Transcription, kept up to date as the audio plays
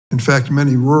In fact,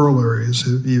 many rural areas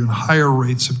have even higher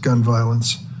rates of gun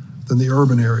violence than the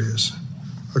urban areas.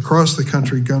 Across the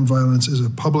country, gun violence is a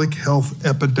public health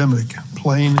epidemic,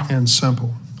 plain and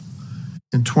simple.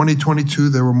 In 2022,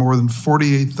 there were more than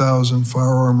 48,000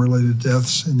 firearm-related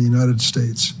deaths in the United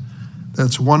States.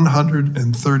 That's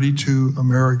 132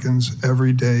 Americans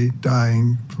every day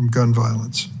dying from gun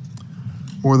violence.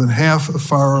 More than half of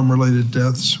firearm-related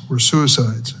deaths were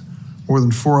suicides. More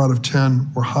than 4 out of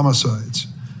 10 were homicides.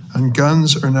 And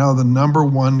guns are now the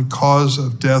 #1 cause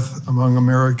of death among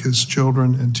America's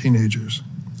children and teenagers.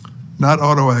 Not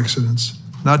auto accidents,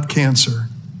 not cancer,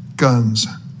 guns.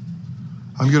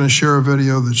 I'm going to share a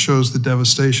video that shows the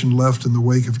devastation left in the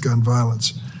wake of gun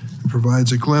violence and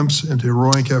provides a glimpse into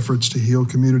heroic efforts to heal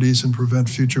communities and prevent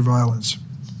future violence.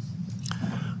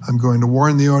 I'm going to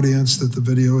warn the audience that the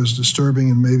video is disturbing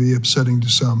and may be upsetting to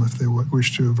some if they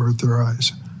wish to avert their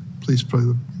eyes. Please play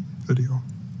the video.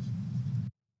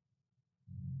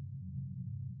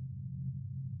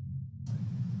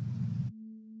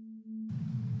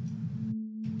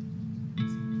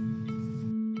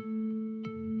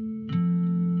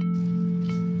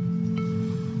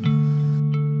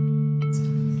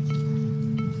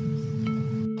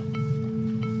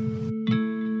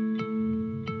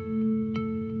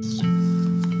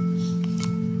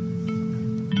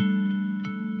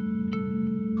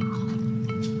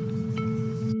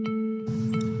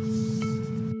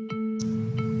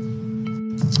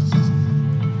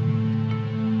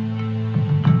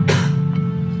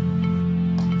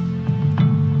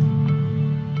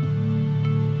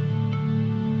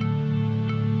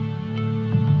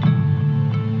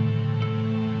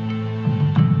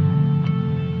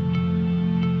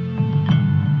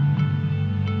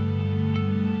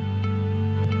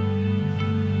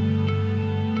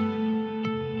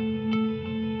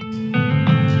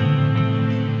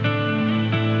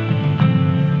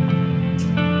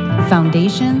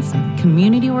 Foundations,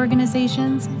 community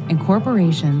organizations, and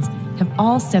corporations have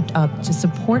all stepped up to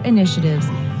support initiatives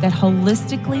that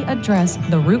holistically address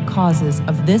the root causes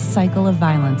of this cycle of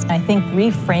violence. I think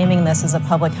reframing this as a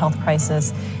public health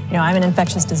crisis, I'm an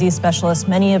infectious disease specialist.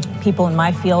 Many of people in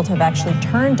my field have actually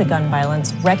turned to gun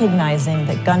violence, recognizing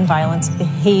that gun violence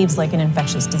behaves like an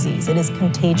infectious disease. It is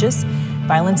contagious.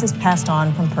 Violence is passed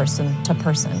on from person to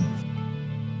person.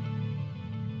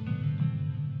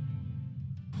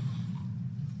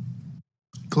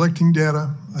 Collecting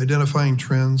data, identifying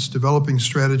trends, developing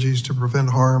strategies to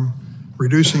prevent harm,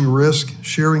 reducing risk,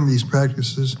 sharing these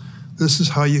practices, this is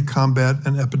how you combat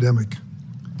an epidemic.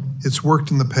 It's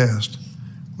worked in the past.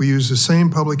 We use the same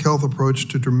public health approach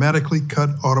to dramatically cut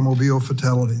automobile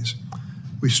fatalities.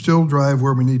 We still drive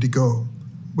where we need to go,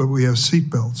 but we have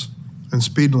seatbelts and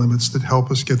speed limits that help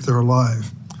us get there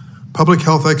alive. Public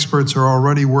health experts are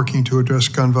already working to address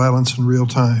gun violence in real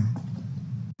time.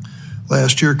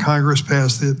 Last year, Congress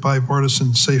passed the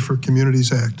bipartisan Safer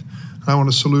Communities Act. I want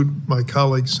to salute my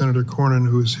colleague, Senator Cornyn,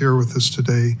 who is here with us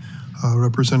today,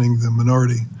 representing the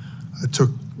minority. It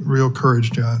took real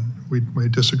courage, John. We may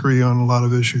disagree on a lot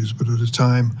of issues, but at a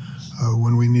time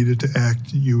when we needed to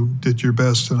act, you did your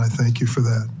best, and I thank you for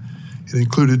that. It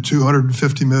included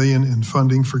 $250 million in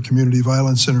funding for community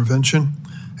violence intervention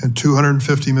and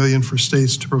 $250 million for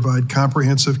states to provide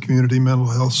comprehensive community mental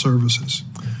health services.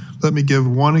 Let me give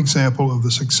one example of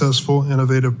the successful,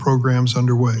 innovative programs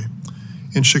underway.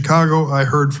 In Chicago, I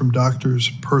heard from doctors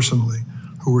personally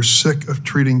who were sick of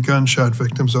treating gunshot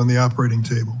victims on the operating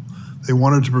table. They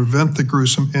wanted to prevent the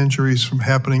gruesome injuries from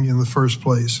happening in the first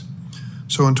place.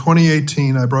 So in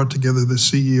 2018, I brought together the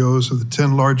CEOs of the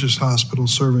 10 largest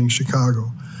hospitals serving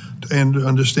Chicago to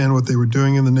understand what they were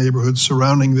doing in the neighborhoods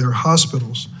surrounding their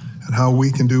hospitals and how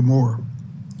we can do more.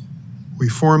 We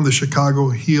formed the Chicago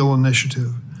HEAL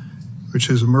Initiative, which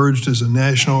has emerged as a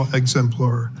national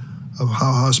exemplar of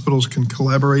how hospitals can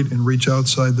collaborate and reach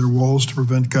outside their walls to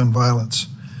prevent gun violence.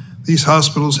 These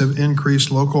hospitals have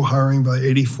increased local hiring by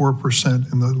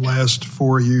 84% in the last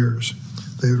 4 years.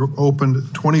 They've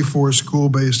opened 24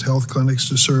 school-based health clinics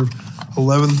to serve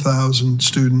 11,000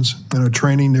 students and are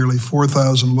training nearly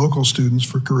 4,000 local students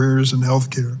for careers in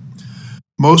healthcare.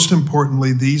 Most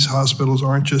importantly, these hospitals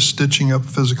aren't just stitching up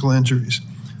physical injuries.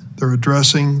 They're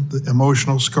addressing the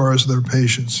emotional scars of their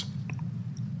patients.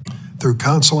 Through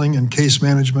counseling and case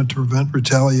management to prevent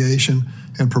retaliation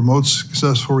and promote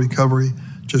successful recovery,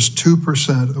 just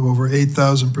 2% of over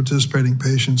 8,000 participating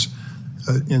patients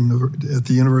at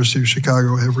the University of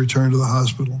Chicago have returned to the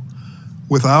hospital.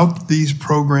 Without these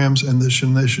programs and this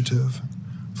initiative,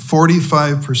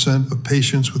 45% of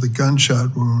patients with a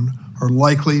gunshot wound are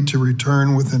likely to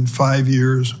return within 5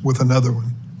 years with another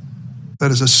one. That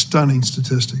is a stunning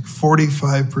statistic.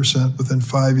 45% within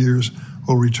 5 years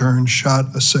will return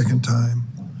shot a second time.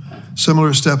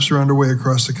 Similar steps are underway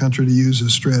across the country to use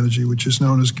this strategy, which is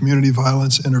known as community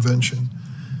violence intervention.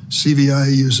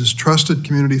 CVI uses trusted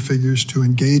community figures to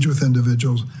engage with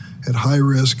individuals at high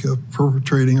risk of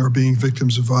perpetrating or being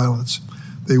victims of violence.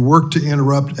 They work to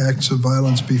interrupt acts of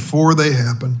violence before they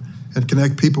happen and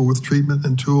connect people with treatment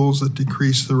and tools that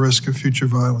decrease the risk of future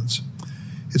violence.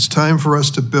 It's time for us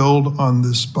to build on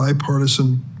this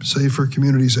bipartisan Safer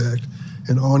Communities Act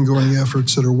and ongoing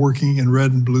efforts that are working in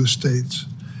red and blue states.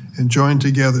 And join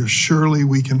together, surely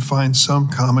we can find some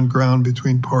common ground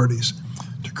between parties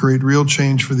to create real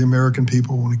change for the American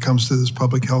people when it comes to this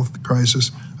public health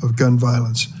crisis of gun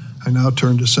violence. I now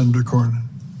turn to Senator Cornyn.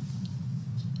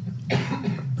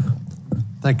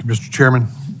 Thank you, Mr. Chairman.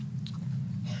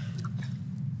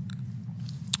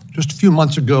 Just a few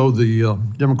months ago, the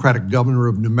Democratic governor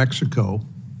of New Mexico,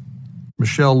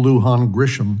 Michelle Lujan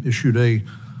Grisham, issued a,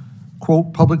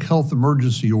 quote, public health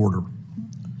emergency order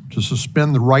to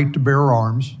suspend the right to bear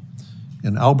arms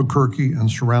in Albuquerque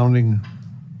and surrounding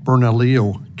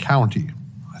Bernalillo County.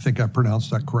 I think I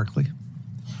pronounced that correctly.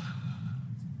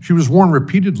 She was warned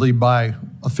repeatedly by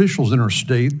officials in her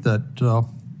state that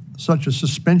such a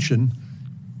suspension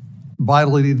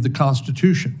violated the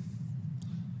Constitution.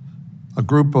 A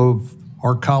group of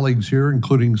our colleagues here,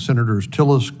 including Senators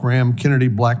Tillis, Graham, Kennedy,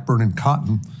 Blackburn, and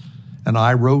Cotton, and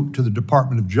I wrote to the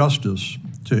Department of Justice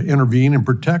to intervene and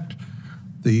protect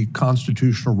the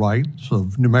constitutional rights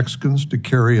of New Mexicans to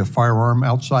carry a firearm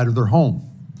outside of their home.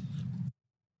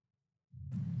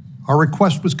 Our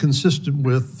request was consistent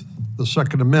with the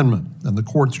Second Amendment and the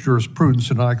court's jurisprudence,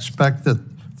 and I expect that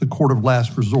the court of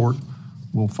last resort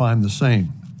will find the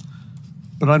same.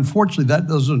 But unfortunately, that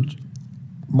doesn't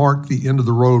mark the end of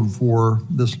the road for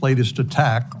this latest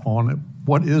attack on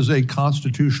what is a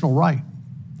constitutional right.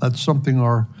 That's something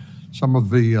some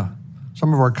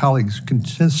of our colleagues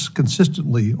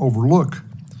consistently overlook.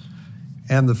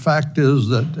 And the fact is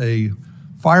that a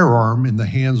firearm in the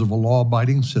hands of a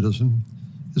law-abiding citizen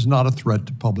is not a threat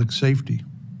to public safety.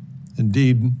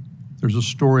 Indeed, there's a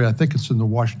story, I think it's in the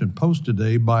Washington Post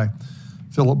today, by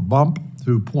Philip Bump,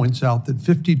 who points out that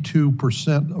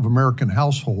 52% of American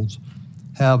households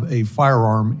have a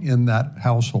firearm in that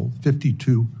household,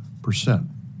 52%.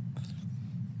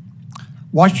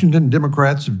 Washington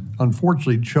Democrats have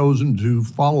unfortunately chosen to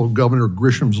follow Governor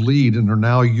Grisham's lead and are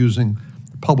now using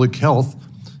public health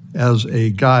as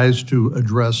a guise to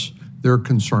address their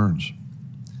concerns.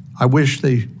 I wish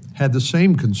they had the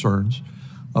same concerns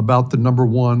about the number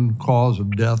one cause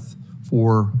of death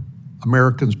for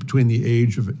Americans between the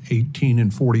age of 18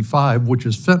 and 45, which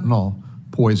is fentanyl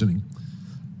poisoning.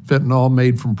 Fentanyl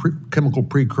made from chemical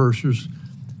precursors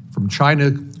from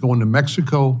China going to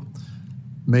Mexico,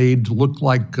 made to look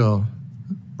like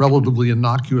relatively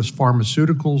innocuous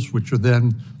pharmaceuticals, which are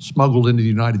then smuggled into the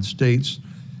United States.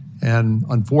 And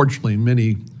unfortunately,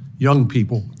 many young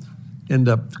people end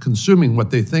up consuming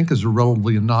what they think is a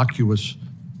relatively innocuous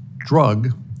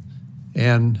drug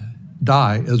and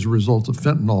die as a result of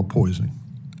fentanyl poisoning.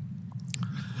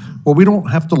 Well, we don't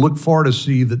have to look far to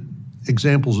see that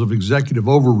examples of executive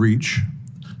overreach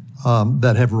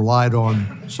that have relied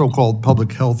on so-called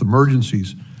public health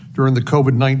emergencies. During the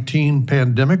COVID-19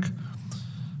 pandemic,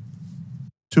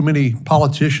 too many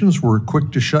politicians were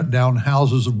quick to shut down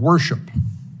houses of worship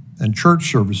and church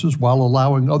services while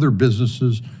allowing other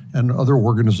businesses and other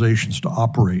organizations to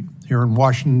operate. Here in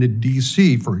Washington,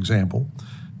 D.C., for example,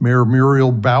 Mayor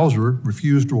Muriel Bowser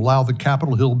refused to allow the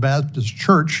Capitol Hill Baptist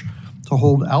Church to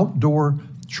hold outdoor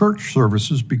church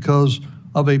services because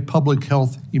of a public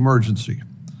health emergency.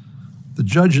 The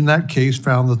judge in that case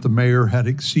found that the mayor had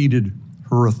exceeded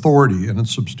her authority and had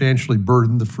substantially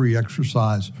burdened the free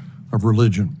exercise of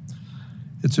religion.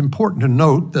 It's important to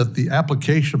note that the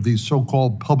application of these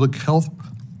so-called public health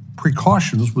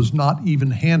precautions was not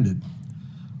even-handed.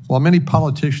 While many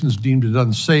politicians deemed it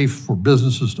unsafe for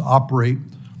businesses to operate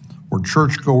or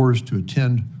churchgoers to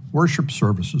attend worship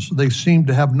services, they seemed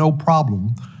to have no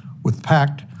problem with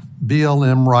packed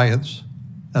BLM riots,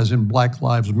 as in Black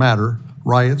Lives Matter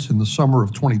riots in the summer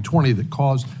of 2020 that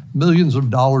caused millions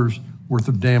of dollars worth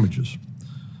of damages.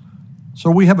 So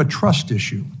we have a trust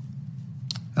issue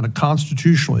and a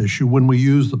constitutional issue when we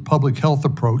use the public health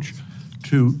approach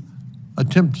to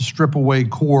attempt to strip away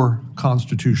core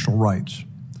constitutional rights.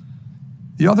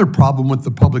 The other problem with the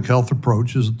public health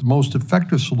approach is that the most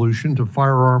effective solution to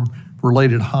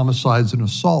firearm-related homicides and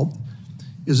assault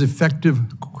is effective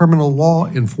criminal law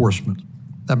enforcement.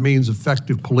 That means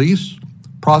effective police,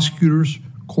 prosecutors,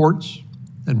 courts,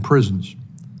 and prisons.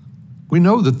 We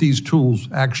know that these tools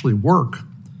actually work,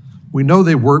 We know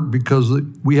they work because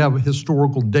we have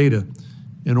historical data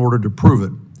in order to prove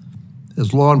it.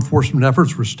 As law enforcement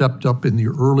efforts were stepped up in the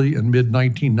early and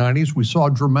mid-1990s, we saw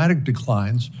dramatic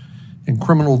declines in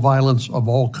criminal violence of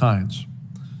all kinds.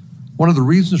 One of the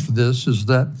reasons for this is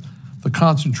that the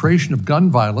concentration of gun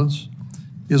violence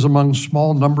is among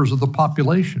small numbers of the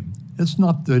population. It's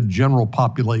not the general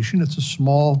population, it's a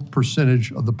small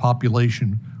percentage of the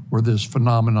population where this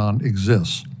phenomenon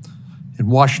exists. In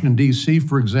Washington, D.C.,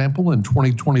 for example, in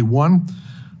 2021,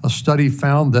 a study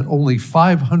found that only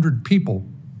 500 people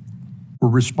were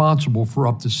responsible for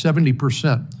up to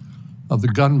 70% of the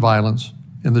gun violence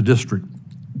in the district.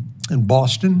 In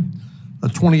Boston, a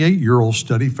 28-year-old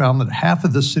study found that half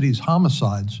of the city's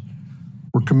homicides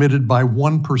were committed by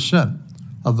 1%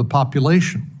 of the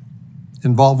population,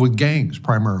 involved with gangs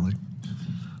primarily.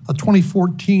 A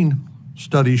 2014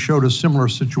 study showed a similar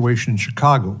situation in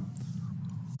Chicago.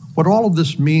 What all of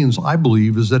this means, I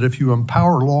believe, is that if you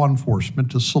empower law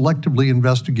enforcement to selectively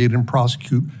investigate and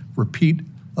prosecute repeat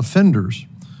offenders,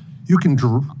 you can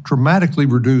dramatically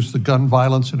reduce the gun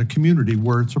violence in a community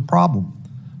where it's a problem.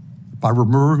 By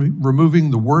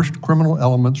removing the worst criminal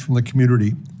elements from the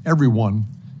community, everyone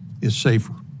is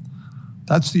safer.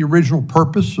 That's the original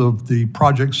purpose of the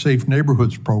Project Safe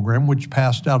Neighborhoods program, which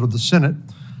passed out of the Senate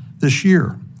this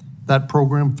year. That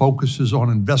program focuses on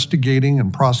investigating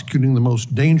and prosecuting the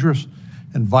most dangerous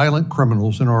and violent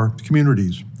criminals in our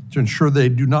communities to ensure they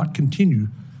do not continue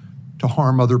to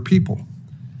harm other people.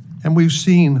 And we've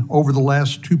seen over the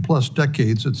last 2+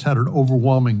 decades, it's had an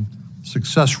overwhelming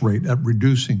success rate at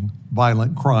reducing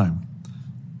violent crime.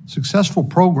 Successful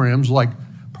programs like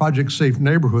Project Safe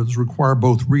Neighborhoods require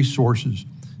both resources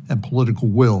and political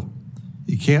will.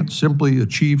 You can't simply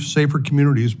achieve safer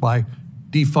communities by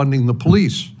defunding the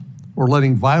police or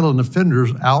letting violent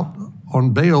offenders out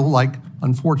on bail like,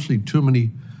 unfortunately, too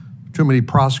many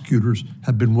prosecutors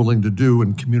have been willing to do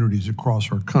in communities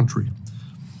across our country.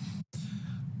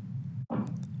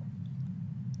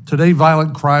 Today,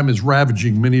 violent crime is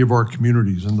ravaging many of our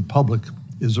communities, and the public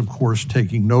is, of course,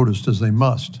 taking notice, as they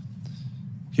must.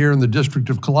 Here in the District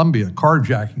of Columbia,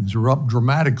 carjackings are up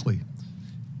dramatically.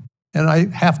 And I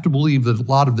have to believe that a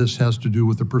lot of this has to do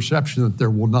with the perception that there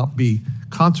will not be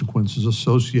consequences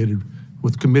associated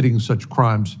with committing such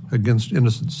crimes against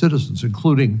innocent citizens,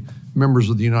 including members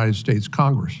of the United States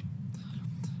Congress.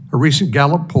 A recent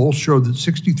Gallup poll showed that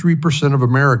 63% of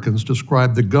Americans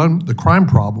describe the crime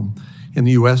problem in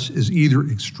the U.S. as either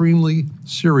extremely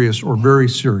serious or very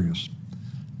serious.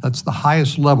 That's the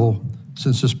highest level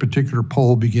since this particular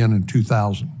poll began in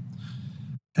 2000.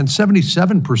 And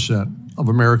 77% of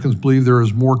Americans believe there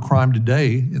is more crime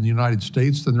today in the United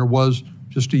States than there was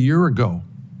just a year ago.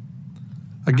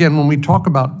 Again, when we talk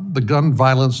about the gun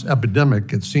violence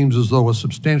epidemic, it seems as though a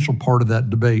substantial part of that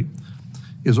debate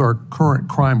is our current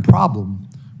crime problem,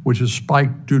 which has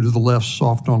spiked due to the left's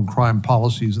soft on crime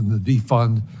policies and the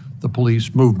defund the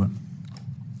police movement.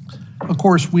 Of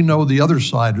course, we know the other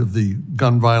side of the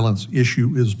gun violence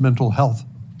issue is mental health.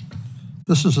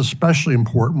 This is especially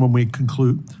important when we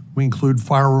include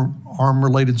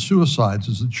firearm-related suicides,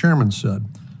 as the chairman said.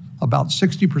 About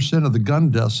 60% of the gun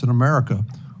deaths in America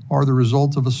are the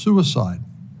result of a suicide,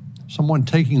 someone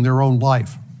taking their own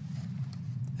life.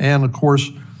 And of course,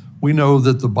 we know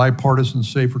that the Bipartisan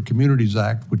Safer Communities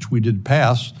Act, which we did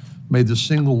pass, made the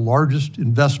single largest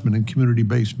investment in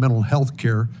community-based mental health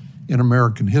care in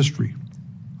American history.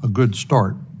 A good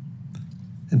start.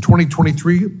 In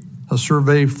 2023, a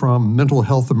survey from Mental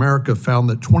Health America found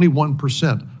that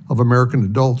 21% of American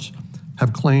adults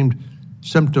have claimed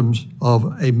symptoms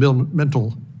of a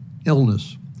mental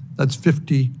illness. That's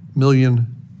 50 million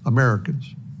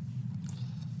Americans.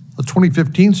 A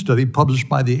 2015 study published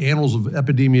by the Annals of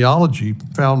Epidemiology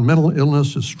found mental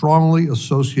illness is strongly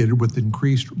associated with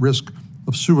increased risk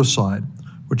of suicide,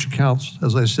 which accounts,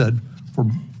 as I said, for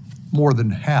more than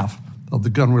half of the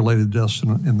gun-related deaths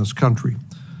in this country.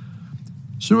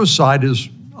 Suicide is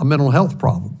a mental health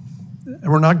problem, and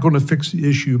we're not going to fix the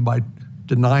issue by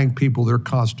denying people their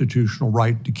constitutional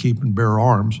right to keep and bear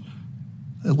arms,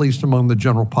 at least among the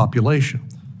general population.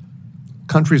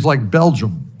 Countries like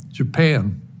Belgium,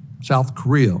 Japan, South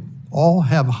Korea, all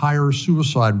have higher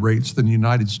suicide rates than the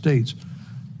United States,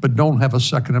 but don't have a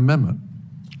Second Amendment.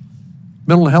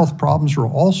 Mental health problems are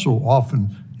also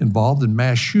often involved in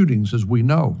mass shootings, as we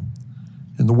know.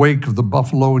 In the wake of the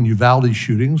Buffalo and Uvalde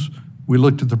shootings, we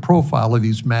looked at the profile of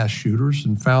these mass shooters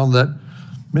and found that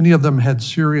many of them had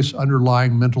serious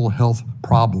underlying mental health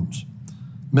problems,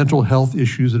 mental health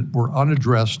issues that were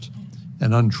unaddressed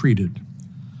and untreated.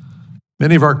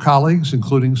 Many of our colleagues,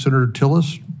 including Senator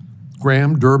Tillis,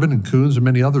 Graham, Durbin, and Coons, and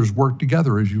many others worked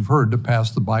together, as you've heard, to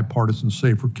pass the Bipartisan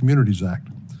Safer Communities Act.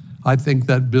 I think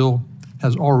that bill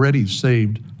has already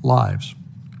saved lives.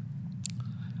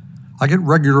 I get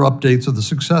regular updates of the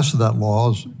success of that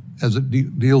law as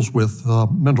it deals with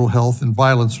mental health and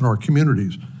violence in our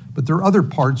communities. But there are other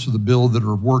parts of the bill that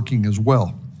are working as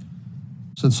well.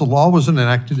 Since the law was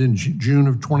enacted in June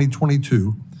of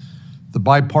 2022, the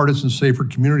Bipartisan Safer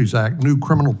Communities Act, new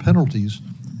criminal penalties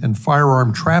and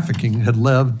firearm trafficking had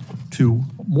led to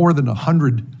more than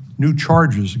 100 new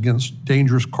charges against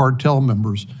dangerous cartel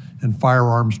members and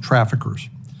firearms traffickers.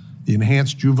 The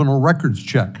enhanced juvenile records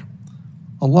check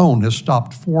alone has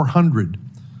stopped 400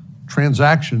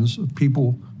 transactions of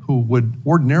people who would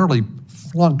ordinarily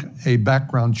flunk a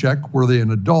background check were they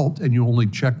an adult and you only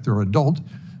check their adult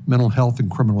mental health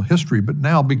and criminal history. But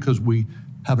now, because we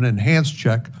have an enhanced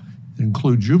check that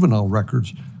includes juvenile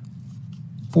records,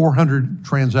 400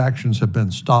 transactions have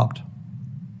been stopped,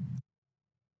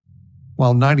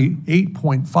 while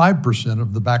 98.5%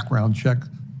 of the background check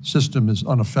system is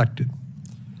unaffected.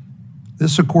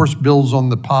 This, of course, builds on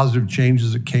the positive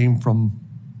changes that came from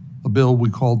a bill we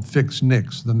called Fix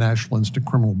NICS, the National Instant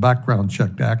Criminal Background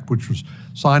Check Act, which was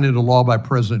signed into law by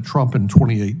President Trump in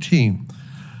 2018.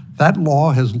 That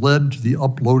law has led to the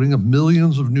uploading of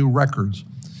millions of new records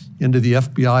into the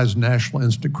FBI's National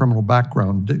Instant Criminal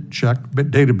Background Check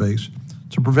database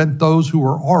to prevent those who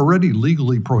are already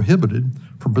legally prohibited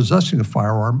from possessing a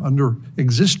firearm under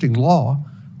existing law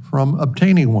from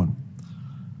obtaining one.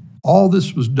 All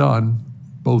this was done,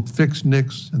 both Fix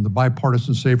NICS and the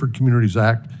Bipartisan Safer Communities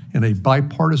Act, in a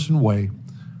bipartisan way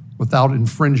without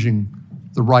infringing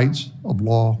the rights of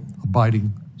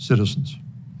law-abiding citizens.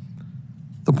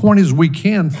 The point is, we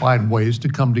can find ways to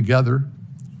come together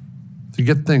to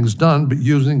get things done, but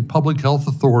using public health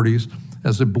authorities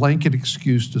as a blanket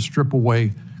excuse to strip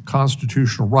away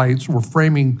constitutional rights or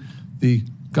framing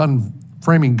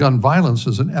gun violence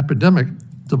as an epidemic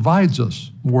divides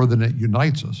us more than it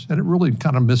unites us, and it really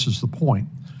kind of misses the point.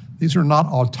 These are not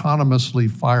autonomously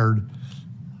fired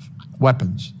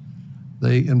weapons.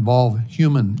 They involve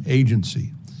human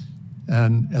agency.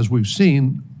 And as we've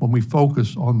seen, when we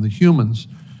focus on the humans,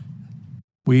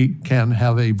 we can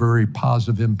have a very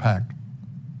positive impact.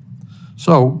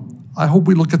 So I hope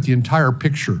we look at the entire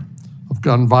picture of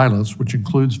gun violence, which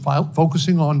includes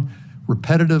focusing on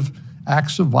repetitive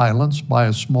acts of violence by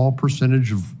a small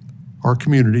percentage of our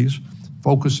communities,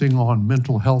 focusing on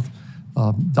mental health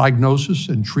diagnosis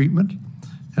and treatment,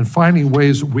 and finding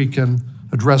ways that we can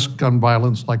address gun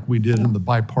violence like we did in the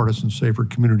Bipartisan Safer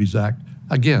Communities Act.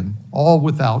 Again, all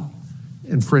without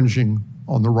infringing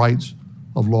on the rights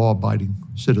of law-abiding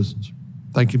citizens.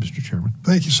 Thank you, Mr. Chairman.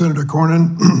 Thank you, Senator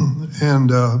Cornyn.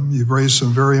 And you've raised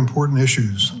some very important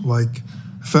issues like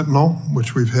fentanyl,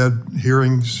 which we've had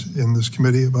hearings in this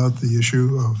committee about the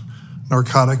issue of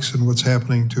narcotics and what's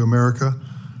happening to America.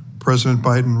 President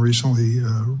Biden recently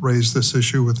raised this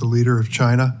issue with the leader of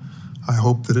China. I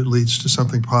hope that it leads to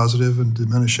something positive in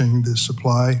diminishing the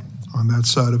supply on that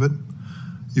side of it.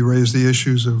 You raised the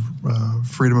issues of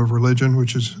freedom of religion,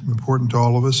 which is important to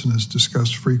all of us and is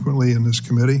discussed frequently in this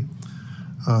committee.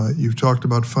 You've talked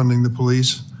about funding the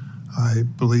police. I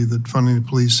believe that funding the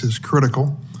police is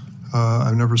critical.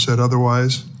 I've never said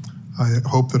otherwise. I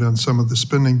hope that on some of the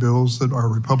spending bills that our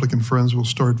Republican friends will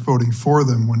start voting for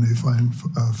them when they find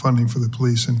funding for the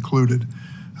police included.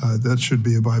 That should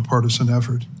be a bipartisan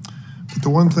effort. But the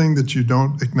one thing that you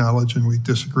don't acknowledge and we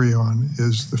disagree on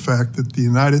is the fact that the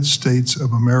United States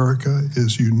of America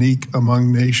is unique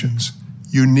among nations.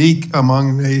 Unique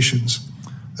among nations.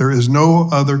 There is no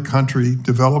other country,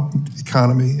 developed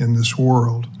economy in this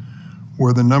world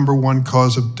where the number one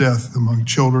cause of death among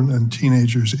children and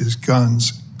teenagers is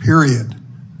guns, period.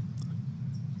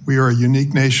 We are a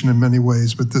unique nation in many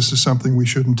ways, but this is something we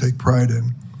shouldn't take pride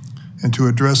in. And to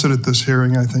address it at this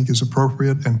hearing, I think, is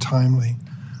appropriate and timely.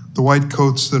 The white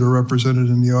coats that are represented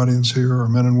in the audience here are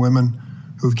men and women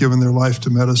who have given their life to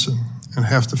medicine and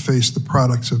have to face the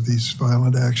products of these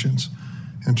violent actions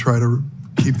and try to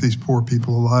keep these poor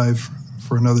people alive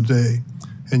for another day.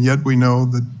 And yet we know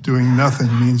that doing nothing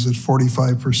means that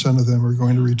 45% of them are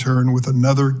going to return with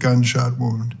another gunshot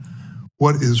wound.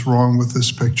 What is wrong with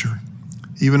this picture?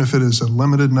 Even if it is a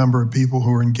limited number of people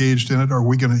who are engaged in it, are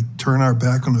we going to turn our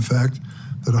back on the fact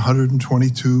that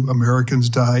 122 Americans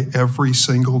die every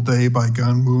single day by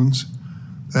gun wounds?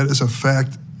 That is a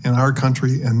fact in our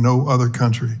country and no other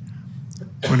country.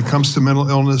 When it comes to mental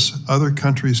illness, other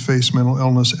countries face mental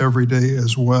illness every day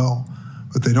as well,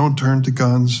 but they don't turn to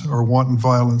guns or wanton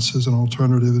violence as an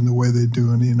alternative in the way they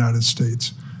do in the United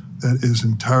States. That is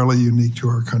entirely unique to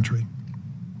our country.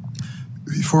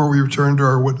 Before we return to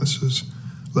our witnesses,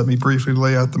 let me briefly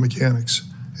lay out the mechanics.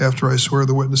 After I swear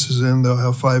the witnesses in, they'll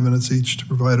have 5 minutes each to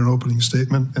provide an opening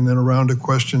statement, and then a round of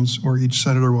questions where each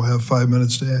senator will have 5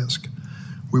 minutes to ask.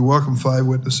 We welcome 5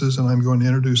 witnesses, and I'm going to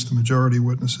introduce the majority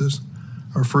witnesses.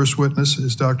 Our first witness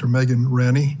is Dr. Megan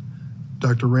Ranney.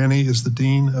 Dr. Ranney is the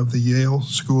Dean of the Yale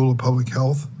School of Public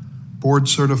Health,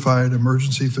 board-certified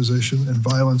emergency physician and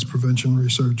violence prevention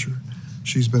researcher.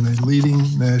 She's been a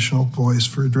leading national voice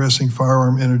for addressing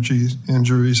firearm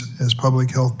injuries as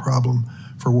public health problem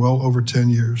for well over 10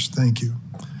 years. Thank you.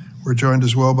 We're joined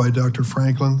as well by Dr.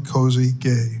 Franklin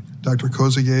Cosey-Gay. Dr.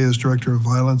 Cosey-Gay is Director of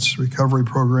Violence Recovery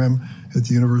Program at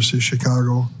the University of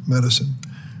Chicago Medicine,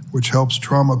 which helps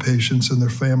trauma patients and their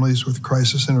families with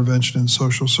crisis intervention and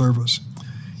social service.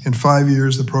 In 5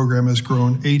 years, the program has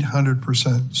grown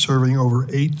 800%, serving over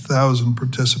 8,000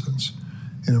 participants,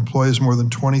 and employs more than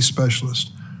 20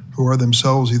 specialists who are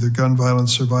themselves either gun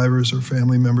violence survivors or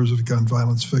family members of gun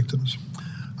violence victims.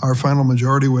 Our final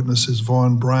majority witness is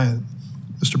Vaughn Bryant.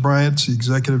 Mr. Bryant's the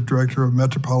Executive Director of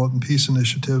Metropolitan Peace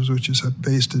Initiatives, which is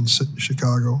based in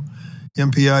Chicago.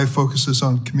 MPI focuses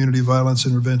on community violence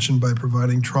intervention by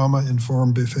providing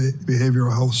trauma-informed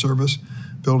behavioral health service,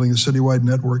 building a citywide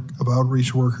network of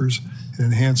outreach workers, and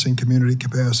enhancing community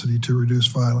capacity to reduce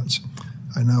violence.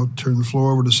 I now turn the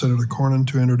floor over to Senator Cornyn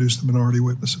to introduce the minority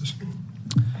witnesses.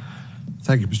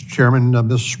 Thank you, Mr. Chairman.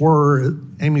 Ms. Swerer,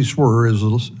 Amy Swerer is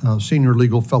a senior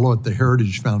legal fellow at the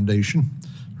Heritage Foundation.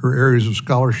 Her areas of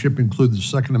scholarship include the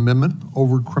Second Amendment,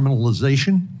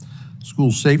 over-criminalization,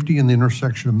 school safety, and the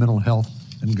intersection of mental health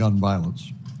and gun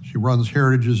violence. She runs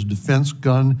Heritage's Defense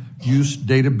Gun Use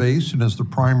Database and is the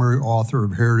primary author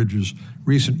of Heritage's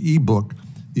recent ebook,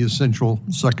 The Essential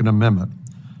Second Amendment.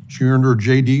 She earned her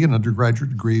JD and undergraduate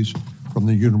degrees from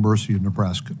the University of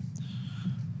Nebraska.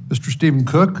 Mr. Stephen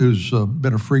Cook, who's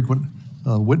been a frequent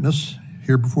witness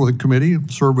here before the committee,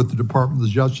 served with the Department of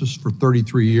Justice for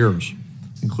 33 years,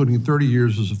 including 30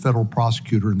 years as a federal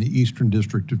prosecutor in the Eastern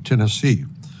District of Tennessee.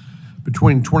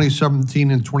 Between 2017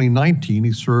 and 2019,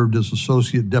 he served as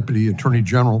Associate Deputy Attorney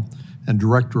General and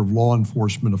Director of Law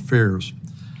Enforcement Affairs.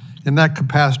 In that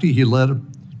capacity, he led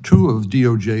 2 of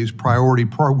DOJ's priority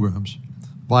programs,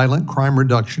 violent crime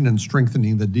reduction and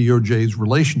strengthening the DOJ's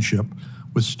relationship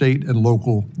with state and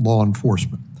local law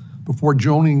enforcement. Before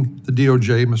joining the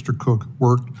DOJ, Mr. Cook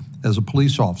worked as a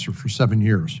police officer for 7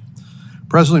 years.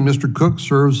 Presently, Mr. Cook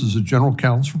serves as a general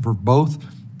counsel for both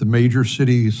the Major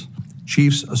Cities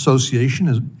Chiefs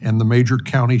Association and the Major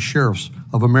County Sheriffs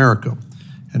of America,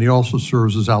 and he also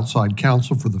serves as outside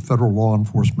counsel for the Federal Law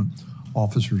Enforcement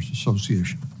Officers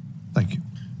Association. Thank you.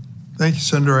 Thank you,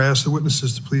 Senator. I ask the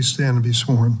witnesses to please stand and be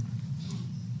sworn.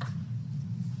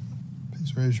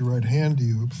 Please raise your right hand. Do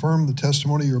you affirm the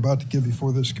testimony you're about to give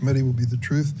before this committee will be the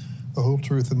truth, the whole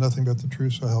truth, and nothing but the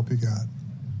truth, so help you God?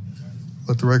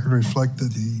 Let the record reflect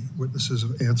that the witnesses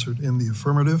have answered in the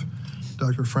affirmative.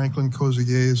 Dr. Franklin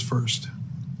Cosey-Gay is first.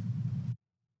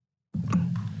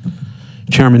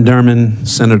 Chairman Durman,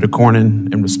 Senator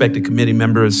Cornyn, and respected committee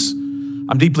members,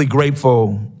 I'm deeply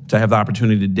grateful to have the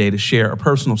opportunity today to share a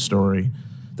personal story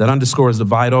that underscores the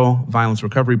vital violence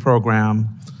recovery program.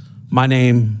 My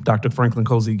name, Dr. Franklin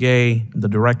Cosey-Gay, the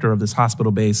director of this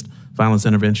hospital-based violence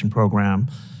intervention program.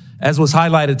 As was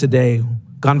highlighted today,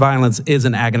 gun violence is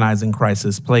an agonizing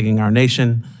crisis plaguing our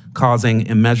nation, causing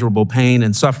immeasurable pain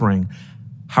and suffering.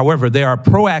 However, there are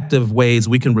proactive ways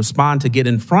we can respond to get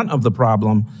in front of the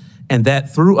problem, and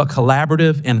that through a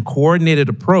collaborative and coordinated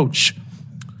approach,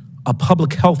 a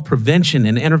public health prevention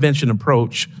and intervention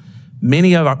approach,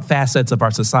 many of our facets of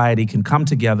our society can come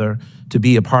together to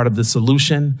be a part of the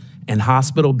solution, and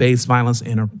hospital-based violence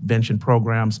intervention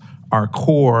programs are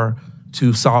core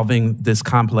to solving this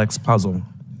complex puzzle.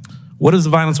 What is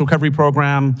the Violence Recovery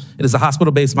Program? It is a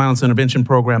hospital-based violence intervention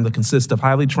program that consists of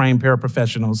highly trained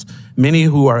paraprofessionals, many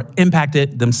who are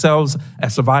impacted themselves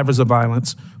as survivors of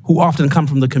violence, who often come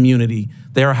from the community.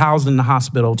 They are housed in the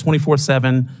hospital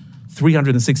 24/7,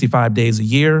 365 days a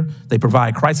year. They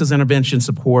provide crisis intervention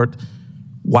support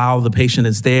while the patient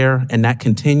is there, and that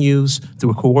continues through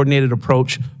a coordinated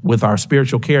approach with our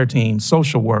spiritual care team,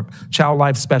 social work, child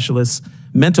life specialists,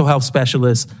 mental health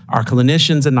specialists, our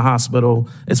clinicians in the hospital,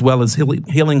 as well as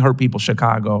Healing Hurt People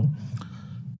Chicago.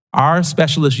 Our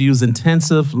specialists use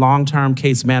intensive long-term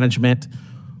case management,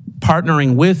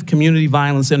 partnering with community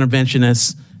violence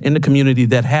interventionists in the community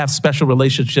that have special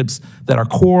relationships that are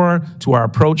core to our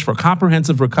approach for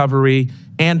comprehensive recovery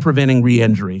and preventing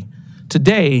re-injury.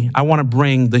 Today, I want to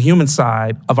bring the human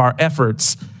side of our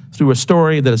efforts through a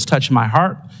story that has touched my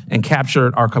heart and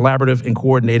captured our collaborative and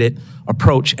coordinated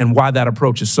approach and why that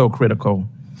approach is so critical.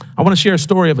 I want to share a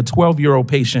story of a 12-year-old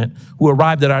patient who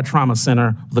arrived at our trauma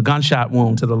center with a gunshot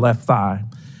wound to the left thigh.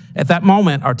 At that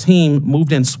moment, our team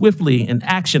moved in swiftly in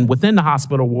action within the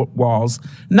hospital walls,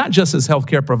 not just as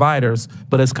healthcare providers,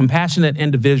 but as compassionate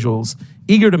individuals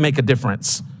eager to make a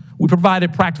difference. We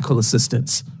provided practical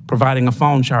assistance, providing a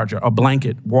phone charger, a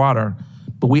blanket, water,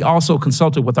 but we also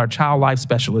consulted with our child life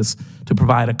specialists to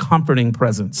provide a comforting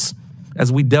presence.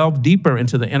 As we delved deeper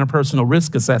into the interpersonal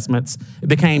risk assessments, it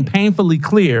became painfully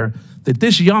clear that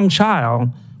this young child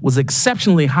was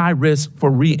exceptionally high risk for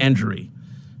re-injury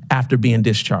after being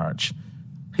discharged.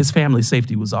 His family's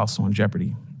safety was also in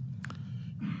jeopardy.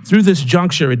 Through this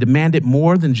juncture, it demanded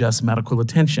more than just medical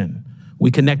attention.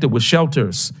 We connected with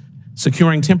shelters,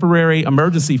 securing temporary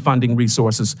emergency funding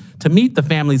resources to meet the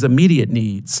family's immediate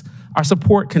needs. Our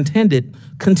support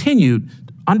continued,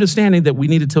 understanding that we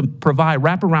needed to provide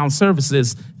wraparound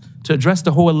services to address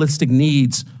the holistic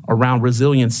needs around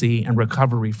resiliency and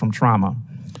recovery from trauma.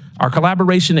 Our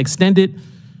collaboration extended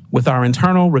with our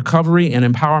internal recovery and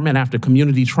empowerment after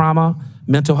community trauma,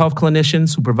 mental health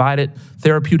clinicians who provided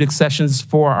therapeutic sessions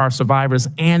for our survivors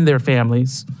and their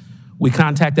families. We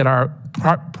contacted our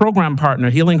program partner,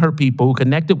 Healing Her People, who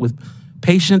connected with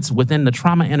patients within the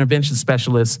trauma intervention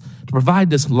specialists to provide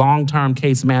this long-term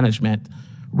case management.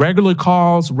 Regular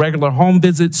calls, regular home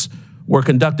visits were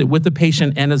conducted with the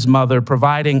patient and his mother,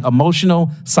 providing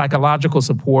emotional, psychological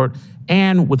support,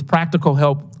 and with practical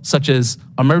help such as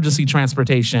emergency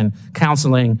transportation,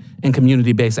 counseling, and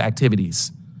community-based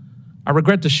activities. I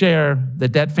regret to share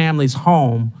that that family's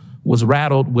home was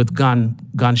rattled with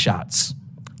gunshots.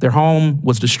 Their home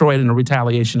was destroyed in a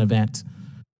retaliation event.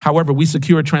 However, we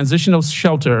secured transitional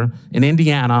shelter in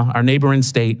Indiana, our neighboring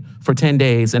state, for 10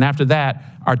 days. And after that,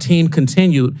 our team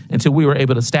continued until we were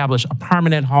able to establish a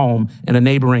permanent home in a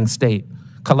neighboring state.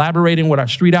 Collaborating with our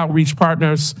street outreach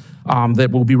partners that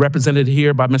will be represented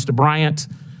here by Mr. Bryant,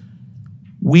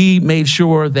 we made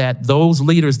sure that those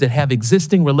leaders that have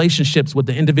existing relationships with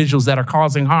the individuals that are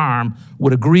causing harm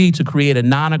would agree to create a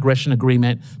non-aggression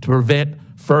agreement to prevent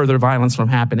further violence from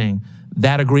happening.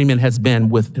 That agreement has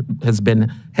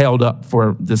been held up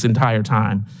for this entire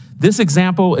time. This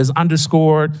example is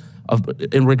underscored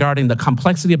in regarding the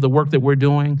complexity of the work that we're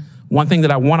doing. One thing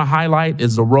that I want to highlight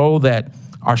is the role that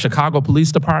our Chicago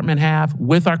Police Department have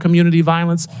with our community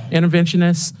violence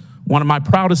interventionists. One of my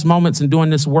proudest moments in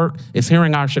doing this work is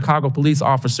hearing our Chicago police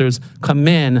officers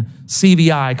commend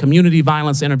CVI, community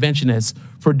violence interventionists,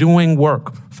 for doing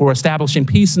work, for establishing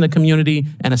peace in the community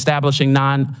and establishing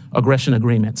non-aggression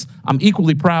agreements. I'm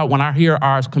equally proud when I hear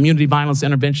our community violence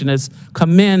interventionists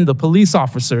commend the police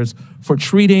officers for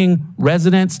treating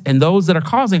residents and those that are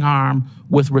causing harm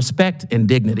with respect and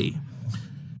dignity.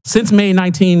 Since May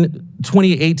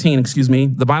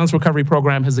 2018, the Violence Recovery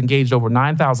Program has engaged over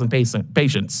 9,000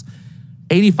 patients.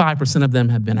 85% of them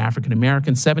have been African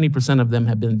American, 70% of them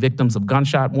have been victims of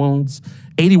gunshot wounds,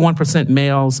 81%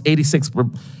 males,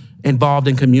 86% involved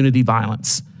in community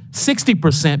violence,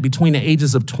 60% between the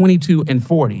ages of 22 and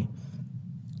 40.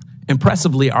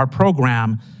 Impressively, our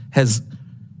program has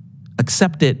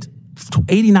accepted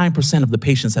 89% of the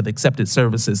patients have accepted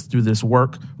services through this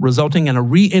work, resulting in a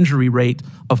re-injury rate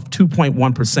of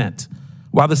 2.1%.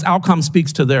 While this outcome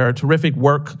speaks to their terrific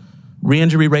work,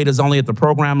 re-injury rate is only at the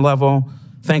program level.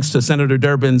 Thanks to Senator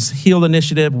Durbin's HEAL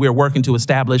initiative, we're working to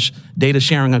establish data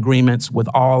sharing agreements with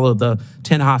all of the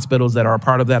 10 hospitals that are a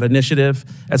part of that initiative.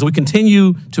 As we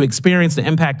continue to experience the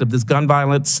impact of this gun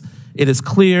violence, it is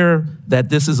clear that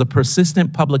this is a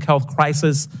persistent public health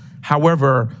crisis.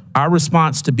 However, our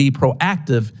response to be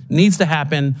proactive needs to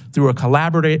happen through a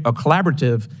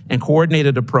collaborative and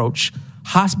coordinated approach.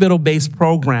 Hospital-based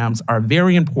programs are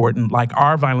very important, like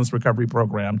our violence recovery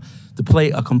program, to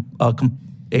play a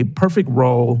perfect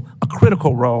role, a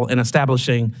critical role in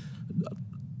establishing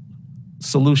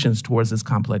solutions towards this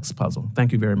complex puzzle.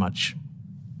 Thank you very much.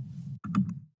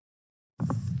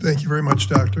 Thank you very much,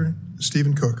 Doctor.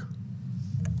 Stephen Cook.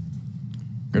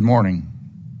 Good morning.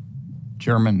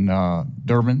 Chairman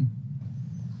Durbin,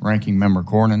 Ranking Member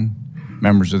Cornyn,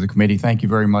 members of the committee, thank you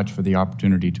very much for the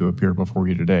opportunity to appear before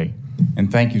you today.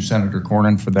 And thank you, Senator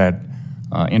Cornyn, for that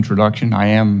introduction. I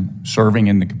am serving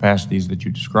in the capacities that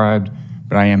you described,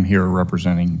 but I am here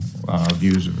representing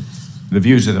the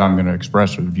views that I'm going to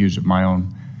express are the views of my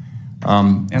own.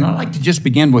 And I'd like to just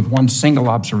begin with one single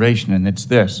observation, and it's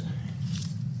this.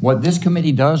 What this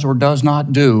committee does or does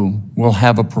not do will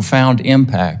have a profound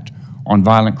impact on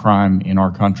violent crime in our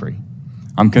country.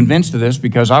 I'm convinced of this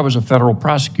because I was a federal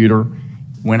prosecutor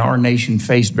when our nation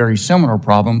faced very similar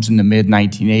problems in the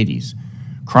mid-1980s.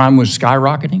 Crime was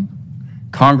skyrocketing,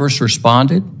 Congress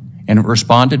responded, and it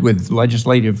responded with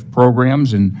legislative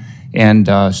programs and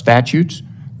statutes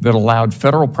that allowed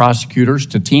federal prosecutors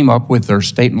to team up with their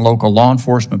state and local law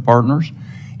enforcement partners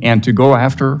and to go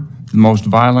after the most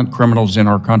violent criminals in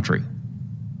our country.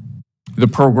 The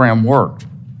program worked.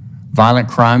 Violent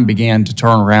crime began to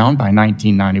turn around by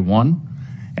 1991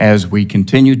 as we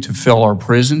continued to fill our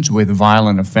prisons with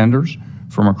violent offenders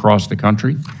from across the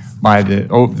country.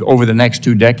 Over the next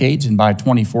 2 decades, and by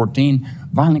 2014,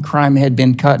 violent crime had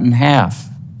been cut in half.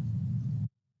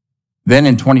 Then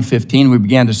in 2015, we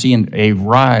began to see a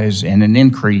rise and an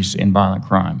increase in violent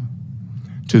crime.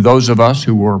 To those of us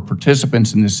who were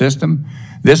participants in the system,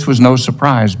 this was no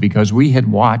surprise because we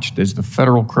had watched as the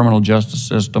federal criminal justice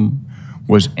system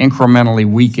was incrementally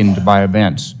weakened by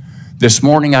events. This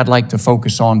morning, I'd like to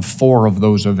focus on 4 of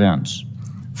those events.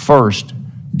 First,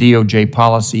 DOJ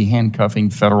policy handcuffing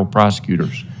federal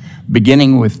prosecutors,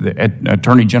 beginning with the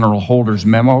Attorney General Holder's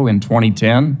memo in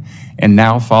 2010, and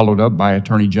now followed up by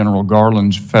Attorney General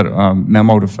Garland's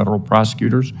memo to federal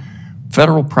prosecutors.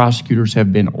 Federal prosecutors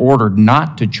have been ordered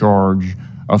not to charge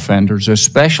offenders,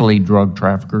 especially drug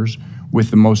traffickers, with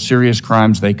the most serious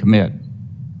crimes they commit.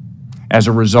 As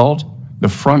a result, the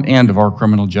front end of our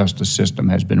criminal justice system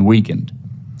has been weakened.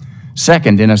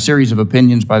 Second, in a series of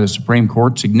opinions by the Supreme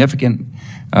Court,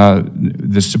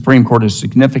 the Supreme Court has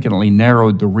significantly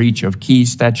narrowed the reach of key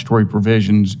statutory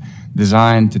provisions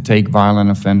designed to take violent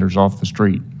offenders off the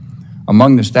street.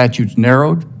 Among the statutes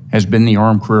narrowed has been the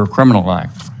Armed Career Criminal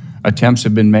Act. Attempts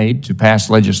have been made to pass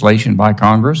legislation by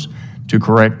Congress to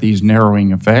correct these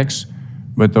narrowing effects,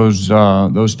 but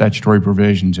those statutory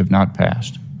provisions have not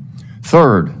passed.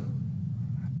 Third,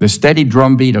 the steady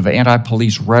drumbeat of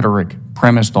anti-police rhetoric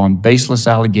premised on baseless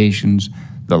allegations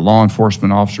that law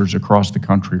enforcement officers across the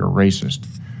country are racist.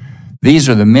 These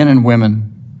are the men and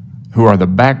women who are the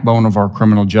backbone of our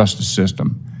criminal justice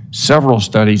system. Several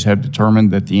studies have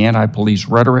determined that the anti-police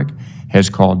rhetoric has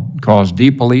caused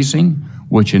depolicing,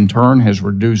 which in turn has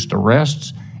reduced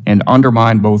arrests and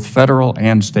undermined both federal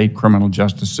and state criminal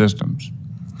justice systems.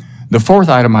 The fourth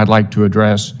item I'd like to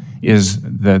address is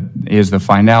the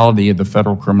finality of the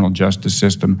federal criminal justice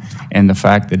system and the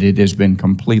fact that it has been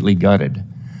completely gutted.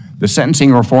 The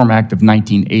Sentencing Reform Act of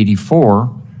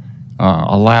 1984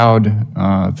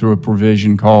 allowed, through a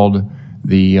provision called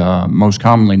the most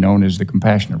commonly known as the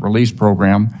Compassionate Release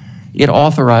Program, it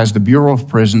authorized the Bureau of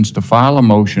Prisons to file a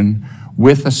motion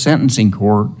with the sentencing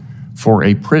court for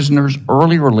a prisoner's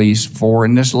early release for,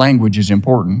 and this language is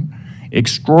important,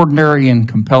 extraordinary and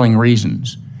compelling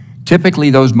reasons. Typically,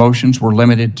 those motions were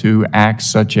limited to acts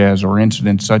such as, or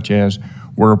incidents such as,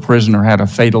 where a prisoner had a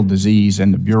fatal disease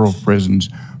and the Bureau of Prisons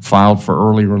filed for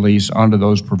early release under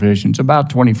those provisions about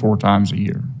 24 times a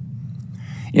year.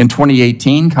 In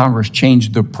 2018, Congress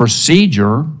changed the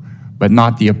procedure, but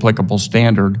not the applicable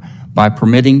standard, by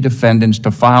permitting defendants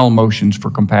to file motions for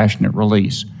compassionate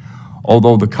release.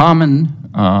 Although the common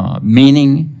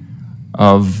meaning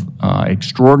of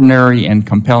extraordinary and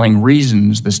compelling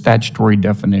reasons, the statutory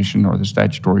definition or the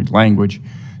statutory language,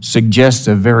 suggests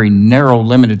a very narrow,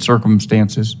 limited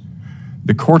circumstances,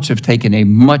 the courts have taken a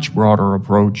much broader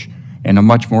approach and a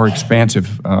much more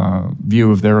expansive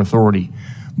view of their authority.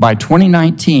 By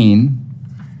 2019,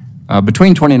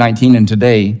 between 2019 and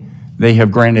today, they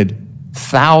have granted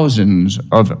thousands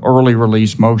of early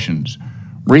release motions.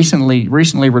 Recently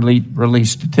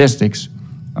released statistics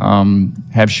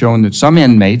have shown that some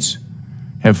inmates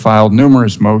have filed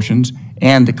numerous motions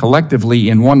and collectively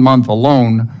in 1 month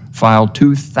alone filed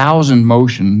 2,000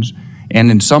 motions, and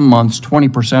in some months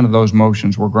 20% of those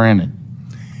motions were granted.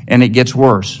 And it gets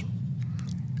worse.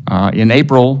 In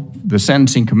April, the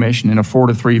Sentencing Commission in a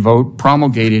 4-3 vote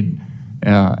promulgated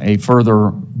a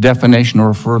further definition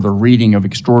or a further reading of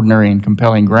extraordinary and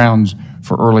compelling grounds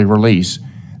for early release.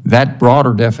 That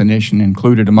broader definition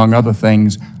included, among other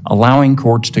things, allowing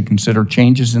courts to consider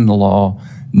changes in the law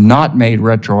not made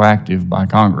retroactive by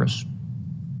Congress.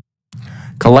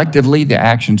 Collectively, the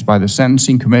actions by the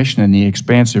Sentencing Commission and the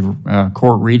expansive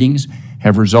court readings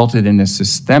have resulted in a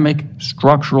systemic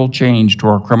structural change to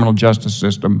our criminal justice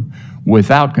system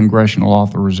without congressional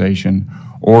authorization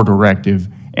or directive,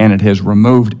 and it has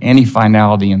removed any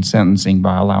finality in sentencing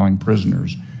by allowing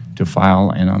prisoners to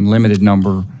file an unlimited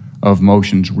number of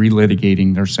motions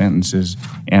relitigating their sentences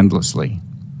endlessly.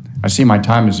 I see my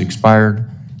time has expired.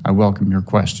 I welcome your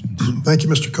questions. Thank you,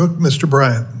 Mr. Cook. Mr.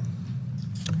 Bryant.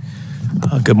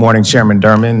 Good morning, Chairman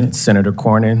Durman, Senator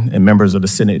Cornyn, and members of the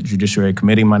Senate Judiciary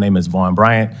Committee. My name is Vaughn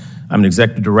Bryant. I'm an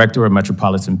Executive Director of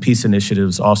Metropolitan Peace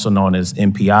Initiatives, also known as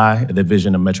MPI, a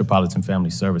division of Metropolitan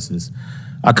Family Services.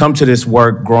 I come to this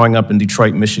work growing up in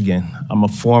Detroit, Michigan. I'm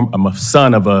a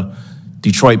son of a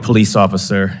Detroit police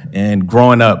officer, and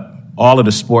growing up, all of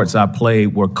the sports I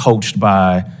played were coached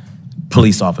by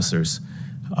police officers.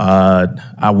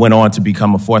 I went on to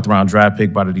become a fourth-round draft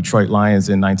pick by the Detroit Lions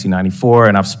in 1994,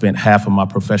 and I've spent half of my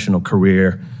professional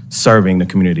career serving the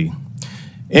community.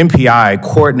 MPI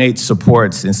coordinates,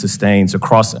 supports, and sustains a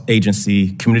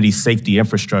cross-agency community safety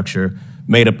infrastructure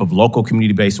made up of local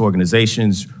community-based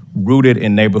organizations rooted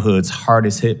in neighborhoods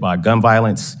hardest hit by gun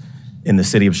violence in the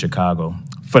city of Chicago.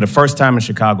 For the first time in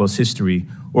Chicago's history,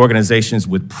 organizations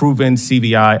with proven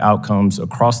CVI outcomes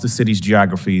across the city's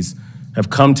geographies have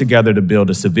come together to build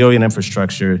a civilian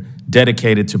infrastructure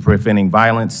dedicated to preventing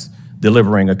violence,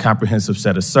 delivering a comprehensive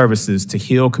set of services to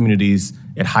heal communities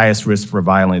at highest risk for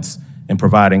violence, and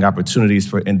providing opportunities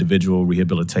for individual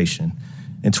rehabilitation.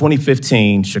 In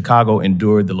 2015, Chicago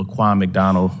endured the Laquan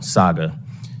McDonald saga.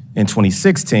 In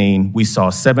 2016, we saw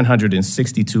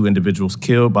 762 individuals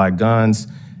killed by guns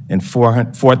and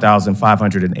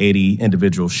 4,580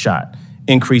 individuals shot,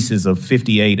 increases of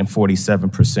 58% and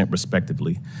 47%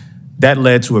 respectively. That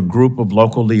led to a group of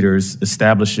local leaders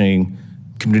establishing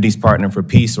Communities Partnering for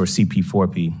Peace, or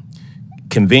CP4P.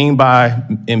 Convened by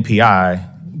MPI,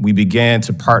 we began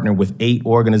to partner with 8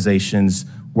 organizations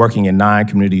working in 9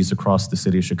 communities across the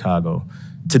city of Chicago.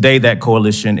 Today, that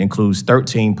coalition includes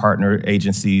 13 partner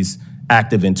agencies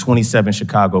active in 27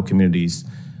 Chicago communities.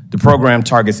 The program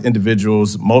targets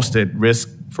individuals most at risk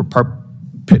for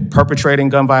perpetrating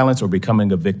gun violence or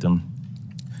becoming a victim.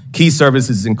 Key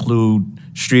services include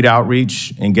street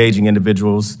outreach, engaging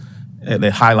individuals at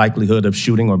the high likelihood of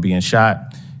shooting or being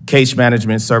shot, case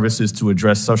management services to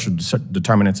address social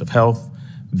determinants of health,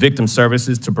 victim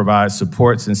services to provide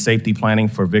supports and safety planning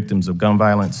for victims of gun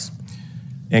violence,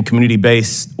 and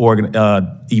community-based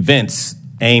events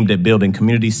aimed at building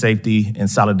community safety and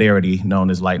solidarity known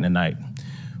as Light in the Night.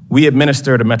 We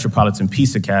administer the Metropolitan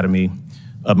Peace Academy,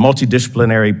 a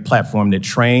multidisciplinary platform that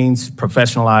trains,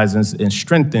 professionalizes, and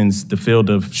strengthens the field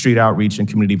of street outreach and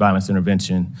community violence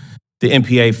intervention. The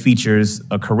MPA features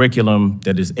a curriculum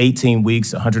that is 18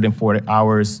 weeks,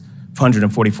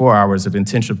 144 hours of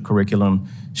intensive curriculum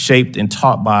shaped and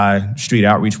taught by street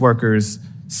outreach workers,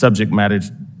 subject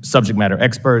matter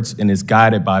experts, and is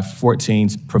guided by 14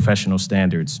 professional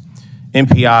standards.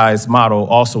 MPI's model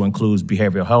also includes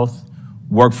behavioral health,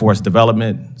 workforce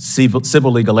development,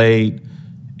 civil legal aid,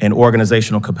 and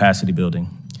organizational capacity building.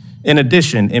 In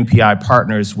addition, MPI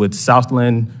partners with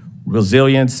Southland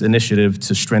Resilience Initiative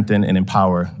to strengthen and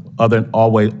empower,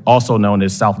 also known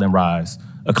as Southland Rise,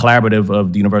 a collaborative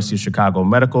of the University of Chicago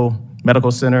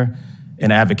Medical Center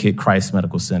and Advocate Christ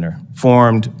Medical Center,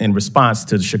 formed in response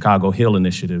to the Chicago Hill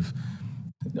Initiative,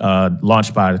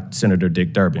 launched by Senator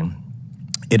Dick Durbin.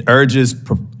 It urges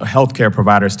healthcare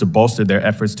providers to bolster their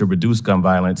efforts to reduce gun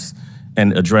violence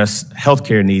and address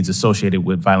healthcare needs associated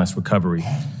with violence recovery.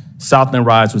 Southland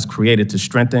Rise was created to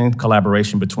strengthen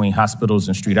collaboration between hospitals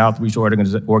and street outreach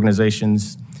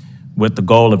organizations with the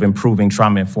goal of improving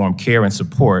trauma-informed care and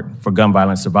support for gun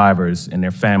violence survivors and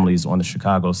their families on the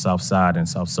Chicago South Side and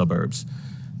South suburbs.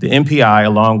 The MPI,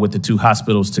 along with the 2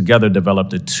 hospitals, together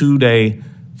developed two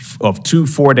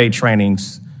 4-day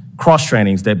trainings,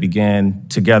 cross-trainings that began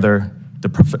together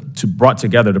brought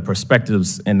together the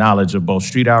perspectives and knowledge of both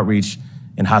street outreach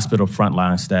and hospital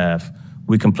frontline staff.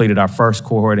 We completed our first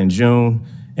cohort in June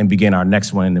and began our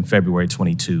next one in February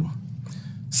 22.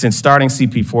 Since starting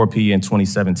CP4P in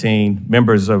 2017,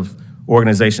 members of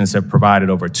organizations have provided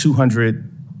over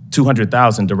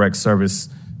 200,000 direct services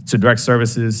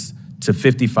to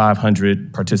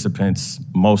 5,500 participants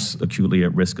most acutely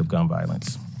at risk of gun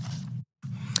violence.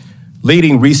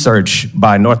 Leading research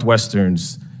by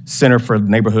Northwestern's Center for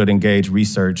Neighborhood Engaged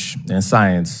Research and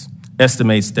Science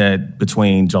estimates that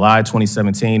between July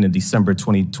 2017 and December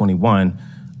 2021,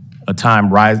 a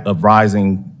time of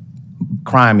rising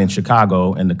crime in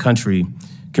Chicago and the country,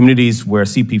 communities where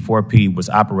CP4P was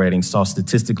operating saw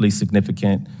statistically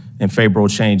significant and favorable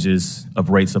changes of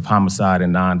rates of homicide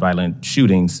and nonviolent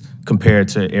shootings compared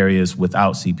to areas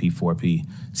without CP4P.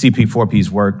 CP4P's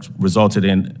work resulted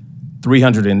in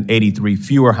 383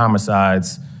 fewer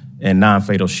homicides and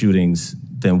non-fatal shootings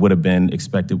than would have been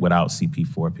expected without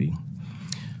CP4P.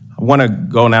 I want to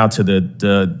go now to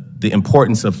the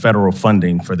importance of federal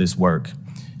funding for this work.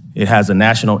 It has a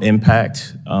national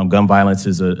impact. Gun violence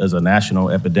is a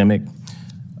national epidemic.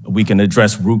 We can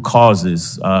address root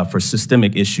causes for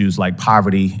systemic issues like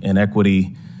poverty,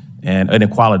 inequity, and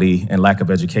inequality, and lack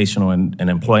of educational and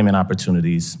employment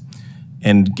opportunities.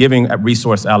 And giving a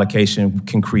resource allocation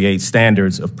can create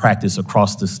standards of practice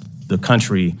across the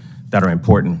country that are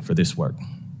important for this work.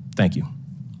 Thank you.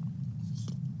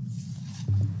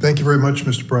 Thank you very much,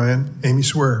 Mr. Bryant. Amy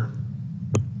Swear.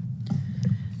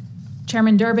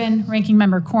 Chairman Durbin, Ranking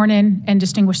Member Cornyn, and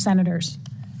distinguished senators.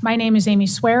 My name is Amy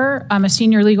Swearer. I'm a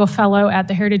senior legal fellow at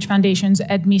the Heritage Foundation's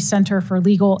Meese Center for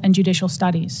Legal and Judicial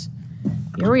Studies.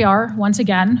 Here we are, once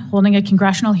again, holding a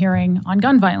congressional hearing on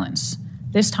gun violence.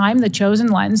 This time, the chosen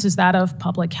lens is that of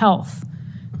public health.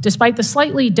 Despite the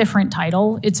slightly different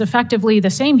title, it's effectively the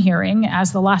same hearing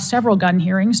as the last several gun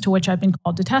hearings to which I've been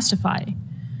called to testify.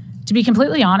 To be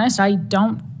completely honest, I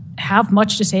don't have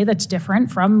much to say that's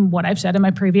different from what I've said in my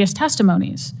previous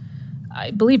testimonies.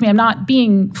 Believe me, I'm not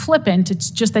being flippant, it's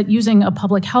just that using a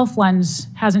public health lens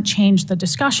hasn't changed the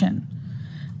discussion.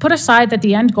 Put aside that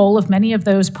the end goal of many of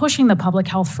those pushing the public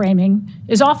health framing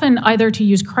is often either to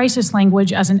use crisis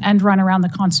language as an end run around the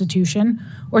Constitution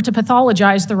or to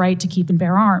pathologize the right to keep and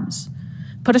bear arms.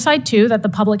 Put aside, too, that the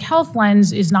public health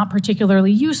lens is not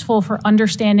particularly useful for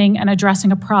understanding and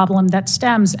addressing a problem that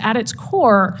stems at its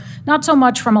core not so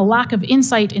much from a lack of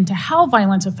insight into how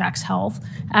violence affects health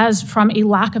as from a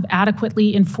lack of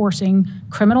adequately enforcing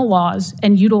criminal laws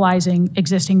and utilizing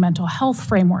existing mental health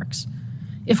frameworks.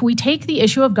 If we take the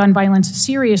issue of gun violence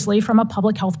seriously from a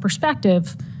public health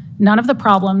perspective, none of the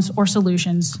problems or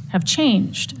solutions have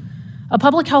changed. A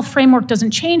public health framework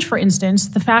doesn't change, for instance,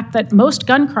 the fact that most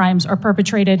gun crimes are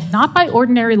perpetrated not by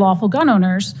ordinary lawful gun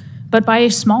owners, but by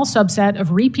a small subset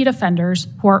of repeat offenders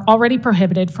who are already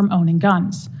prohibited from owning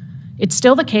guns. It's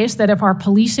still the case that if our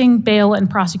policing, bail, and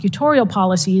prosecutorial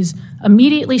policies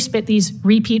immediately spit these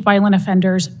repeat violent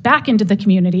offenders back into the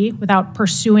community without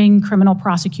pursuing criminal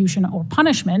prosecution or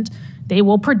punishment, they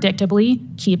will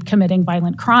predictably keep committing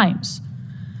violent crimes.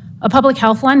 A public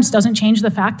health lens doesn't change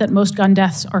the fact that most gun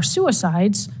deaths are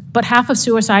suicides, but half of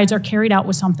suicides are carried out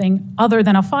with something other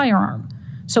than a firearm.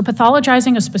 So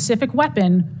pathologizing a specific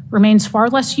weapon remains far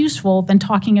less useful than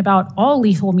talking about all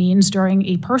lethal means during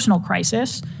a personal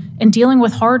crisis and dealing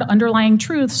with hard underlying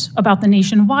truths about the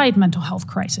nationwide mental health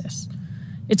crisis.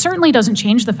 It certainly doesn't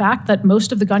change the fact that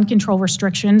most of the gun control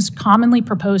restrictions commonly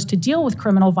proposed to deal with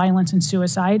criminal violence and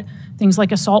suicide, things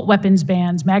like assault weapons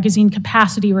bans, magazine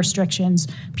capacity restrictions,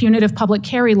 punitive public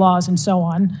carry laws, and so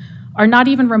on, are not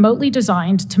even remotely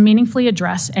designed to meaningfully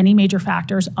address any major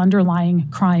factors underlying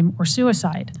crime or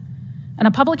suicide. And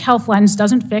a public health lens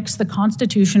doesn't fix the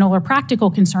constitutional or practical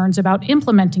concerns about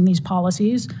implementing these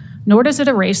policies, nor does it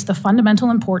erase the fundamental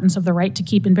importance of the right to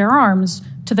keep and bear arms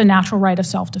to the natural right of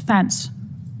self-defense.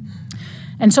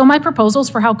 And so my proposals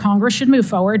for how Congress should move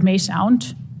forward may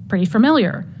sound pretty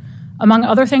familiar. Among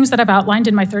other things that I've outlined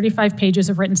in my 35 pages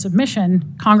of written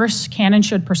submission, Congress can and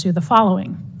should pursue the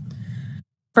following.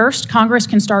 First, Congress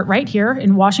can start right here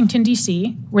in Washington,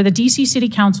 D.C., where the D.C. City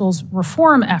Council's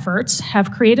reform efforts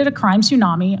have created a crime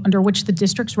tsunami under which the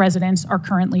district's residents are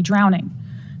currently drowning.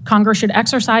 Congress should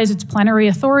exercise its plenary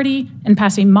authority and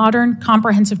pass a modern,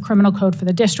 comprehensive criminal code for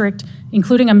the district,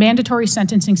 including a mandatory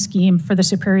sentencing scheme for the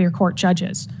Superior Court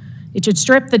judges. It should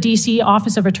strip the D.C.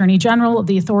 Office of Attorney General of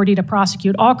the authority to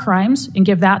prosecute all crimes and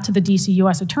give that to the D.C.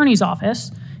 U.S. Attorney's Office.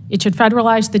 It should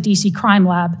federalize the D.C. Crime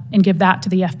Lab and give that to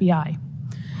the FBI.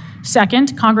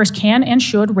 Second, Congress can and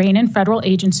should rein in federal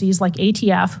agencies like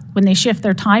ATF when they shift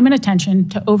their time and attention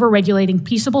to over-regulating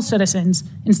peaceable citizens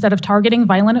instead of targeting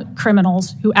violent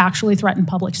criminals who actually threaten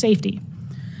public safety.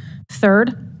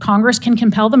 Third, Congress can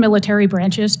compel the military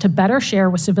branches to better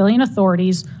share with civilian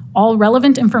authorities all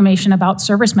relevant information about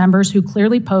service members who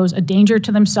clearly pose a danger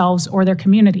to themselves or their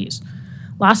communities.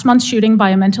 Last month's shooting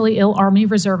by a mentally ill Army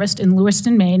reservist in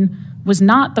Lewiston, Maine, was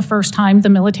not the first time the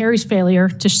military's failure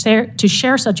to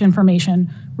share such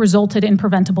information resulted in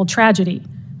preventable tragedy.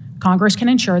 Congress can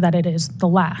ensure that it is the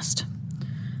last.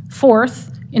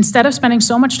 Fourth, instead of spending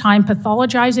so much time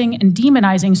pathologizing and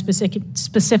demonizing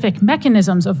specific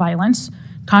mechanisms of violence,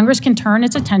 Congress can turn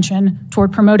its attention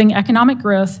toward promoting economic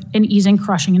growth and easing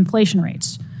crushing inflation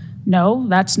rates. No,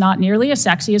 that's not nearly as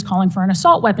sexy as calling for an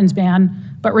assault weapons ban,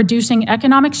 but reducing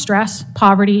economic stress,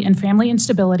 poverty, and family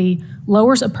instability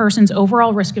lowers a person's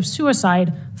overall risk of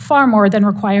suicide far more than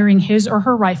requiring his or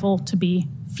her rifle to be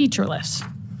featureless.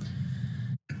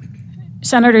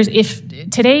 Senators, if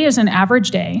today is an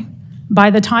average day, by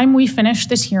the time we finish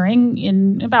this hearing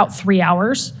in about 3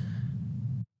 hours,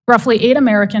 roughly 8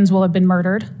 Americans will have been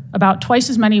murdered, about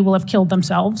twice as many will have killed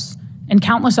themselves, and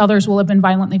countless others will have been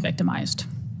violently victimized.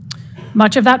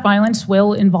 Much of that violence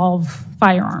will involve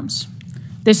firearms.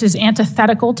 This is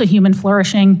antithetical to human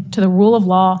flourishing, to the rule of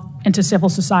law, and to civil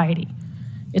society.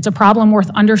 It's a problem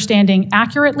worth understanding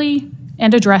accurately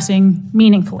and addressing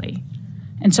meaningfully.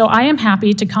 And so I am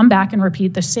happy to come back and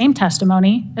repeat the same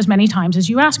testimony as many times as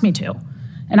you ask me to.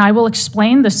 And I will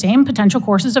explain the same potential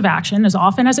courses of action as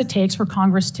often as it takes for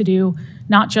Congress to do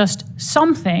not just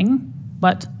something,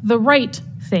 but the right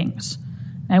things.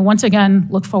 I once again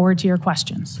look forward to your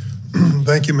questions.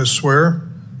 Thank you, Ms. Swear.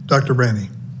 Dr. Ranney.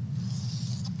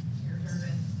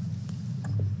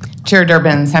 Chair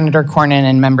Durbin, Senator Cornyn,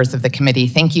 and members of the committee,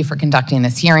 thank you for conducting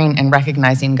this hearing and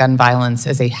recognizing gun violence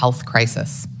as a health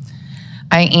crisis.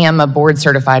 I am a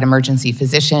board-certified emergency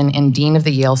physician and dean of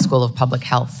the Yale School of Public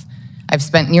Health. I've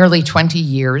spent nearly 20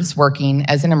 years working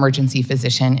as an emergency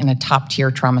physician in a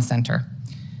top-tier trauma center.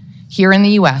 Here in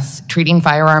the US, treating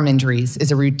firearm injuries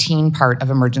is a routine part of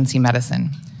emergency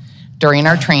medicine. During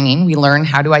our training, we learn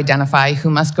how to identify who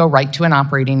must go right to an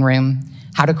operating room,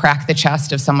 how to crack the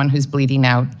chest of someone who's bleeding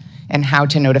out, and how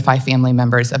to notify family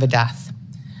members of a death.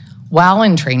 While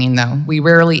in training, though, we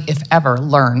rarely, if ever,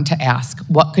 learn to ask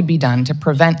what could be done to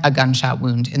prevent a gunshot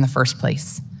wound in the first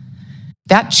place.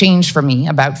 That changed for me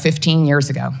about 15 years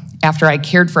ago, after I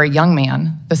cared for a young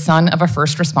man, the son of a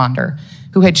first responder,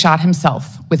 who had shot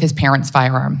himself with his parents'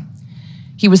 firearm.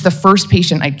 He was the first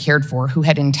patient I'd cared for who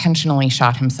had intentionally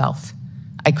shot himself.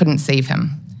 I couldn't save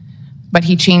him, but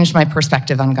he changed my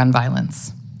perspective on gun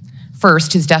violence.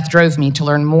 First, his death drove me to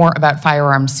learn more about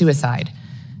firearm suicide,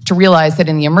 to realize that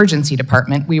in the emergency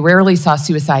department, we rarely saw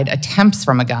suicide attempts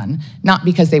from a gun, not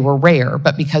because they were rare,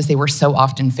 but because they were so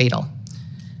often fatal.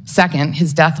 Second,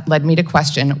 his death led me to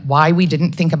question why we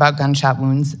didn't think about gunshot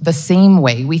wounds the same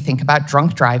way we think about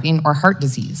drunk driving or heart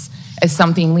disease, as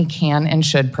something we can and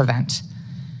should prevent.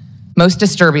 Most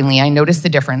disturbingly, I noticed the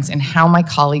difference in how my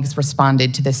colleagues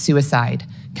responded to this suicide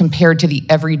compared to the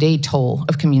everyday toll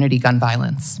of community gun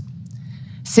violence.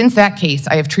 Since that case,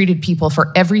 I have treated people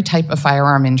for every type of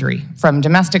firearm injury, from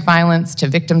domestic violence to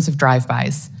victims of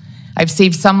drive-bys. I've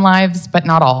saved some lives, but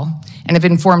not all, and have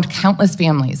informed countless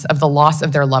families of the loss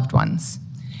of their loved ones.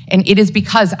 And it is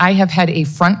because I have had a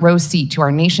front row seat to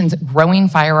our nation's growing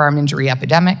firearm injury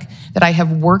epidemic that I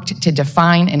have worked to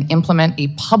define and implement a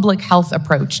public health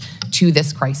approach to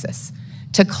this crisis.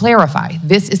 To clarify,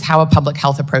 this is how a public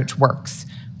health approach works.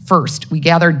 First, we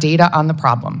gather data on the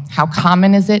problem. How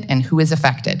common is it and who is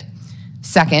affected?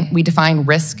 Second, we define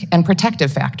risk and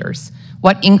protective factors.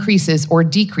 What increases or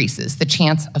decreases the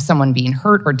chance of someone being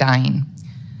hurt or dying?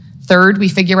 Third, we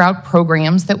figure out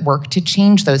programs that work to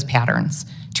change those patterns,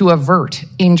 to avert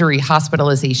injury,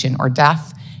 hospitalization, or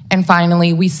death. And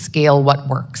finally, we scale what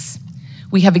works.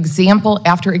 We have example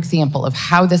after example of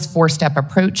how this four-step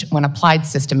approach, when applied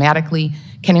systematically,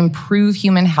 can improve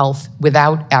human health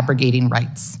without abrogating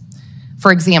rights.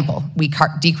 For example, we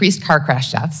decreased car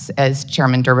crash deaths, as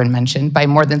Chairman Durbin mentioned, by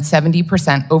more than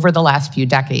 70% over the last few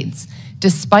decades,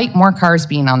 despite more cars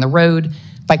being on the road,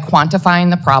 by quantifying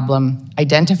the problem,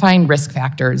 identifying risk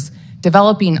factors,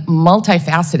 developing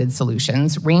multifaceted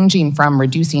solutions, ranging from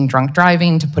reducing drunk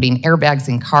driving to putting airbags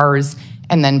in cars,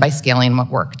 and then by scaling what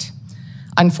worked.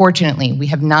 Unfortunately, we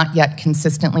have not yet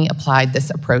consistently applied this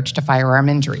approach to firearm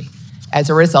injury. As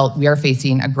a result, we are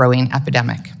facing a growing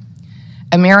epidemic.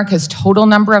 America's total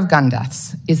number of gun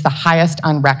deaths is the highest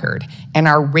on record, and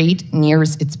our rate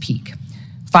nears its peak.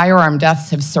 Firearm deaths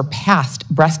have surpassed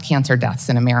breast cancer deaths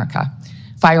in America.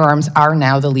 Firearms are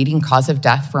now the leading cause of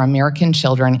death for American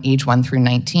children age 1 through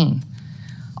 19.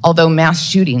 Although mass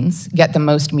shootings get the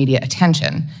most media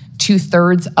attention,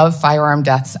 2/3 of firearm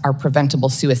deaths are preventable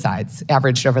suicides,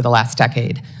 averaged over the last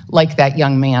decade, like that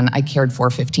young man I cared for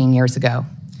 15 years ago.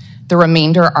 The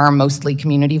remainder are mostly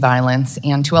community violence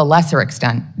and, to a lesser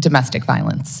extent, domestic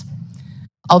violence.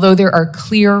 Although there are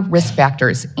clear risk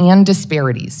factors and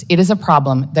disparities, it is a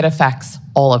problem that affects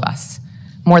all of us.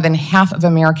 More than half of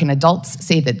American adults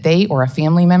say that they or a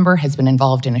family member has been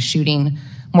involved in a shooting.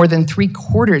 More than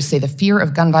 3/4 say the fear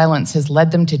of gun violence has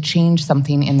led them to change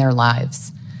something in their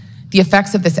lives. The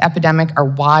effects of this epidemic are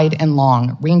wide and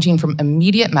long, ranging from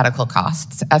immediate medical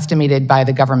costs, estimated by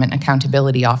the Government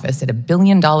Accountability Office at $1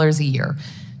 billion a year,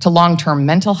 to long-term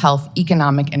mental health,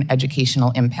 economic, and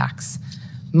educational impacts.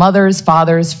 Mothers,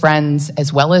 fathers, friends,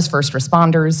 as well as first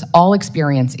responders, all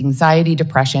experience anxiety,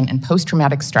 depression, and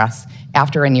post-traumatic stress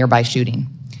after a nearby shooting.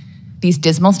 These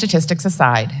dismal statistics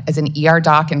aside, as an ER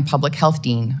doc and public health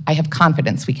dean, I have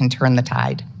confidence we can turn the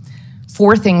tide.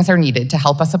 4 things are needed to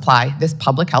help us apply this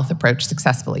public health approach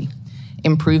successfully: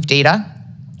 improved data,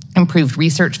 improved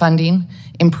research funding,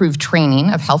 improved training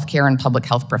of healthcare and public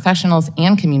health professionals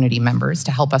and community members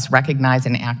to help us recognize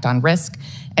and act on risk,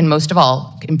 and most of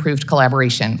all, improved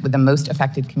collaboration with the most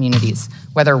affected communities,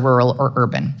 whether rural or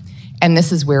urban. And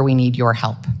this is where we need your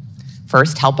help.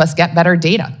 First, help us get better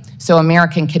data so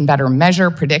Americans can better measure,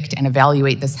 predict, and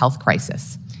evaluate this health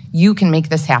crisis. You can make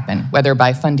this happen, whether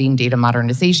by funding data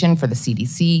modernization for the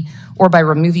CDC or by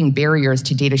removing barriers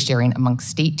to data sharing amongst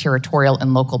state, territorial,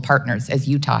 and local partners, as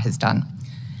Utah has done.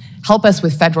 Help us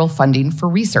with federal funding for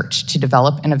research to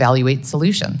develop and evaluate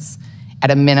solutions.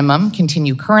 At a minimum,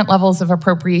 continue current levels of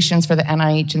appropriations for the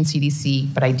NIH and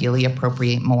CDC, but ideally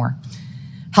appropriate more.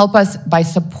 Help us by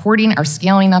supporting our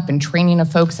scaling up and training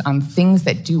of folks on things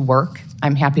that do work.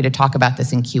 I'm happy to talk about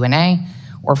this in Q&A.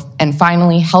 And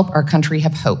finally, help our country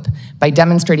have hope by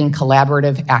demonstrating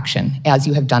collaborative action, as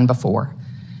you have done before.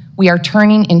 We are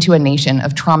turning into a nation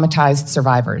of traumatized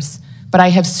survivors, but I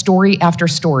have story after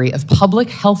story of public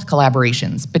health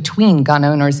collaborations between gun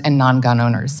owners and non-gun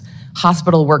owners,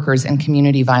 hospital workers and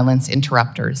community violence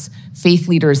interrupters, faith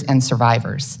leaders and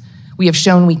survivors. We have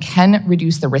shown we can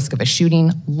reduce the risk of a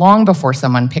shooting long before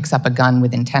someone picks up a gun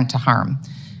with intent to harm.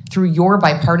 Through your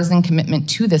bipartisan commitment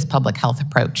to this public health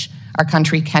approach, our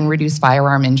country can reduce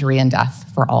firearm injury and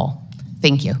death for all.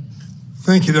 Thank you.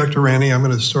 Thank you, Dr. Ranney. I'm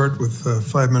going to start with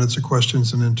 5 minutes of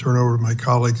questions and then turn over to my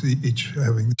colleagues, each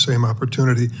having the same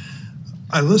opportunity.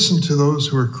 I listen to those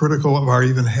who are critical of our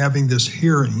even having this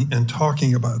hearing and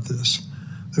talking about this.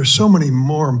 There's so many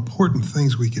more important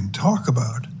things we can talk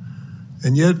about.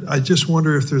 And yet, I just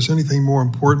wonder if there's anything more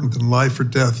important than life or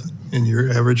death in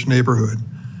your average neighborhood.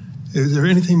 Is there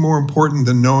anything more important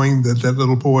than knowing that that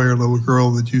little boy or little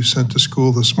girl that you sent to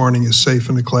school this morning is safe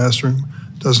in the classroom,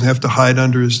 doesn't have to hide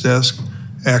under his desk,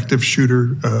 active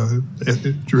shooter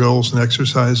drills and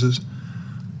exercises?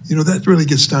 You know, that really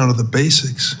gets down to the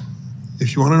basics.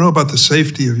 If you want to know about the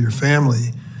safety of your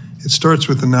family, it starts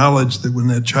with the knowledge that when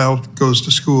that child goes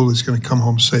to school, he's going to come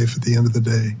home safe at the end of the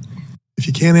day. If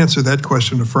you can't answer that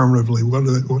question affirmatively, what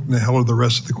in the hell are the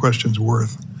rest of the questions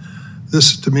worth?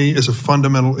 This, to me, is a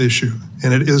fundamental issue,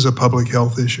 and it is a public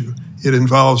health issue. It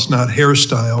involves not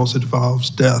hairstyles, it involves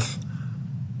death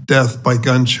by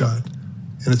gunshot.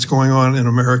 And it's going on in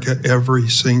America every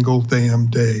single damn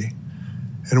day.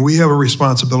 And we have a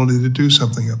responsibility to do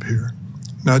something up here.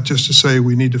 Not just to say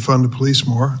we need to fund the police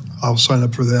more. I'll sign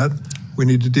up for that. We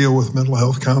need to deal with mental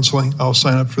health counseling. I'll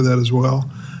sign up for that as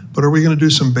well. But are we going to do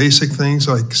some basic things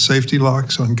like safety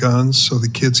locks on guns so the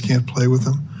kids can't play with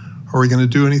them? Are we going to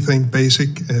do anything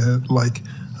basic like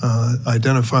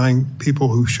identifying people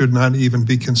who should not even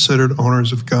be considered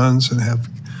owners of guns and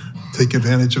take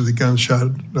advantage of the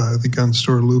gun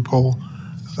store loophole?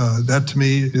 That to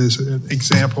me is an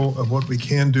example of what we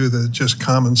can do that's just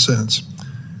common sense.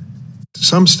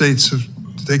 Some states have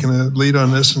taken a lead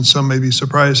on this and some may be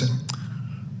surprising.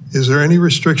 Is there any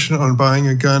restriction on buying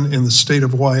a gun in the state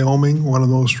of Wyoming, one of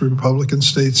the most Republican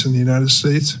states in the United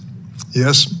States?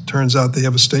 Yes, turns out they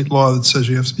have a state law that says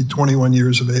you have to be 21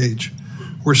 years of age.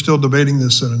 We're still debating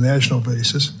this on a national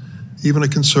basis. Even a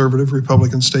conservative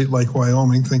Republican state like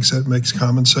Wyoming thinks that makes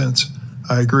common sense.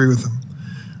 I agree with them.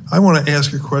 I want to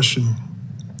ask a question.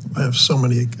 I have so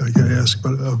many I got to ask,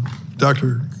 but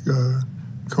Dr.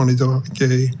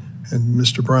 Cosey-Gay and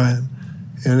Mr. Bryant.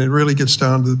 And it really gets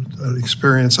down to an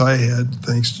experience I had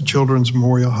thanks to Children's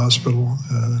Memorial Hospital,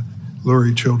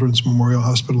 Lurie Children's Memorial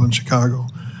Hospital in Chicago.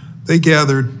 They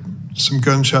gathered some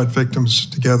gunshot victims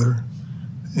together,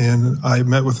 and I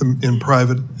met with them in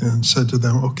private and said to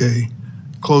them, okay,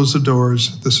 close the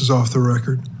doors, this is off the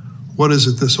record. What is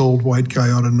it this old white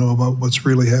guy ought to know about what's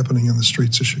really happening in the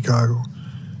streets of Chicago?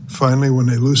 Finally, when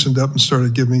they loosened up and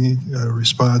started giving me a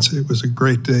response, it was a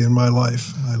great day in my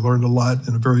life. I learned a lot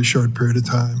in a very short period of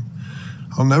time.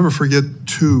 I'll never forget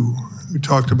two who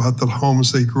talked about the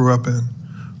homes they grew up in.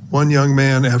 One young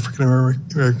man,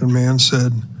 African-American man,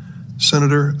 said,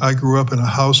 Senator, I grew up in a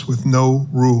house with no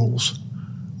rules.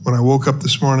 When I woke up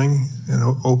this morning and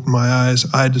opened my eyes,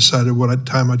 I decided what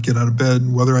time I'd get out of bed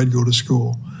and whether I'd go to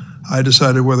school. I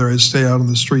decided whether I'd stay out on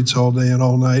the streets all day and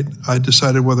all night. I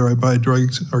decided whether I'd buy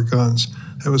drugs or guns.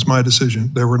 That was my decision.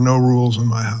 There were no rules in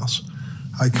my house.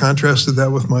 I contrasted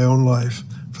that with my own life.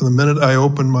 From the minute I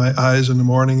opened my eyes in the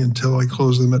morning until I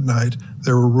closed them at night,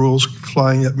 there were rules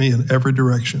flying at me in every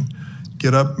direction.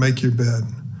 Get up, make your bed,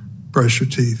 brush your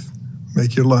teeth,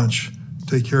 make your lunch,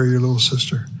 take care of your little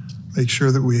sister. Make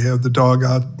sure that we have the dog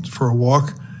out for a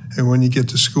walk. And when you get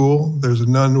to school, there's a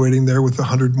nun waiting there with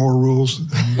 100 more rules.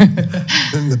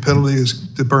 And the penalty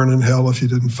is to burn in hell if you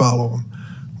didn't follow them.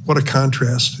 What a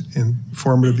contrast in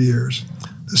formative years.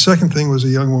 The second thing was a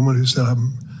young woman who said,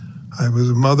 I was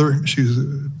a mother. She was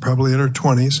probably in her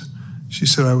 20s. She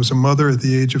said, I was a mother at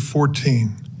the age of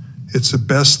 14. It's the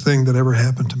best thing that ever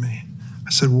happened to me. I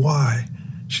said, why?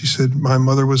 She said, my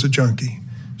mother was a junkie.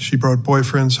 She brought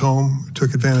boyfriends home,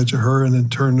 took advantage of her, and then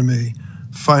turned to me.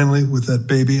 Finally, with that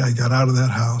baby, I got out of that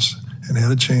house and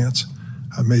had a chance.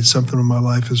 I made something of my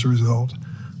life as a result.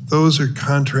 Those are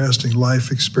contrasting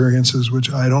life experiences, which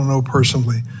I don't know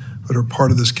personally, but are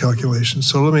part of this calculation.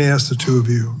 So let me ask the two of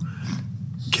you,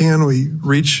 can we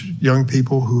reach young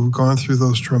people who have gone through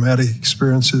those traumatic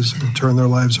experiences and turn their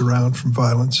lives around from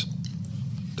violence?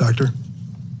 Doctor?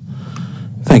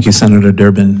 Thank you, Senator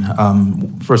Durbin.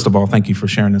 First of all, thank you for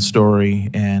sharing the story.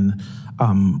 And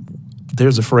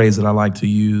there's a phrase that I like to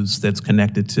use that's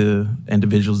connected to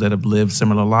individuals that have lived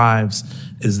similar lives,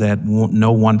 is that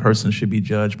no one person should be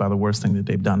judged by the worst thing that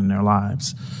they've done in their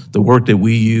lives. The work that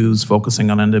we use,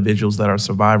 focusing on individuals that are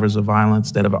survivors of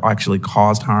violence, that have actually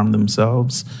caused harm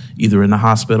themselves, either in the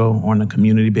hospital or on the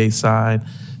community-based side,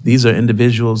 these are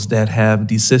individuals that have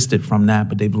desisted from that,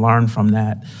 but they've learned from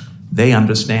that. They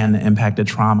understand the impact that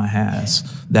trauma has.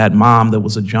 That mom that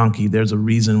was a junkie, there's a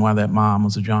reason why that mom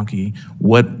was a junkie.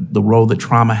 What the role that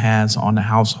trauma has on the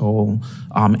household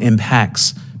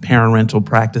impacts parental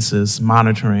practices,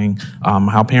 monitoring,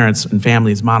 how parents and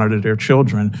families monitor their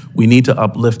children. We need to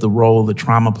uplift the role that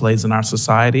trauma plays in our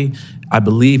society. I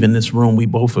believe in this room we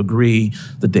both agree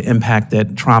that the impact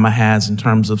that trauma has in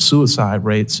terms of suicide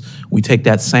rates, we take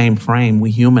that same frame,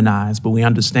 we humanize, but we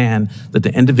understand that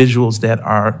the individuals that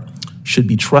should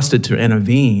be trusted to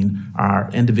intervene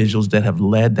are individuals that have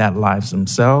led that lives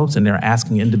themselves, and they're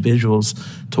asking individuals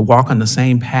to walk on the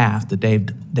same path that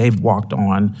they've walked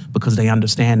on because they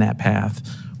understand that path.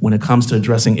 When it comes to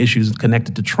addressing issues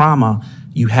connected to trauma,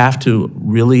 you have to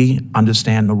really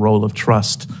understand the role of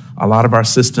trust. A lot of our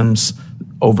systems,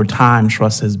 over time,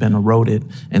 trust has been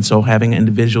eroded, and so having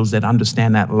individuals that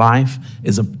understand that life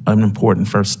is an important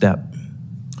first step.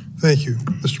 Thank you.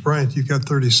 Mr. Bryant, you've got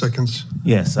 30 seconds.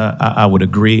 Yes, I would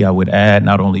agree. I would add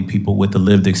not only people with the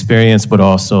lived experience, but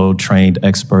also trained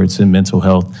experts in mental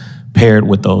health paired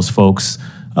with those folks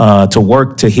to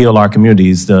work to heal our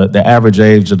communities. The average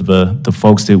age of the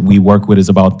folks that we work with is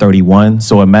about 31.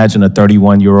 So imagine a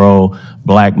 31-year-old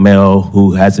black male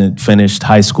who hasn't finished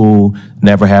high school,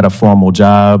 never had a formal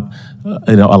job.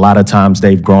 A lot of times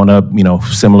they've grown up,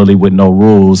 similarly with no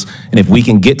rules. And if we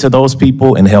can get to those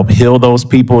people and help heal those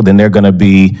people, then they're going to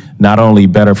be not only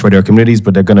better for their communities,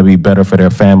 but they're going to be better for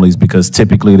their families, because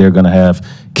typically they're going to have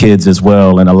kids as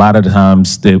well. And a lot of the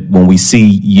times that when we see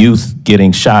youth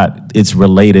getting shot, it's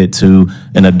related to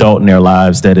an adult in their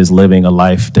lives that is living a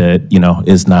life that,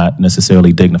 is not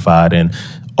necessarily dignified. And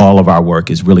all of our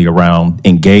work is really around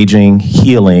engaging,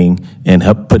 healing, and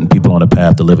putting people on a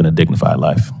path to living a dignified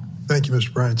life. Thank you,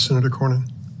 Mr. Bryant. Senator Cornyn.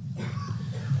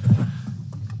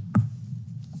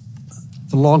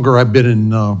 The longer I've been in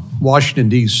Washington,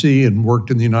 D.C. and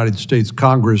worked in the United States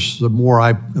Congress, the more I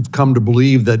have come to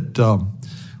believe that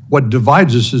what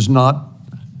divides us is not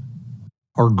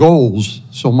our goals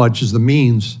so much as the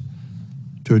means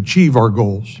to achieve our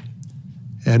goals.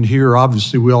 And here,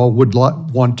 obviously, we all would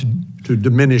want to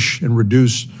diminish and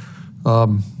reduce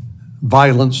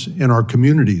violence in our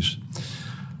communities.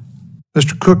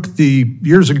 Mr. Cook,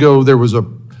 years ago, there was a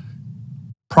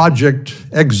Project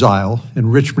Exile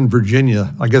in Richmond,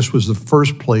 Virginia, I guess was the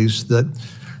first place that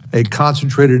a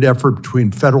concentrated effort between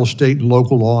federal, state, and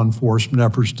local law enforcement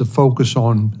efforts to focus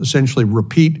on essentially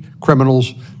repeat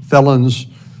criminals, felons,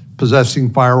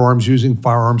 possessing firearms, using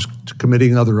firearms,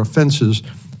 committing other offenses,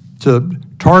 to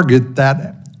target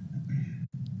that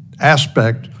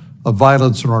aspect of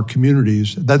violence in our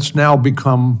communities. That's now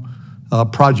become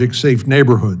Project Safe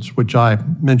Neighborhoods, which I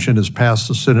mentioned has passed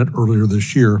the Senate earlier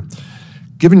this year.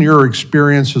 Given your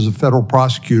experience as a federal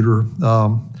prosecutor,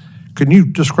 can you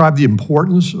describe the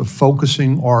importance of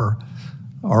focusing our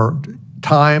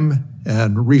time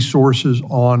and resources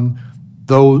on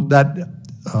that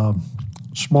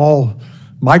small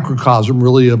microcosm,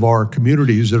 really, of our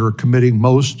communities that are committing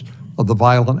most of the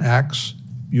violent acts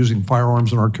using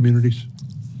firearms in our communities?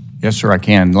 Yes, sir, I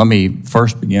can. Let me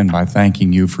first begin by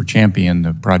thanking you for championing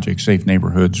the Project Safe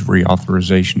Neighborhoods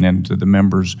reauthorization, and to the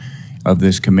members of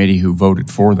this committee who voted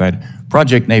for that.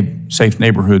 Project Safe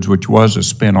Neighborhoods, which was a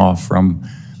spinoff from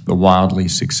the wildly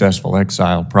successful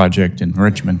Exile project in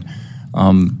Richmond,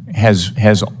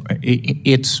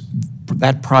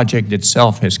 that project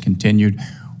itself has continued,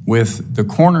 with the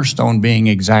cornerstone being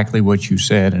exactly what you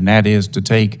said, and that is to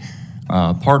take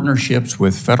partnerships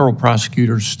with federal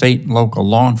prosecutors, state and local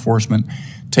law enforcement,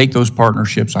 take those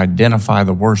partnerships, identify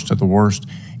the worst of the worst,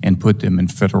 and put them in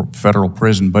federal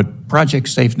prison. But Project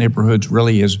Safe Neighborhoods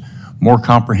really is more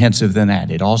comprehensive than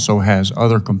that. It also has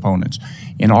other components.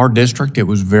 In our district, it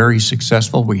was very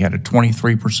successful. We had a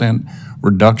 23%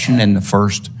 reduction in the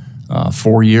first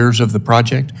 4 years of the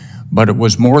project. But it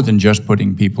was more than just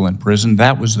putting people in prison.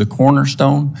 That was the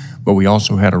cornerstone, but we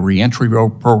also had a reentry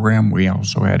program. We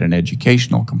also had an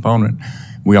educational component.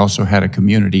 We also had a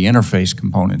community interface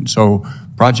component. So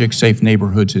Project Safe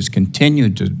Neighborhoods has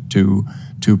continued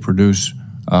to produce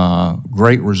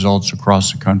great results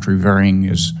across the country, varying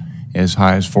as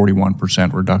high as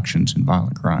 41% reductions in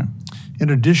violent crime. In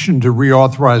addition to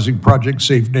reauthorizing Project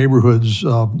Safe Neighborhoods,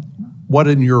 what,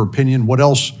 in your opinion, what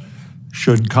else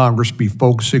should Congress be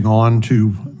focusing on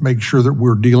to make sure that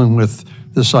we're dealing with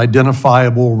this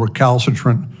identifiable,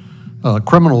 recalcitrant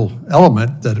criminal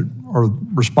element that are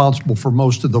responsible for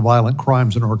most of the violent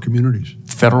crimes in our communities?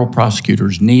 Federal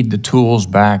prosecutors need the tools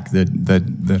back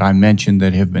that I mentioned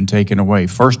that have been taken away.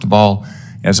 First of all,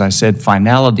 as I said,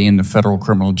 finality in the federal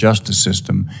criminal justice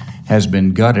system has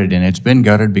been gutted, and it's been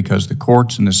gutted because the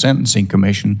courts and the Sentencing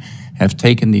Commission have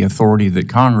taken the authority that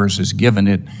Congress has given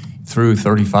it through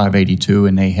 3582,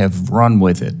 and they have run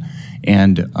with it.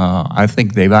 And I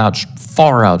think they've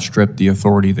far outstripped the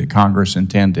authority that Congress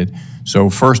intended. So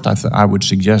first, I would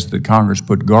suggest that Congress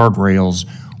put guardrails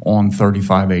on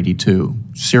 3582,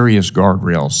 serious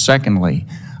guardrails. Secondly,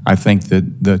 I think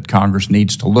that Congress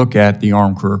needs to look at the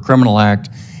Armed Career Criminal Act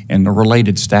and the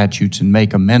related statutes and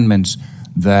make amendments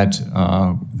that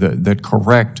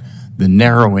correct the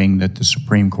narrowing that the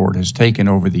Supreme Court has taken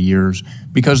over the years,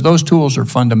 because those tools are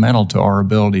fundamental to our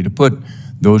ability to put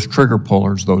those trigger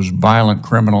pullers, those violent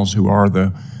criminals who are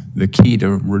the key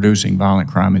to reducing violent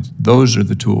crime. Those are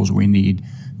the tools we need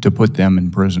to put them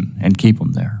in prison and keep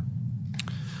them there.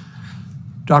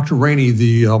 Dr. Ranney,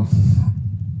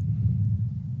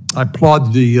 I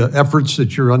applaud the efforts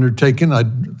that you're undertaking.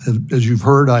 As you've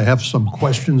heard, I have some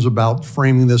questions about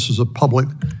framing this as a public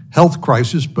health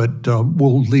crisis, but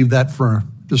we'll leave that for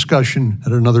discussion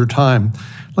at another time.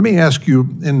 Let me ask you,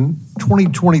 in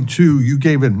 2022, you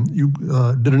did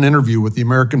an interview with the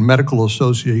American Medical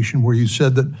Association where you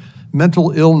said that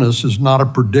mental illness is not a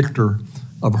predictor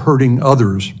of hurting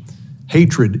others.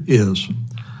 Hatred is.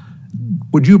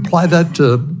 Would you apply that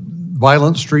to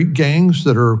violent street gangs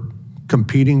that are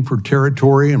competing for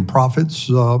territory and profits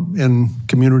in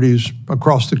communities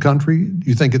across the country? Do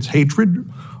you think it's hatred,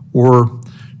 or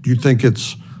do you think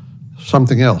it's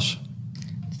something else?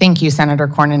 Thank you, Senator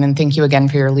Cornyn, and thank you again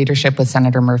for your leadership with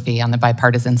Senator Murphy on the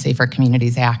Bipartisan Safer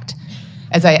Communities Act.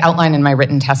 As I outlined in my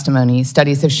written testimony,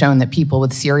 studies have shown that people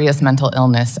with serious mental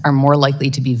illness are more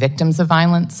likely to be victims of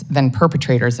violence than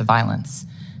perpetrators of violence.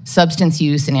 Substance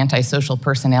use and antisocial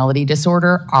personality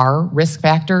disorder are risk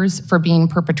factors for being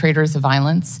perpetrators of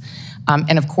violence.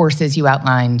 And of course, as you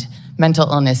outlined, mental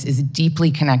illness is deeply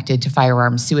connected to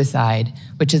firearm suicide,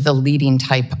 which is the leading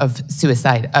type of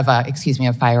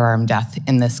of firearm death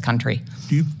in this country.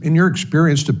 In your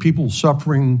experience, do people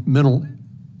suffering mental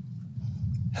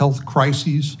health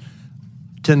crises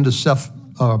tend to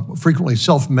frequently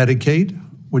self-medicate,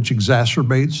 which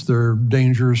exacerbates their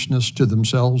dangerousness to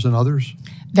themselves and others?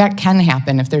 That can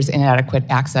happen if there's inadequate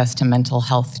access to mental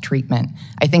health treatment.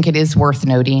 I think it is worth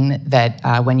noting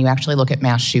that when you actually look at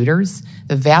mass shooters,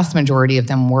 the vast majority of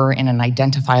them were in an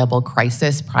identifiable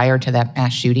crisis prior to that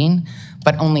mass shooting,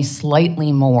 but only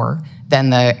slightly more than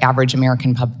the average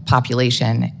American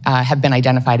population have been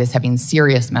identified as having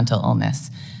serious mental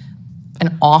illness.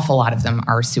 An awful lot of them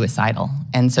are suicidal.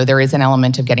 And so there is an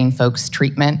element of getting folks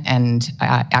treatment and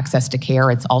access to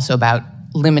care. It's also about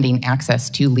limiting access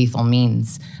to lethal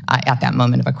means at that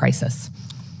moment of a crisis.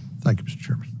 Thank you, Mr.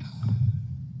 Chairman.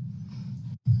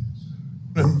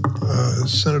 And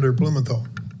Senator Blumenthal.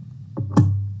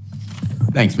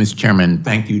 Thanks, Mr. Chairman.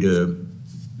 Thank you to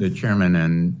the chairman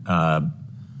and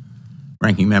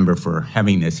ranking member for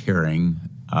having this hearing.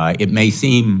 It may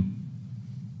seem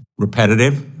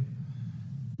repetitive,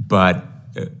 but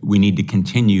we need to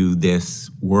continue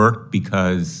this work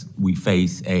because we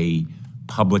face a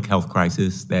public health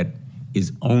crisis that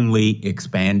is only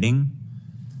expanding,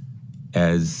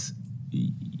 as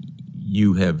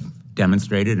you have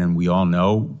demonstrated and we all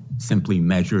know, simply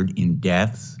measured in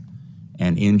deaths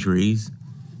and injuries.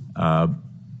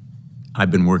 I've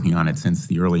been working on it since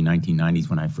the early 1990s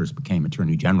when I first became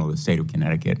Attorney General of the state of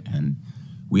Connecticut, and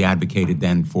we advocated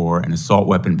then for an assault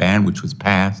weapon ban, which was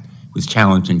passed, was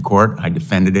challenged in court. I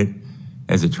defended it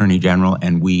as Attorney General,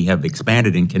 and we have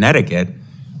expanded in Connecticut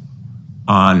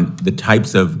on the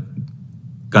types of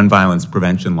gun violence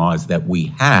prevention laws that we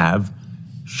have,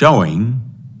 showing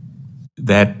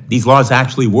that these laws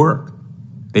actually work.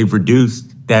 They've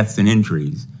reduced deaths and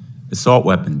injuries. Assault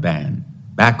weapon ban,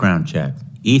 background check,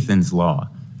 Ethan's law,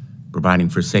 providing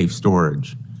for safe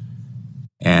storage,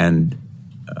 and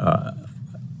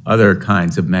other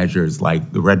kinds of measures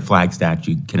like the red flag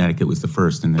statute. Connecticut was the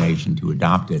first in the nation to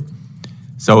adopt it.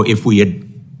 So if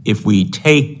we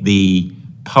take the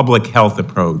public health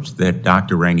approach that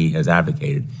Dr. Ranney has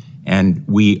advocated, and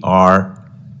we are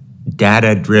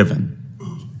data-driven,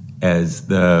 as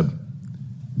the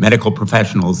medical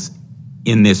professionals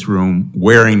in this room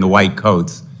wearing the white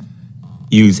coats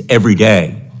use every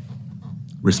day,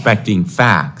 respecting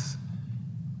facts,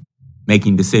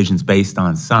 making decisions based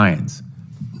on science,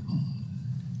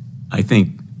 I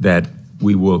think that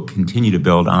we will continue to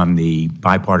build on the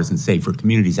Bipartisan Safer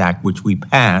Communities Act, which we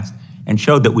passed and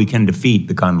showed that we can defeat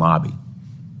the gun lobby.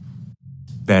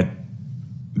 That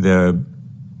the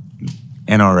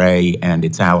NRA and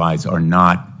its allies are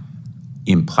not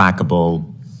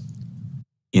implacable,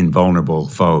 invulnerable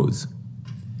foes.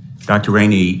 Dr.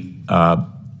 Ranney,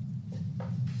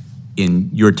 in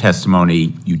your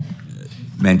testimony, you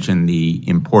mentioned the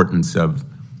importance of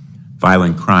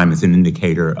violent crime as an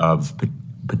indicator of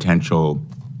potential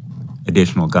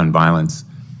additional gun violence.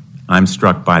 I'm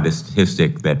struck by the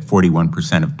statistic that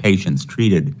 41% of patients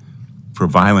treated for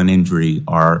violent injury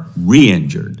are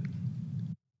re-injured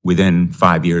within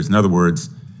 5 years. In other words,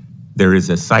 there is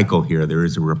a cycle here. There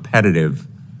is a repetitive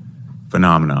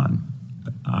phenomenon.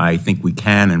 I think we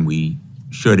can and we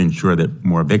should ensure that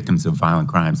more victims of violent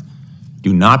crimes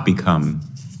do not become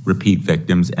repeat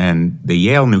victims. And the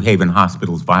Yale New Haven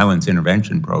Hospital's Violence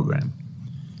Intervention Program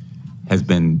has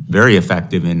been very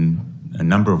effective in a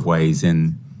number of ways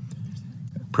in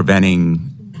preventing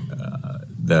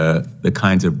the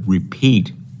kinds of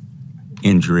repeat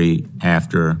injury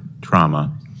after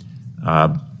trauma.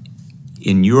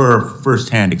 In your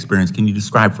firsthand experience, can you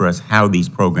describe for us how these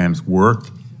programs work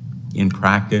in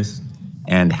practice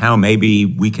and how maybe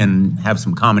we can have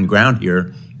some common ground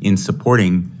here in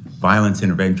supporting violence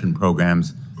intervention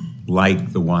programs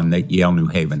like the one that Yale New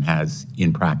Haven has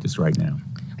in practice right now?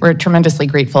 We're tremendously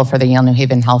grateful for the Yale New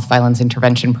Haven Health Violence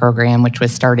Intervention Program, which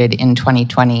was started in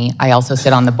 2020. I also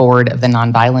sit on the board of the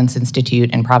Nonviolence Institute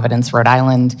in Providence, Rhode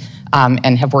Island,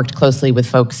 and have worked closely with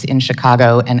folks in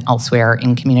Chicago and elsewhere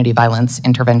in community violence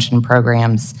intervention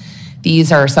programs.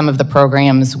 These are some of the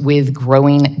programs with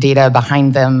growing data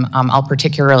behind them. I'll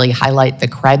particularly highlight the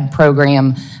CRED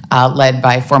program led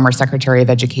by former Secretary of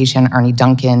Education Arne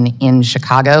Duncan in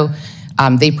Chicago.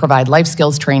 They provide life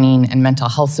skills training and mental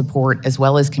health support, as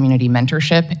well as community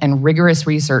mentorship, and rigorous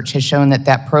research has shown that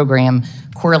that program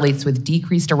correlates with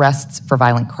decreased arrests for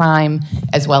violent crime,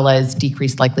 as well as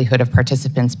decreased likelihood of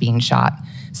participants being shot.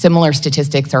 Similar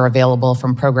statistics are available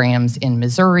from programs in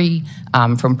Missouri,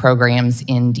 from programs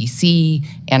in DC,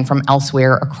 and from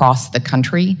elsewhere across the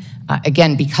country.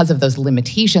 Again, because of those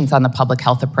limitations on the public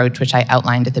health approach, which I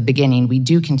outlined at the beginning, we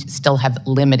do still have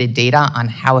limited data on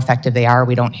how effective they are.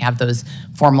 We don't have those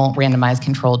formal randomized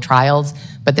controlled trials,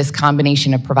 but this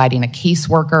combination of providing a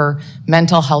caseworker,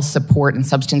 mental health support, and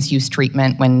substance use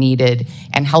treatment when needed,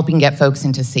 and helping get folks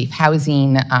into safe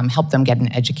housing, help them get an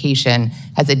education,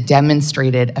 has a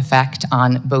demonstrated effect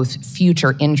on both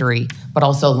future injury, but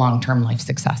also long-term life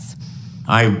success.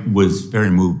 I was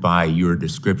very moved by your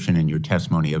description and your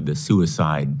testimony of the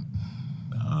suicide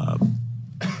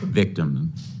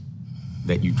victim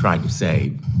that you tried to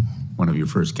save, one of your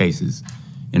first cases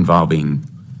involving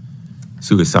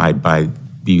suicide by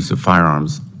the use of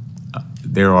firearms.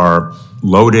 There are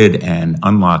loaded and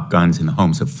unlocked guns in the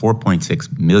homes of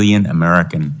 4.6 million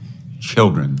American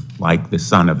children, like the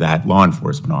son of that law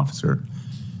enforcement officer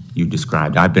you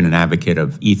described. I've been an advocate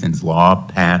of Ethan's Law,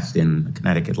 passed in the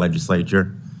Connecticut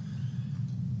legislature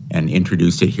and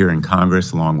introduced it here in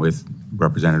Congress along with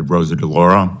Representative Rosa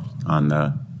DeLauro on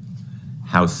the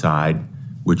House side,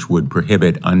 which would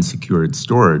prohibit unsecured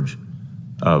storage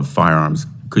of firearms.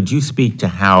 Could you speak to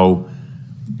how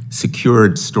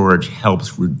secured storage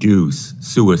helps reduce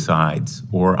suicides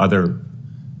or other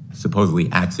supposedly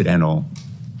accidental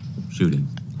shootings?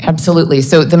 Absolutely.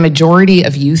 So the majority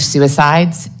of youth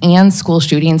suicides and school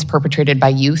shootings perpetrated by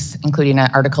youth, including an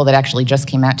article that actually just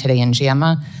came out today in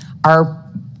JAMA, are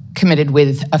committed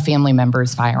with a family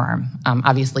member's firearm.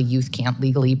 Obviously, youth can't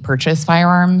legally purchase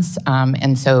firearms,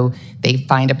 and so they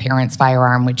find a parent's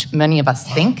firearm, which many of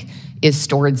us think is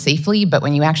stored safely, but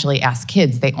when you actually ask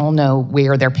kids, they all know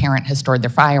where their parent has stored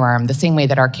their firearm, the same way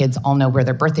that our kids all know where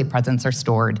their birthday presents are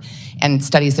stored. And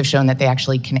studies have shown that they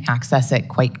actually can access it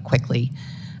quite quickly.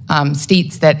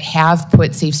 States that have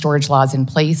put safe storage laws in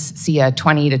place see a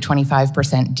 20 to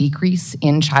 25% decrease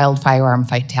in child firearm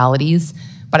fatalities.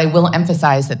 But I will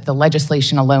emphasize that the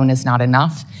legislation alone is not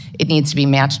enough. It needs to be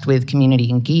matched with community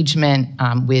engagement,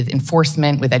 with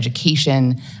enforcement, with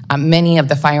education. Many of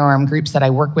the firearm groups that I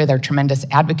work with are tremendous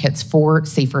advocates for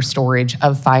safer storage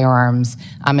of firearms,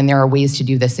 and there are ways to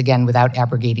do this, again, without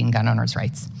abrogating gun owners'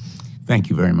 rights. Thank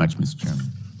you very much, Mr.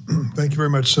 Chairman. Thank you very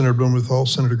much, Senator Blumenthal.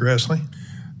 Senator Grassley.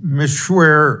 Ms.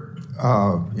 Schwer,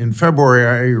 in February,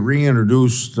 I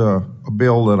reintroduced a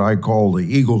bill that I call the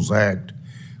Eagles Act,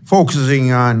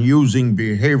 focusing on using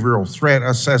behavioral threat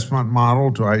assessment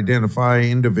model to identify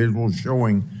individuals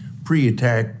showing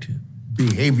pre-attack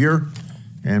behavior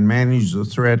and manage the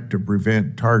threat to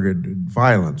prevent targeted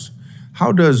violence.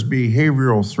 How does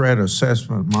behavioral threat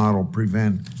assessment model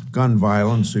prevent gun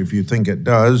violence, if you think it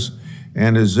does,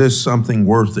 and is this something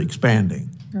worth expanding?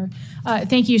 Sure.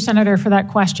 Thank you, Senator, for that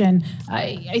question.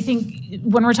 I think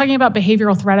when we're talking about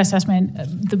behavioral threat assessment,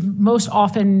 the most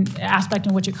often aspect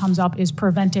in which it comes up is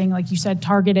preventing, like you said,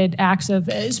 targeted acts of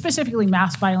specifically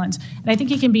mass violence. And I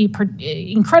think it can be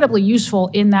incredibly useful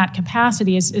in that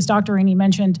capacity. As Dr. Ranney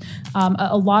mentioned,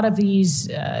 a lot of these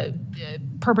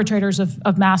perpetrators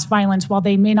of mass violence, while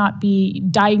they may not be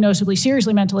diagnosably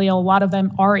seriously mentally ill, a lot of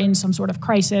them are in some sort of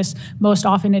crisis. Most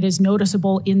often it is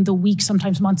noticeable in the weeks,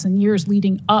 sometimes months and years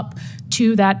leading up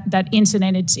to that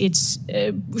incident. It's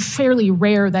fairly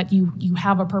rare that you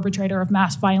have a perpetrator of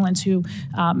mass violence who,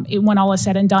 when all is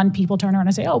said and done, people turn around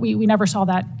and say, oh, we never saw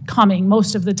that coming.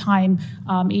 Most of the time,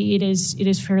 it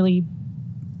is fairly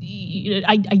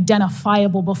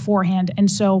identifiable beforehand. And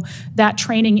so that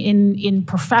training in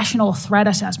professional threat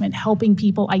assessment, helping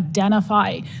people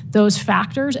identify those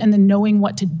factors and then knowing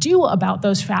what to do about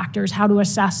those factors, how to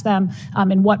assess them,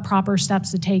 and what proper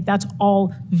steps to take, that's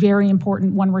all very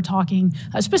important when we're talking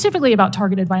specifically about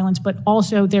targeted violence, but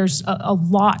also there's a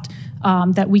lot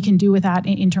that we can do with that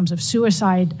in terms of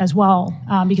suicide as well,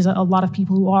 because a lot of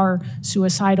people who are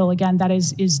suicidal, again, that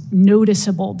is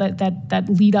noticeable, that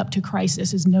lead up to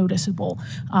crisis is noticeable.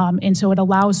 And so it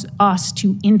allows us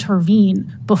to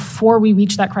intervene before we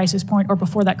reach that crisis point or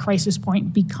before that crisis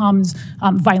point becomes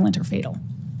violent or fatal.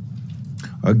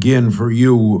 Again, for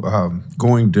you,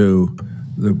 going to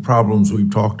the problems we've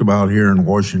talked about here in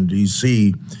Washington,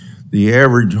 D.C., the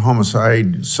average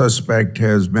homicide suspect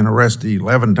has been arrested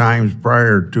 11 times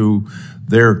prior to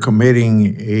their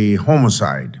committing a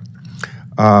homicide.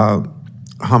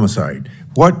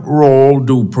 What role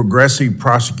do progressive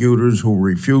prosecutors who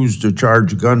refuse to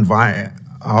charge gun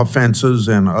offenses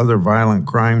and other violent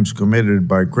crimes committed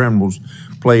by criminals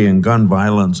play in gun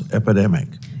violence epidemic?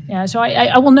 Yeah, so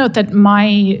I will note that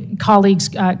my colleagues,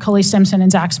 Coley Simpson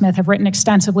and Zach Smith, have written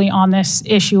extensively on this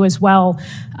issue as well.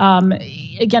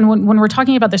 Again, when we're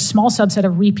talking about this small subset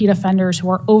of repeat offenders who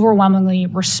are overwhelmingly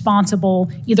responsible,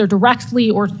 either directly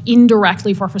or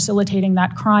indirectly, for facilitating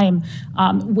that crime,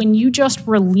 when you just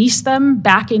release them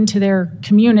back into their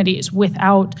communities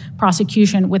without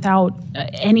prosecution, without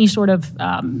any sort of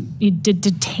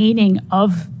detaining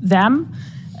of them,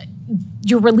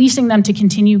 you're releasing them to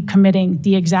continue committing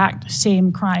the exact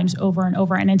same crimes over and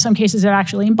over. And in some cases, it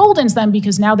actually emboldens them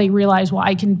because now they realize, well,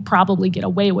 I can probably get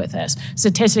away with this.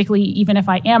 Statistically, even if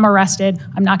I am arrested,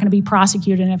 I'm not going to be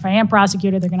prosecuted. And if I am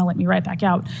prosecuted, they're going to let me right back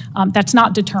out. That's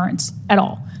not deterrence at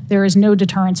all. There is no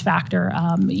deterrence factor.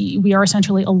 We are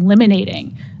essentially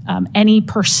eliminating any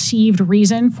perceived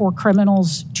reason for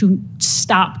criminals to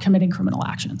stop committing criminal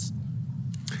actions.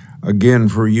 Again,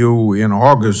 for you, in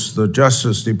August, the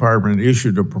Justice Department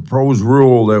issued a proposed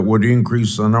rule that would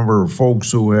increase the number of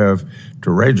folks who have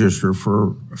to register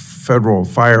for a federal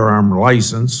firearm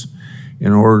license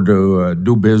in order to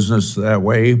do business that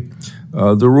way.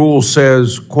 The rule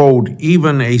says, quote,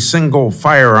 even a single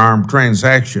firearm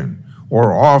transaction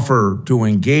or offer to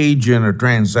engage in a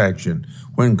transaction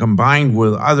when combined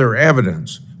with other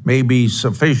evidence may be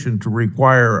sufficient to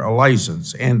require a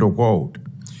license, end of quote.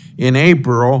 In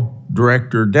April,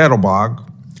 Director Dettelbach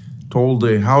told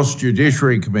the House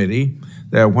Judiciary Committee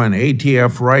that when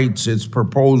ATF writes its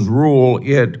proposed rule,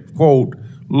 it, quote,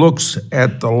 looks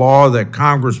at the law that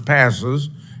Congress passes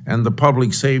and the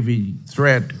public safety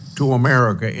threat to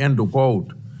America, end of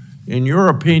quote. In your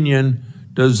opinion,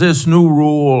 does this new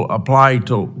rule apply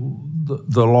to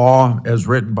the law as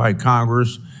written by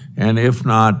Congress? And if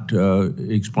not,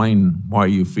 explain why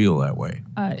you feel that way.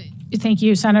 Thank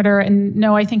you, Senator. And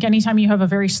no, I think anytime you have a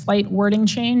very slight wording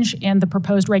change and the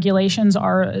proposed regulations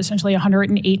are essentially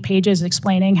 108 pages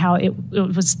explaining how it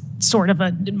was sort of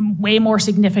a way more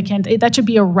significant, that should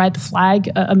be a red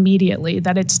flag immediately,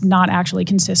 that it's not actually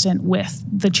consistent with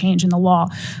the change in the law.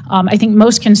 I think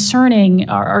most concerning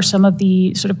are some of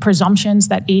the sort of presumptions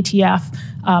that ATF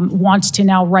wants to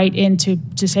now write in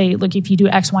to say, look, if you do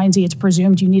X, Y, and Z, it's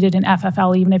presumed you needed an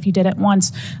FFL even if you did it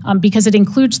once, because it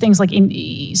includes things like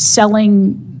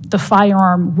selling the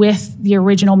firearm with the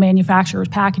original manufacturer's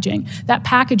packaging. That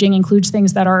packaging includes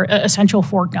things that are essential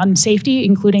for gun safety,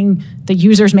 including the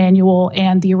user's manual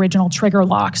and the original trigger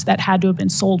locks that had to have been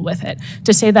sold with it.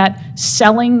 To say that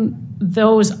selling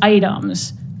those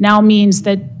items now means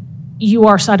that you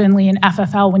are suddenly an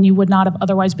FFL when you would not have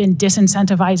otherwise been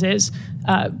disincentivizes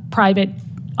private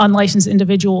unlicensed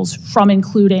individuals from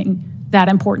including that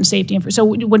important safety info. So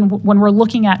when we're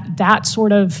looking at that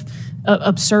sort of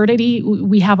absurdity,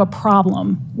 we have a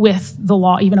problem with the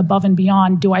law, even above and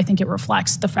beyond, do I think it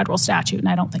reflects the federal statute? And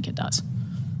I don't think it does.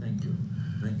 Thank you.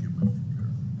 Thank you.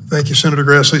 Thank you, Senator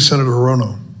Grassley. Senator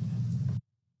Hirono.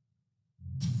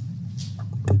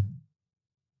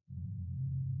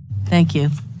 Thank you.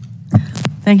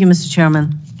 Thank you, Mr.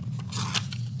 Chairman.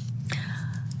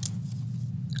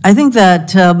 I think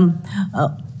that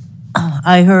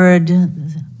I heard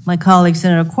my colleague,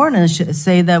 Senator Cornyn,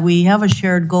 say that we have a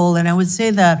shared goal, and I would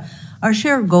say that our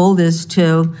shared goal is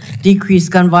to decrease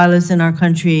gun violence in our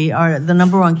country, the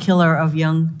 #1 killer of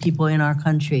young people in our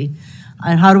country.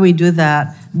 And how do we do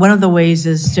that? One of the ways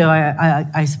is to,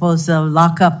 I suppose,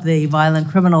 lock up the violent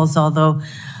criminals, although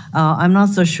I'm not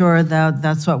so sure that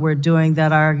that's what we're doing,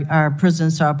 that our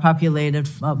prisons are populated,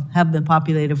 have been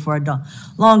populated for a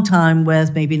long time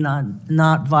with maybe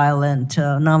nonviolent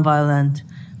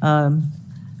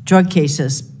drug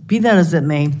cases. Be that as it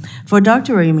may, for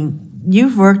Dr. Ranney,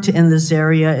 you've worked in this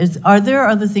area. Are there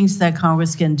other things that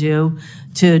Congress can do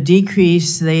to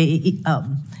decrease the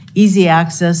easy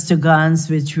access to guns,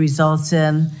 which results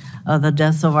in the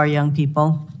deaths of our young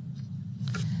people?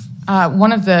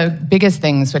 One of the biggest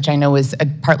things, which I know is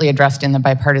partly addressed in the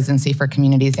Bipartisan Safer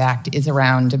Communities Act, is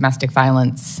around domestic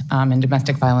violence and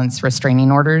domestic violence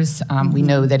restraining orders. We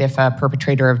know that if a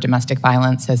perpetrator of domestic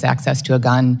violence has access to a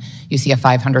gun, you see a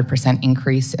 500%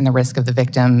 increase in the risk of the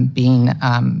victim being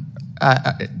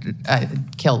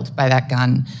killed by that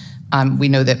gun. We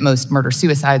know that most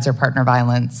murder-suicides are partner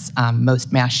violence.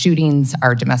 Most mass shootings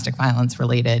are domestic violence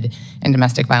related, and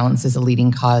domestic violence is a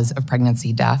leading cause of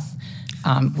pregnancy death.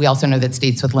 We also know that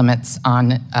states with limits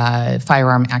on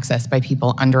firearm access by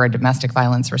people under a domestic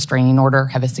violence restraining order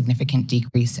have a significant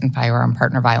decrease in firearm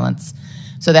partner violence.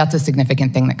 So that's a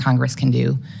significant thing that Congress can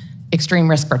do. Extreme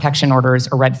risk protection orders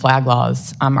or red flag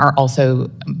laws are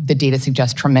also, the data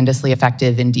suggests, tremendously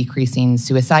effective in decreasing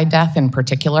suicide death in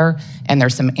particular, and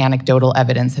there's some anecdotal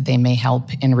evidence that they may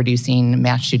help in reducing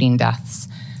mass shooting deaths.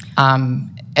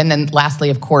 And then lastly,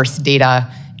 of course, data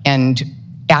and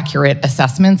accurate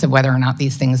assessments of whether or not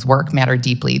these things work matter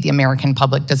deeply. The American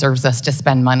public deserves us to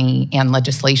spend money and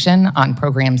legislation on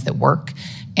programs that work,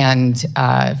 and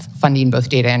funding both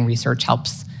data and research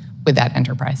helps with that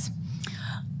enterprise.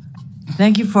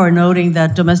 Thank you for noting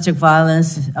that domestic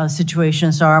violence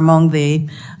situations are among the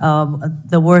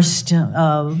worst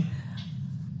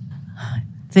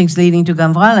things leading to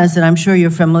gun violence, and I'm sure you're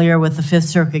familiar with the Fifth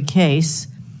Circuit case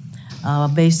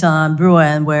based on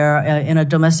Bruin, where in a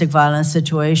domestic violence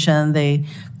situation, the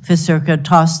Fifth Circuit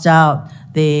tossed out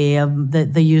the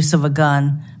use of a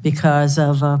gun because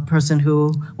of a person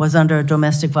who was under a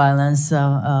domestic violence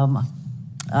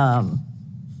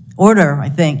order, I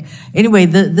think. Anyway,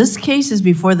 this case is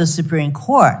before the Supreme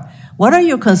Court. What are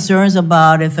your concerns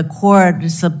about if the court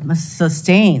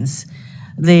sustains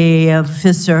the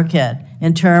Fifth Circuit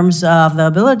in terms of the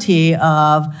ability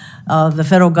of the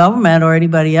federal government or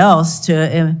anybody else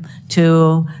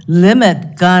to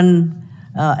limit gun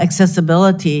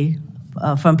accessibility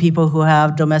from people who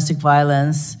have domestic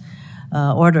violence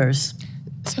orders?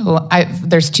 So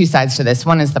there's two sides to this.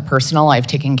 One is the personal. I've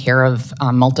taken care of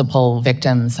multiple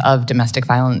victims of domestic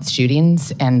violence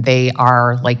shootings, and they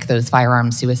are, like those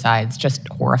firearm suicides, just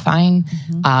horrifying.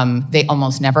 They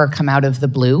almost never come out of the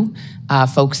blue.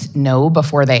 Folks know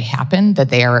before they happen that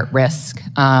they are at risk.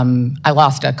 I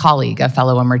lost a colleague, a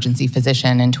fellow emergency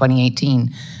physician in 2018,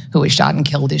 who was shot and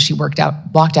killed as she walked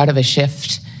out of a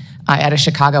shift at a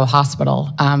Chicago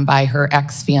hospital by her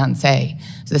ex-fiancé.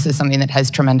 So this is something that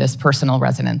has tremendous personal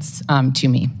resonance to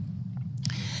me.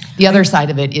 The other side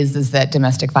of it is that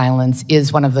domestic violence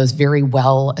is one of those very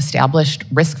well-established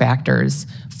risk factors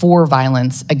for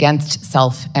violence against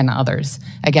self and others.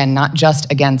 Again, not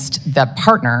just against the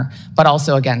partner, but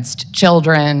also against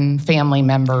children, family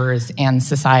members, and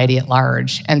society at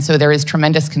large. And so there is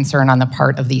tremendous concern on the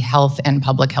part of the health and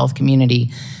public health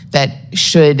community that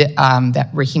should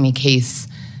that Rahimi case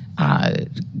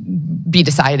be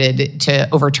decided to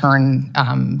overturn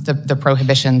the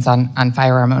prohibitions on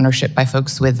firearm ownership by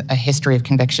folks with a history of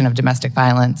conviction of domestic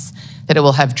violence, that it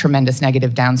will have tremendous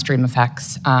negative downstream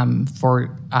effects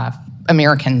for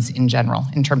Americans in general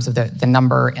in terms of the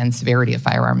number and severity of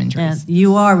firearm injuries. And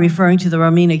you are referring to the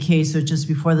Ranney case, which is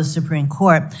before the Supreme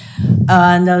Court.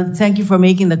 And thank you for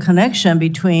making the connection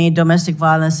between domestic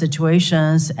violence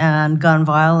situations and gun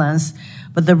violence.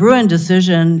 But the Bruin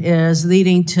decision is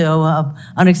leading to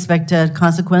unexpected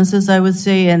consequences, I would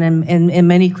say, and in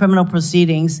many criminal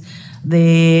proceedings,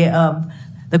 the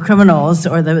criminals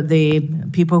or the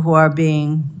people who are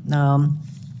being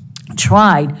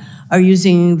tried are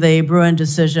using the Bruin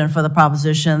decision for the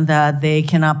proposition that they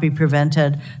cannot be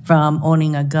prevented from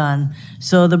owning a gun.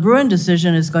 So the Bruin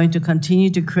decision is going to continue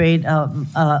to create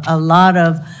a lot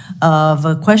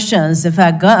of questions. In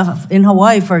fact, in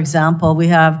Hawaii, for example, we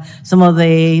have some of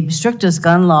the strictest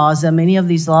gun laws, and many of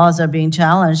these laws are being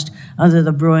challenged under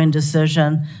the Bruin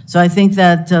decision. So I think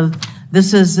that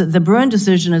The Bruin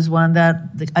decision is one that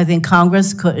I think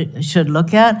Congress should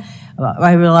look at.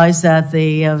 I realize that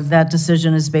that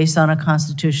decision is based on a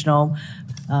constitutional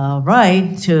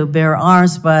right to bear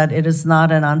arms, but it is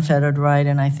not an unfettered right,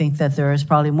 and I think that there is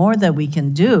probably more that we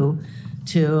can do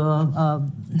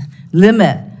to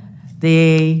limit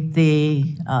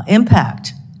the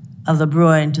impact of the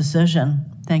Bruin decision.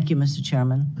 Thank you, Mr.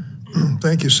 Chairman.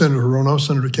 Thank you, Senator Hirono.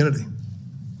 Senator Kennedy.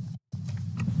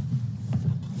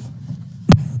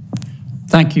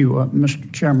 Thank you,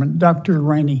 Mr. Chairman. Dr.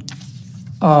 Ranney,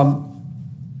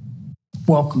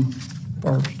 welcome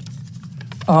first.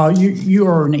 You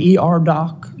are an ER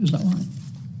doc, is that right?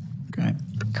 Okay.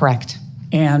 Correct.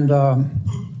 And I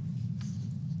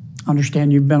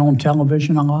understand you've been on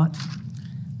television a lot?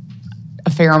 A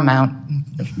fair amount.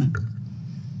 Yes, ma'am.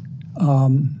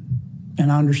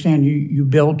 And I understand you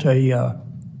built a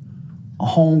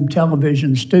home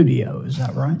television studio, is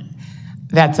that right?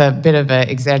 That's a bit of an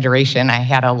exaggeration. I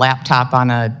had a laptop on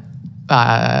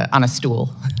a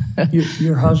stool.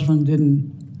 Your husband didn't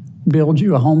build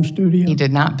you a home studio? He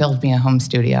did not build me a home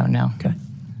studio, no. Okay.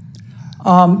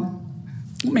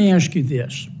 Let me ask you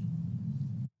this.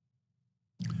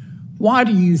 Why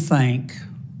do you think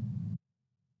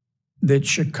that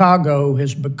Chicago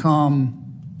has become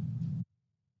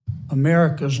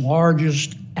America's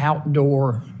largest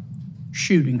outdoor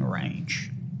shooting range?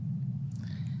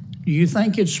 Do you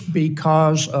think it's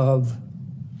because of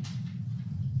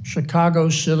Chicago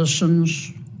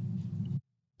citizens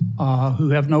who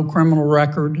have no criminal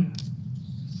record,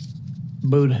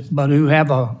 but who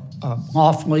have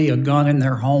lawfully a gun in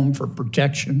their home for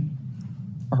protection,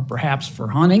 or perhaps for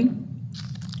hunting?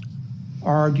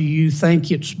 Or do you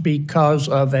think it's because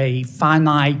of a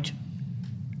finite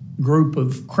group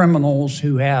of criminals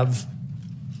who have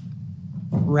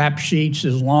rap sheets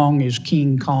as long as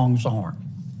King Kong's arm?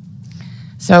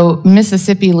 So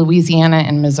Mississippi, Louisiana,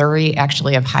 and Missouri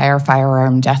actually have higher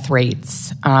firearm death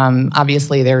rates.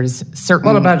 Obviously, there's certain...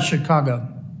 What about Chicago?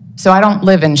 So I don't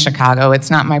live in Chicago.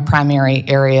 It's not my primary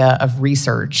area of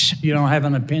research. You don't have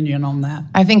an opinion on that?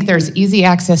 I think there's easy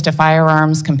access to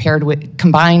firearms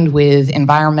combined with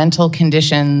environmental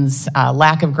conditions,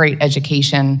 lack of great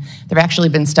education. There have actually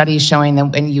been studies showing that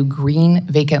when you green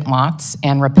vacant lots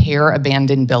and repair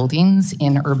abandoned buildings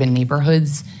in urban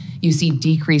neighborhoods, you see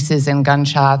decreases in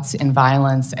gunshots, in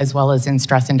violence, as well as in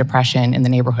stress and depression in the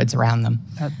neighborhoods around them.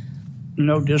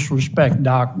 No disrespect,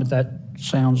 Doc, but that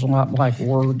sounds a lot like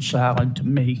word salad to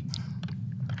me.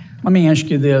 Let me ask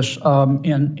you this.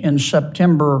 In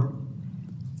September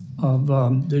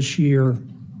of this year,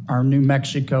 our New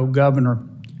Mexico governor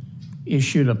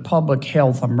issued a public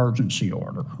health emergency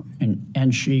order,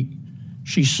 and she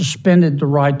suspended the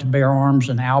right to bear arms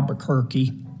in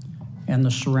Albuquerque and the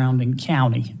surrounding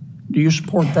county. Do you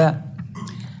support that?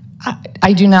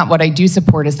 I do not. What I do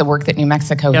support is the work that New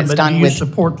Mexico has done with... Do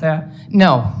you support that?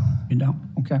 No. You don't?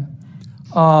 Okay.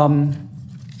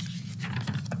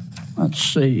 Let's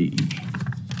see.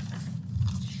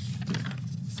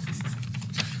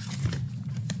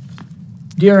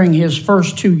 During his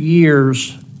first 2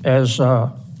 years as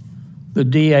the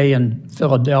DA in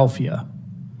Philadelphia,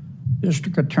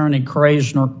 District Attorney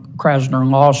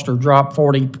Krasner dropped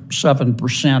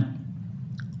 47%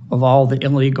 of all the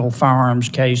illegal firearms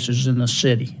cases in the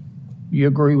city. Do you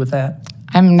agree with that?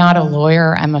 I'm not a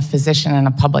lawyer. I'm a physician and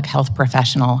a public health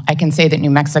professional. I can say that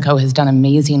New Mexico has done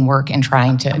amazing work in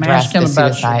trying to address the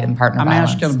suicide and partner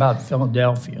violence. I'm asking about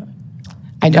Philadelphia.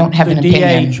 I don't have an opinion.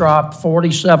 The DA dropped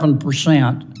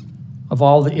 47% of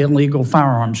all the illegal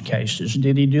firearms cases.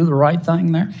 Did he do the right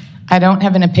thing there? I don't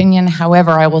have an opinion.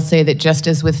 However, I will say that just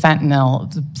as with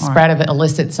fentanyl, the spread of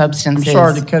illicit substances... I'm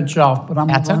sorry to cut you off, but I'm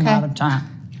running okay. out of time.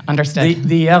 Understood.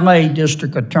 The LA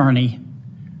District Attorney,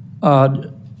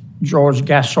 George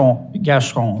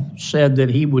Gascon, said that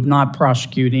he would not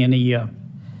prosecute any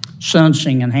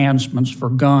sentencing enhancements for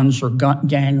guns or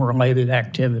gang-related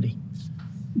activity.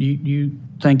 Do you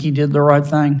think he did the right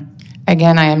thing?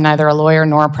 Again, I am neither a lawyer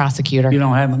nor a prosecutor. You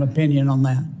don't have an opinion on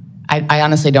that? I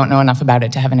honestly don't know enough about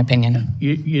it to have an opinion.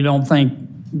 You don't think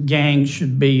gangs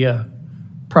should be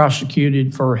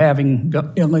prosecuted for having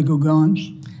illegal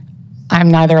guns? I'm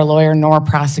neither a lawyer nor a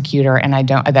prosecutor, and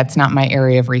that's not my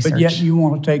area of research. But yet you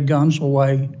want to take guns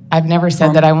away. I've never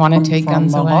said that I want to take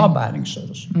guns away. From law-abiding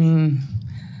citizens.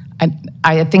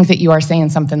 I think that you are saying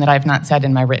something that I've not said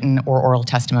in my written or oral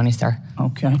testimony, sir.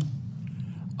 Okay.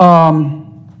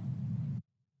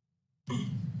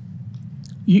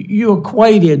 You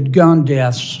equated gun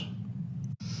deaths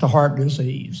to heart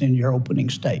disease in your opening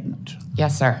statement.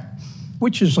 Yes, sir.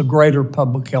 Which is a greater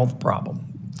public health problem?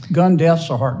 Gun deaths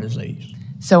or heart disease?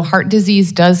 So heart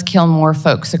disease does kill more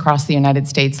folks across the United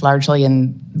States, largely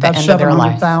in the end of their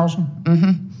life. That's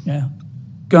 700,000? Yeah.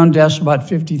 Gun deaths about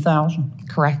 50,000?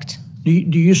 Correct. Do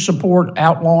you support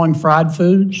outlawing fried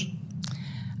foods?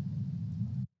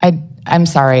 I'm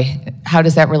sorry, how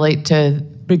does that relate to?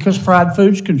 Because fried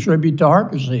foods contribute to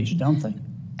heart disease, don't they?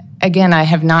 Again, I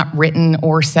have not written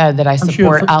or said that I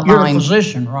support outlawing. You're a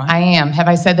physician, right? I am. Have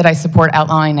I said that I support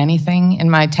outlawing anything in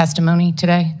my testimony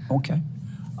today? Okay.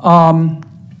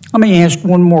 Let me ask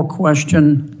one more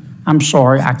question. I'm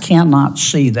sorry, I cannot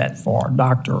see that far,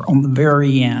 Doctor, on the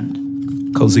very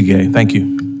end. Cosey-Gay, thank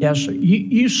you. Yes, sir.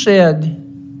 You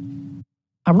said,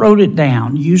 I wrote it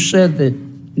down, you said that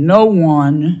no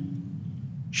one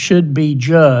should be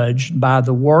judged by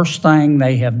the worst thing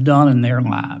they have done in their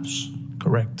lives.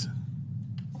 Correct.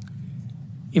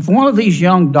 If one of these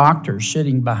young doctors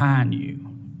sitting behind you,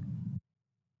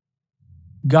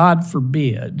 God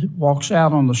forbid, walks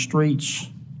out on the streets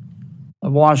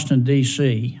of Washington,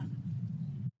 D.C.,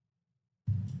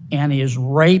 and is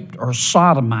raped or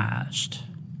sodomized,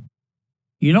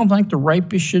 you don't think the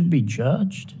rapist should be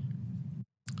judged?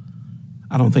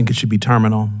 I don't think it should be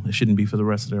terminal. It shouldn't be for the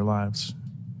rest of their lives.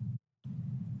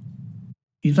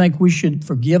 You think we should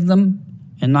forgive them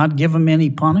and not give them any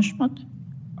punishment?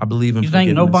 I believe in forgiveness. You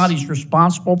think nobody's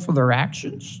responsible for their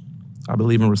actions? I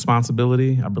believe in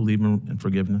responsibility. I believe in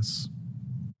forgiveness.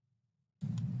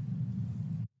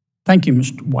 Thank you,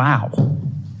 Mr. Wow.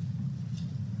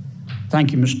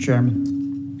 Thank you, Mr.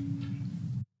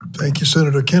 Chairman. Thank you,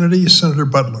 Senator Kennedy. Senator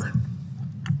Butler.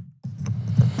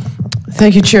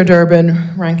 Thank you, Chair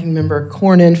Durbin, Ranking Member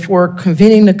Cornyn, for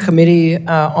convening the committee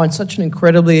on such an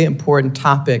incredibly important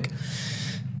topic.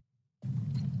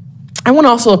 I want to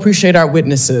also appreciate our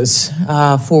witnesses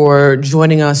for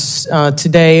joining us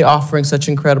today, offering such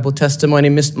incredible testimony.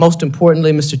 Most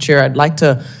importantly, Mr. Chair, I'd like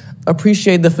to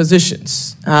appreciate the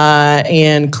physicians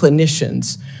and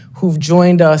clinicians who've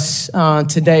joined us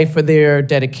today for their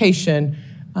dedication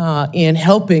in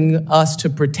helping us to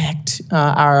protect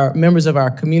our members of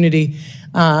our community,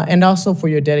 and also for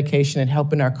your dedication in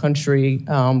helping our country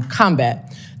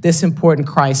combat this important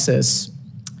crisis.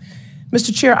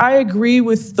 Mr. Chair, I agree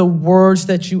with the words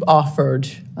that you offered.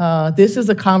 This is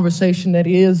a conversation that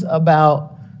is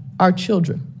about our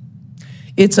children.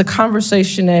 It's a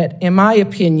conversation that, in my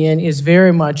opinion, is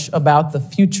very much about the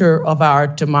future of our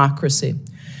democracy.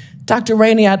 Dr.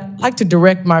 Ranney, I'd like to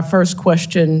direct my first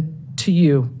question to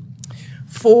you.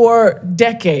 For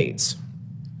decades,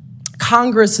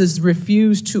 Congress has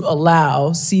refused to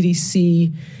allow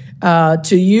CDC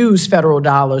to use federal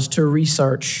dollars to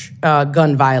research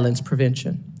gun violence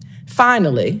prevention.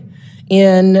 Finally,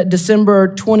 in December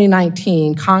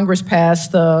 2019, Congress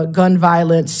passed the Gun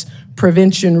Violence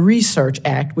Prevention Research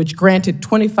Act, which granted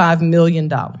 $25 million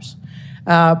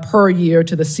per year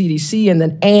to the CDC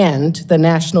and the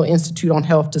National Institute on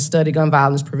Health to study gun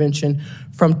violence prevention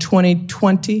from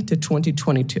 2020 to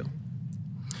 2022.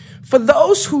 For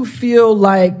those who feel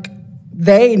like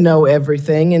they know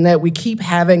everything and that we keep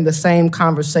having the same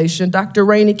conversation, Dr.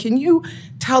 Ranney, can you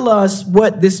tell us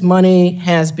what this money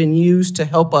has been used to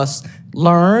help us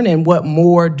learn, and what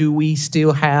more do we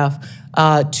still have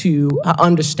to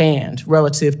understand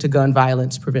relative to gun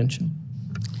violence prevention?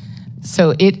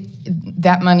 So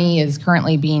that money is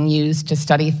currently being used to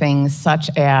study things such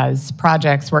as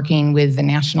projects working with the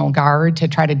National Guard to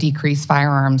try to decrease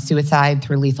firearm suicide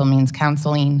through lethal means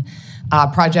counseling,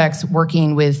 projects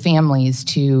working with families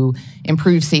to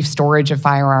improve safe storage of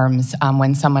firearms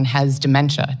when someone has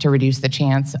dementia to reduce the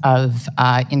chance of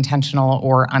intentional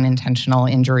or unintentional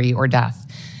injury or death.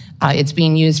 It's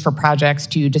being used for projects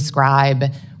to describe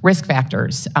risk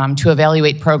factors, to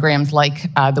evaluate programs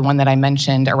like the one that I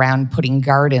mentioned around putting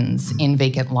gardens in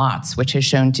vacant lots, which has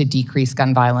shown to decrease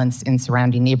gun violence in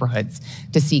surrounding neighborhoods,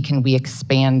 to see can we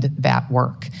expand that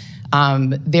work.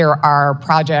 There are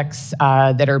projects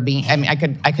that are being, I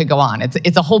mean, I could go on.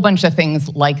 It's a whole bunch of things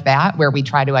like that where we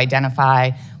try to identify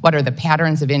what are the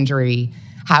patterns of injury,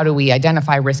 how do we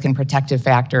identify risk and protective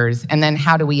factors, and then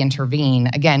how do we intervene,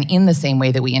 again, in the same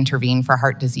way that we intervene for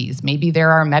heart disease. Maybe there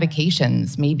are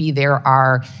medications, maybe there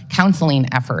are counseling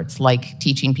efforts like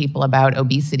teaching people about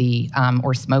obesity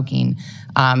or smoking,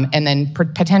 and then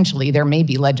potentially there may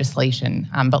be legislation,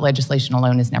 but legislation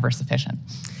alone is never sufficient.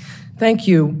 Thank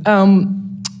you.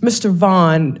 Mr.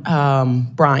 Vaughn,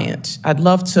 Bryant, I'd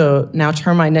love to now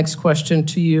turn my next question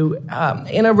to you.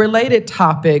 In a related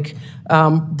topic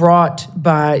brought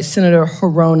by Senator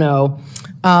Hirono,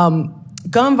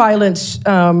 gun violence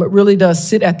really does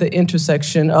sit at the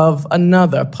intersection of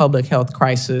another public health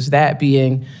crisis, that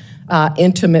being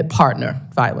intimate partner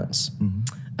violence. Mm-hmm.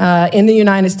 In the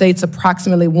United States,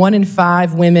 approximately 1 in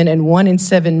 5 women and 1 in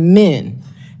 7 men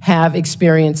have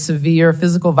experienced severe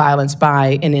physical violence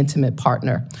by an intimate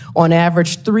partner. On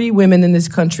average, 3 women in this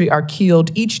country are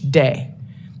killed each day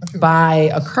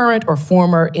by a current or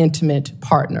former intimate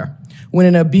partner. When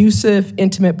an abusive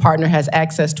intimate partner has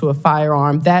access to a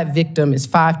firearm, that victim is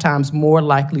 5 times more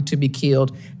likely to be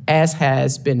killed, as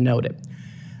has been noted.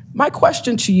 My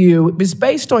question to you is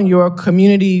based on your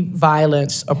community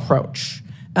violence approach,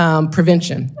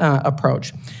 prevention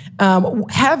approach.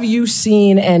 Have you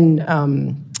seen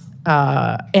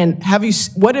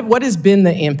what has been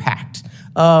the impact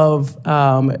of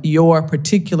your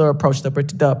particular approach,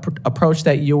 the approach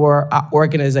that your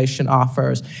organization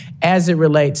offers as it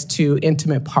relates to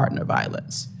intimate partner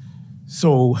violence?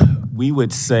 So we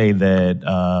would say that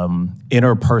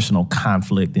interpersonal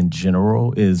conflict in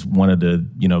general is one of the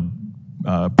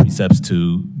precepts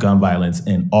to gun violence,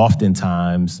 and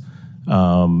oftentimes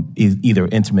is either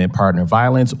intimate partner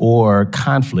violence or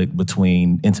conflict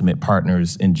between intimate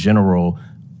partners in general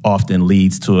often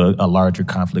leads to a larger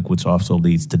conflict, which also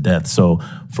leads to death. So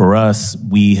for us,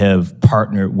 we have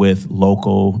partnered with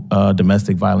local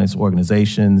domestic violence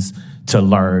organizations to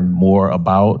learn more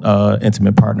about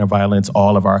intimate partner violence.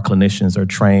 All of our clinicians are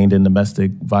trained in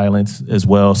domestic violence as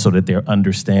well, so that they're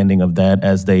understanding of that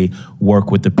as they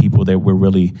work with the people that we're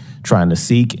really trying to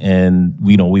seek. And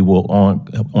we will on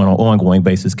an ongoing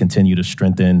basis continue to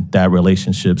strengthen that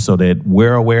relationship so that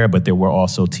we're aware, but that we're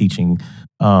also teaching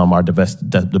our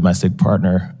domestic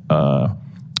partner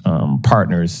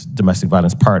partners, domestic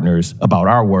violence partners, about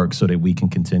our work so that we can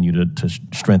continue to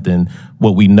strengthen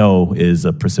what we know is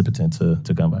a precipitant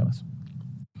to gun violence.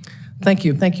 Thank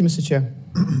you. Thank you, Mr. Chair.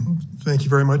 Thank you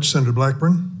very much, Senator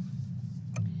Blackburn.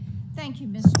 Thank you,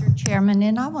 Mr. Chairman,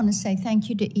 and I want to say thank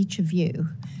you to each of you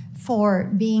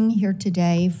for being here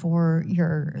today, for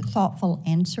your thoughtful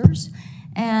answers.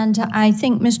 And I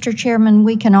think, Mr. Chairman,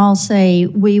 we can all say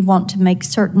we want to make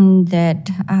certain that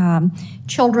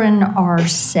children are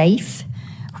safe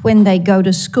when they go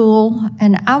to school.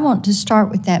 And I want to start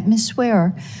with that. Ms.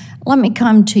 Swearer, let me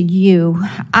come to you.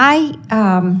 I'm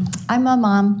a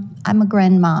mom. I'm a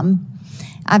grandmom.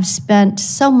 I've spent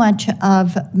so much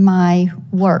of my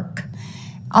work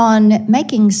on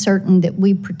making certain that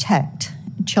we protect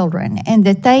children and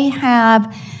that they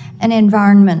have an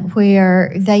environment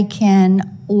where they can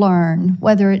learn,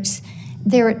 whether it's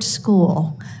there at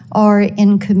school or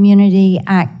in community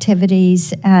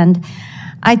activities. And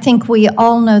I think we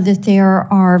all know that there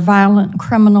are violent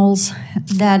criminals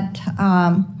that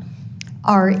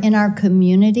are in our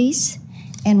communities,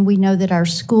 and we know that our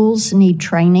schools need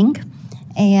training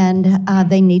and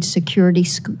they need security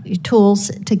tools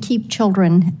to keep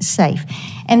children safe.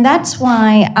 And that's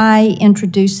why I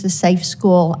introduced the Safe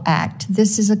School Act.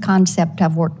 This is a concept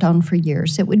I've worked on for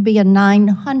years. It would be a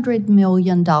 $900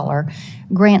 million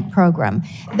grant program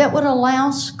that would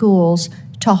allow schools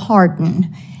to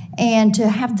harden and to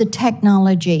have the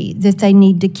technology that they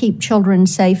need to keep children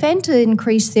safe and to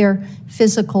increase their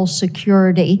physical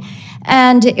security.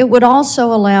 And it would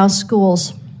also allow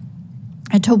schools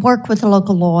to work with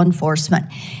local law enforcement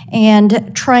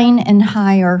and train and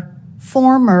hire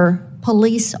former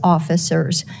police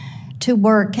officers to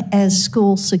work as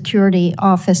school security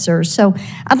officers. So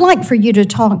I'd like for you to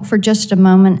talk for just a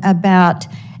moment about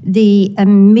the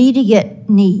immediate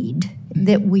need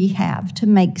that we have to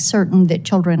make certain that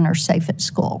children are safe at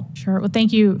school. Sure. Well,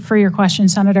 thank you for your question,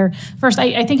 Senator. First,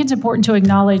 I think it's important to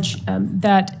acknowledge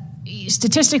that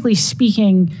statistically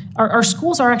speaking, our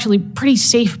schools are actually pretty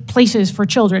safe places for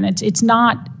children. It's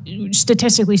not,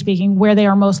 statistically speaking, where they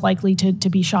are most likely to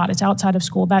be shot. It's outside of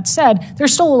school. That said,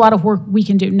 there's still a lot of work we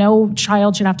can do. No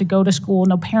child should have to go to school.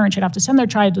 No parent should have to send their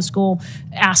child to school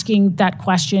asking that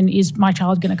question, is my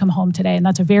child going to come home today? And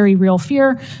that's a very real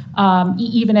fear,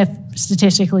 even if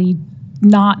statistically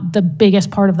not the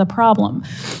biggest part of the problem.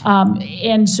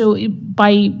 And so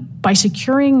by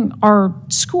securing our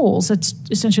schools, that's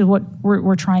essentially what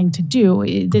we're trying to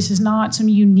do. This is not some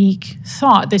unique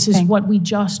thought. This is what we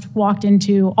just walked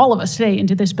into, all of us today,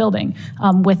 into this building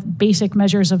with basic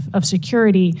measures of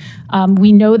security.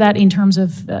 We know that in terms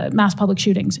of mass public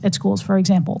shootings at schools, for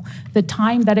example, the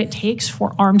time that it takes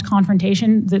for armed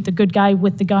confrontation, the good guy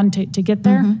with the gun to get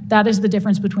there, that is the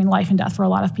difference between life and death for a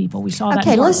lot of people. We saw that in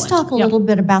Portland. Let's talk a little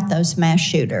bit about those mass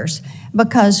shooters,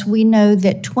 because we know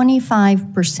that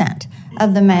 25%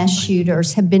 of the mass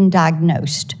shooters have been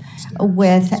diagnosed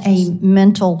with a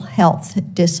mental health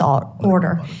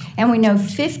disorder. And we know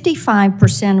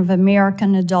 55% of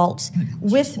American adults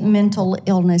with mental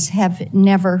illness have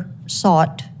never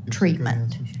sought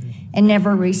treatment and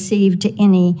never received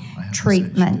any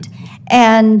treatment.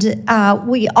 And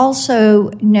we also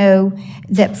know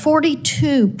that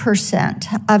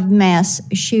 42% of mass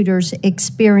shooters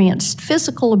experienced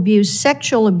physical abuse,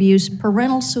 sexual abuse,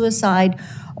 parental suicide,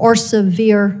 or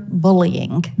severe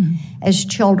bullying as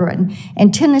children.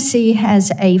 And Tennessee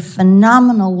has a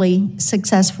phenomenally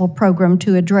successful program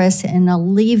to address and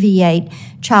alleviate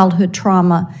childhood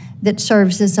trauma that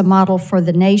serves as a model for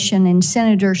the nation. And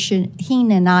Senator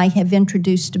Shaheen and I have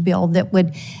introduced a bill that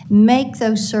would make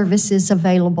those services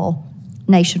available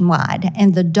nationwide.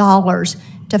 And the dollars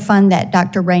to fund that,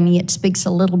 Dr. Ranney, it speaks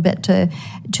a little bit to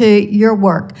your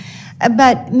work.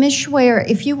 But Ms. Schwer,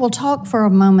 if you will talk for a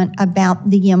moment about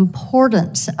the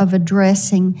importance of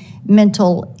addressing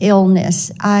mental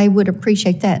illness, I would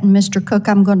appreciate that. And Mr. Cook,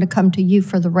 I'm going to come to you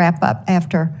for the wrap-up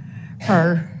after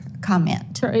her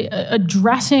comment.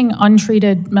 Addressing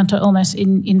untreated mental illness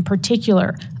in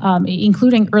particular,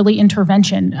 including early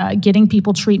intervention, getting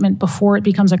people treatment before it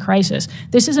becomes a crisis.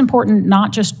 This is important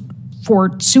not just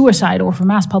for suicide or for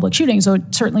mass public shootings, so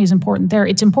it certainly is important there.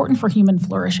 It's important for human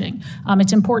flourishing.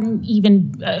 It's important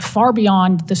even far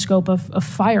beyond the scope of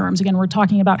firearms. Again, we're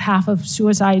talking about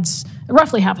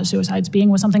roughly half of suicides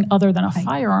being with something other than a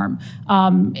firearm.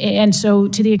 And so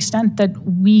to the extent that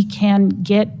we can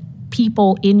get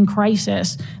people in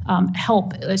crisis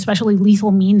help, especially lethal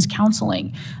means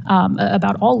counseling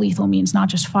about all lethal means, not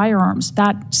just firearms,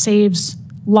 that saves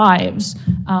lives.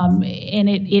 And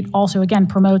it also, again,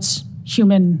 promotes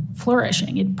human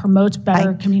flourishing. It promotes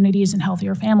better communities and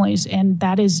healthier families, and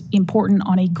that is important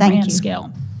on a grand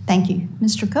scale. Thank you.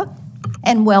 Mr. Cook,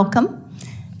 and welcome.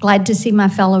 Glad to see my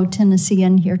fellow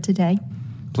Tennessean here today.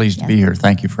 Pleased to be here.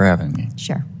 Thank you for having me.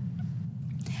 Sure.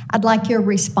 I'd like your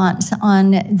response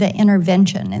on the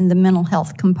intervention and the mental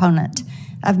health component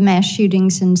of mass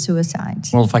shootings and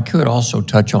suicides. Well, if I could also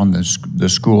touch on the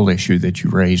school issue that you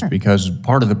raised, because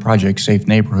part of the Project Safe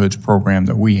Neighborhoods program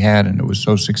that we had, and it was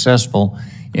so successful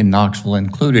in Knoxville,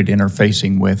 included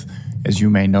interfacing with, as you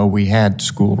may know, we had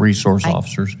school resource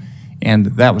officers, and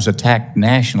that was attacked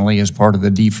nationally as part of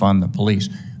the Defund the Police.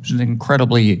 It was an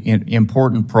incredibly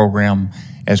important program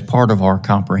as part of our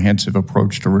comprehensive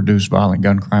approach to reduce violent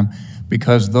gun crime,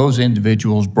 because those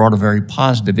individuals brought a very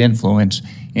positive influence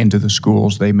into the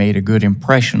schools. They made a good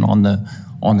impression on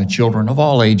the children of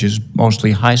all ages,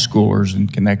 mostly high schoolers in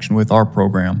connection with our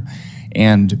program,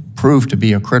 and proved to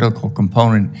be a critical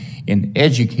component in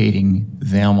educating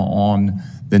them on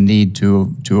the need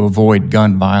to avoid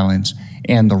gun violence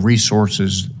and the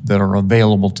resources that are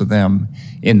available to them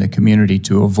in the community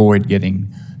to avoid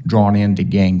getting drawn into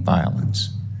gang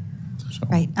violence.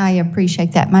 Right, I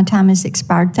appreciate that. My time has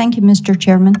expired. Thank you, Mr.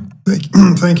 Chairman.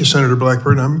 Thank you, Senator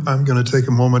Blackburn. I'm going to take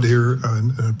a moment here,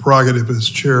 a prerogative as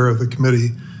chair of the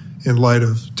committee, in light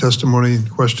of testimony and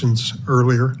questions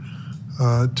earlier,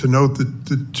 to note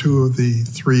that two of the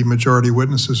three majority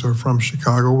witnesses are from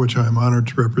Chicago, which I'm honored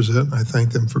to represent. I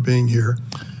thank them for being here.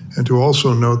 And to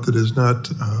also note that it is not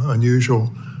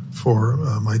unusual for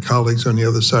my colleagues on the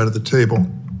other side of the table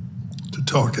to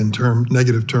talk in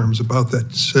negative terms about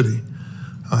that city.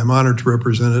 I'm honored to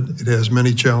represent it. It has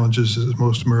many challenges, as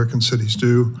most American cities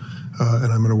do,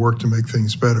 and I'm going to work to make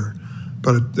things better.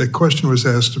 But a question was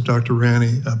asked of Dr.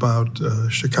 Ranney about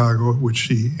Chicago, which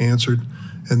she answered,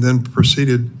 and then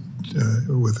proceeded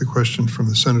with a question from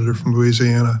the senator from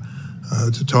Louisiana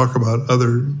to talk about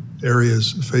other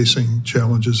areas facing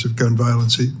challenges of gun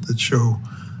violence that show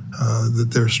that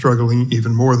they're struggling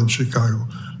even more than Chicago.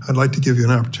 I'd like to give you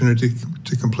an opportunity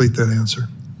to complete that answer.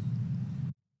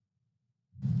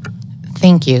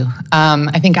 Thank you.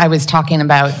 I think I was talking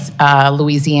about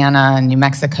Louisiana, New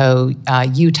Mexico,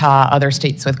 Utah, other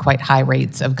states with quite high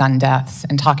rates of gun deaths,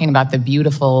 and talking about the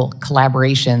beautiful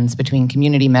collaborations between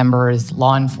community members,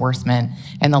 law enforcement,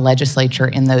 and the legislature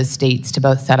in those states to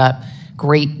both set up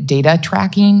great data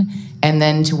tracking and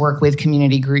then to work with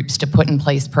community groups to put in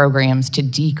place programs to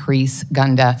decrease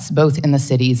gun deaths, both in the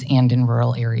cities and in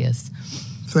rural areas.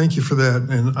 Thank you for that.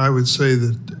 And I would say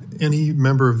that any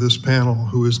member of this panel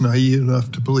who is naive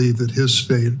enough to believe that his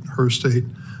state, her state,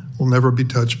 will never be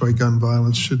touched by gun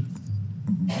violence should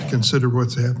consider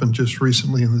what's happened just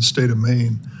recently in the state of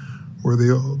Maine, where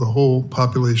the whole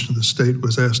population of the state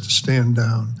was asked to stand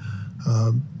down.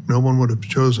 No one would have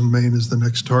chosen Maine as the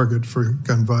next target for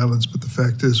gun violence, but the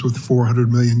fact is, with 400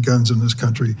 million guns in this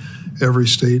country, every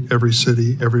state, every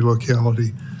city, every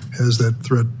locality has that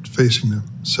threat facing them.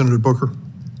 Senator Booker.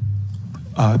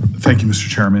 Thank you, Mr.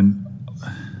 Chairman.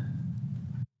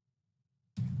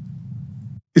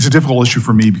 It's a difficult issue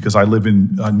for me because I live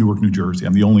in Newark, New Jersey.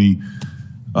 I'm the only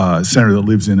senator that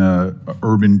lives in an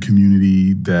urban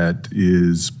community that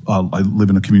is, I live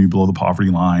in a community below the poverty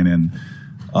line, and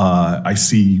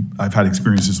I've had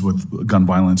experiences with gun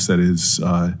violence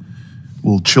that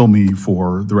will chill me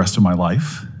for the rest of my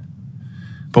life.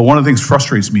 But one of the things that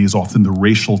frustrates me is often the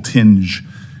racial tinge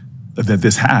that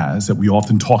this has, that we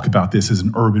often talk about this as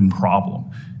an urban problem.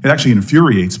 It actually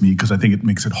infuriates me because I think it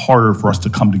makes it harder for us to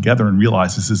come together and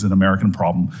realize this is an American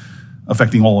problem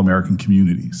affecting all American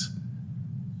communities.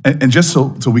 And just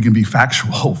so we can be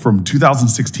factual, from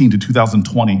 2016 to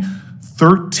 2020,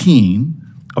 13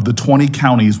 of the 20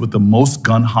 counties with the most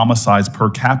gun homicides per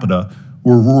capita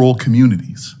were rural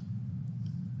communities.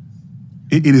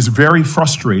 It is very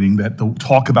frustrating that the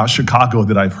talk about Chicago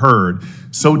that I've heard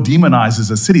so demonizes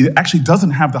a city that actually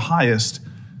doesn't have the highest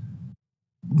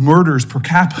murders per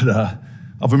capita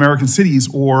of American cities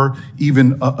or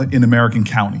even in American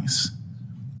counties.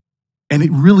 And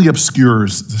it really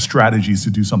obscures the strategies to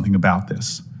do something about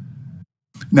this.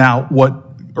 Now, what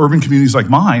urban communities like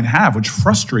mine have, which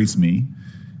frustrates me,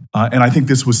 and I think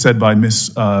this was said by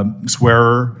Ms.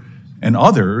 Swearer and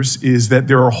others, is that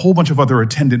there are a whole bunch of other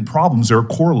attendant problems that are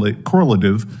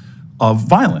correlative of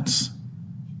violence.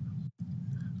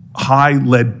 High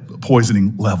lead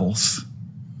poisoning levels,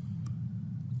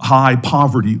 high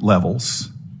poverty levels,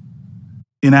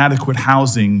 inadequate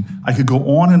housing. I could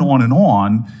go on and on and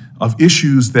on of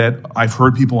issues that I've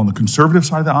heard people on the conservative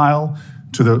side of the aisle,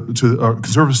 to the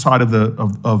conservative side of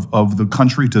the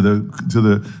country, to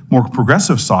the more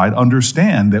progressive side,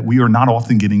 understand that we are not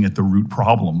often getting at the root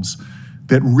problems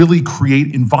that really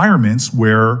create environments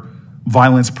where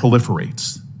violence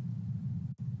proliferates.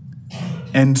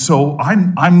 And so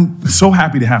I'm so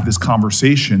happy to have this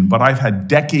conversation, but I've had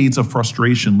decades of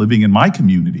frustration living in my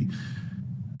community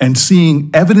and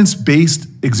seeing evidence-based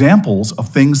examples of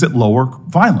things that lower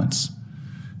violence.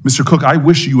 Mr. Cook, I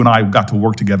wish you and I got to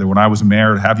work together when I was a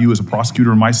mayor, to have you as a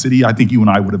prosecutor in my city. I think you and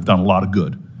I would have done a lot of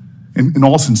good, in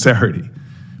all sincerity.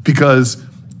 Because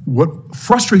what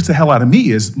frustrates the hell out of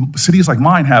me is cities like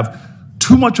mine have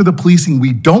too much of the policing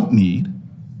we don't need,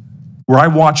 where I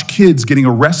watch kids getting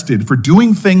arrested for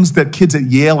doing things that kids at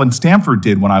Yale and Stanford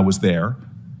did when I was there.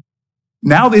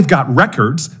 Now they've got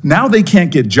records. Now they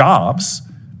can't get jobs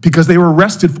because they were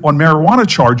arrested on marijuana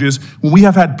charges when we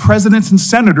have had presidents and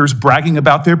senators bragging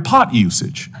about their pot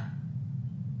usage.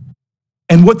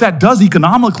 And what that does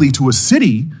economically to a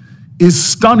city is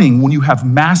stunning when you have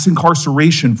mass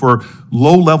incarceration for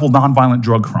low-level nonviolent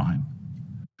drug crime.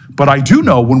 But I do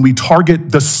know when we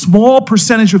target the small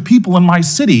percentage of people in my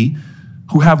city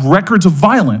who have records of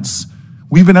violence,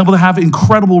 we've been able to have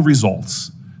incredible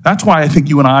results. That's why I think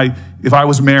you and I, if I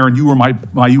was mayor and you were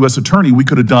my U.S. attorney, we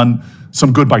could have done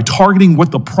some good by targeting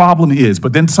what the problem is.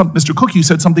 But then Mr. Cook, you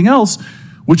said something else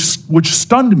which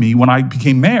stunned me when I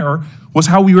became mayor, was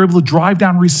how we were able to drive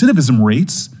down recidivism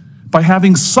rates by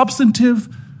having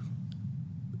substantive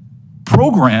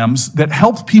programs that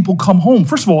helped people come home.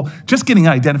 First of all, just getting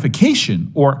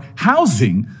identification or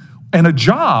housing and a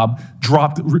job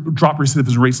dropped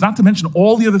recidivism rates, not to mention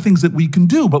all the other things that we can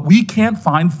do, but we can't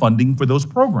find funding for those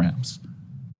programs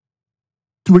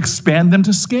to expand them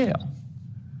to scale.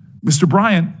 Mr.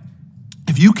 Bryant,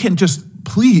 if you can just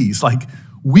please,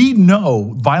 we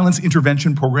know violence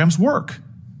intervention programs work.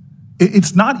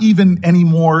 It's not even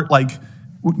anymore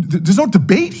there's no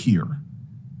debate here.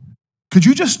 Could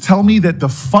you just tell me that the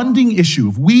funding issue,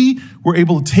 if we were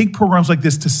able to take programs like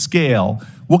this to scale,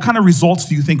 what kind of results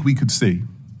do you think we could see?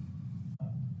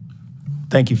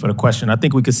 Thank you for the question. I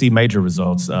think we could see major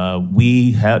results.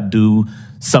 We do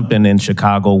something in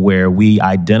Chicago where we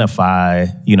identify,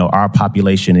 our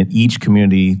population in each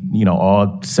community,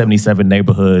 all 77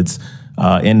 neighborhoods.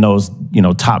 In those,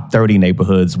 top 30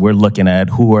 neighborhoods, we're looking at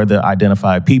who are the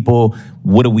identified people,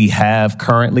 what do we have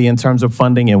currently in terms of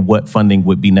funding, and what funding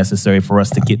would be necessary for us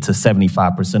to get to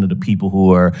 75% of the people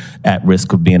who are at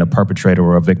risk of being a perpetrator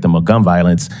or a victim of gun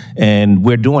violence. And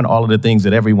we're doing all of the things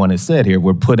that everyone has said here.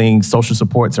 We're putting social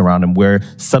supports around them. We're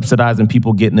subsidizing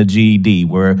people getting a GED.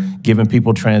 We're giving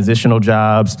people transitional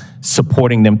jobs,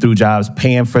 supporting them through jobs,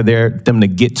 paying for them to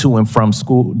get to and from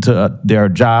school to their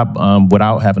job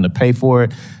without having to pay for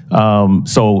it.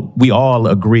 So we all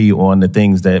agree on the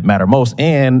things that matter most.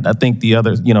 And I think the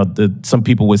others, some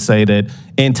people would say that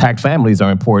intact families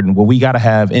are important. Well, we got to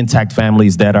have intact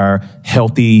families that are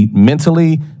healthy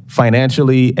mentally,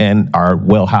 financially, and are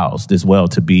well housed as well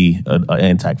to be an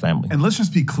intact family. And let's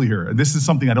just be clear, and this is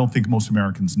something I don't think most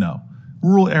Americans know.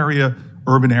 Rural area,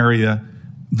 urban area,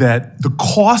 that the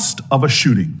cost of a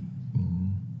shooting,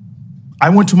 I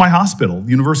went to my hospital,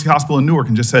 University Hospital in Newark,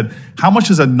 and just said, how much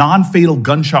does a non-fatal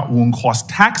gunshot wound cost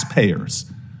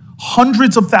taxpayers?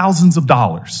 Hundreds of thousands of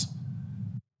dollars.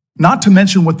 not to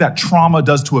mention what that trauma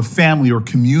does to a family or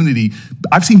community.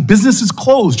 I've seen businesses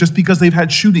close just because they've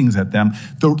had shootings at them.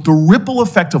 The ripple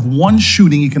effect of one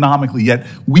shooting economically, yet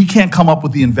we can't come up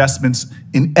with the investments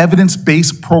in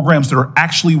evidence-based programs that are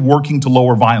actually working to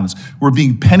lower violence. We're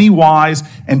being penny wise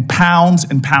and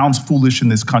pounds foolish in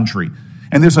this country.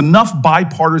 And there's enough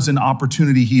bipartisan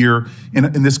opportunity here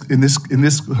in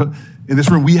this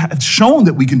room. We have shown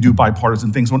that we can do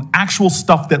bipartisan things on actual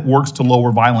stuff that works to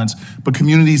lower violence, but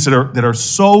communities that are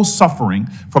so suffering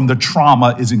from the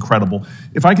trauma is incredible.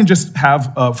 If I can just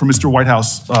have, for Mr.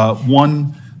 Whitehouse,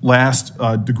 one last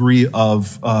degree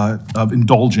of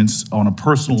indulgence on a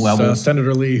personal level.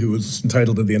 Senator Lee, who is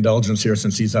entitled to the indulgence here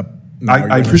since he's up.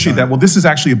 I appreciate that. Well, this is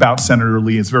actually about Senator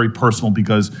Lee. It's very personal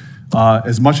because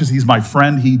as much as he's my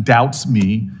friend, he doubts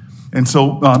me. And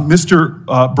so, Mr.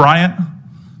 Bryant,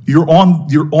 you're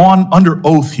on under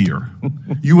oath here.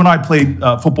 You and I played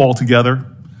football together.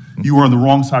 You were on the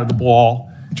wrong side of the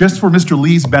ball. Just for Mr.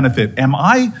 Lee's benefit, am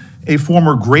I a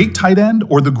former great tight end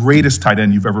or the greatest tight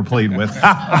end you've ever played with?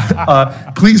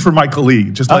 Please, for my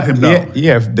colleague, just let him know.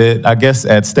 I guess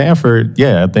at Stanford,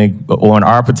 I think on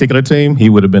our particular team, he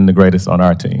would have been the greatest on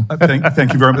our team.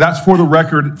 Thank you very much. That's for the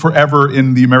record, forever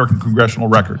in the American Congressional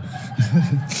Record.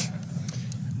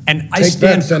 And I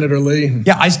stand, Senator Lee.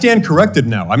 Yeah, I stand corrected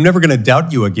now. I'm never going to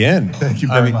doubt you again. Thank you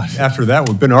very much. After that,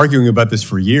 we've been arguing about this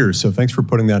for years, so thanks for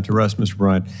putting that to rest, Mr.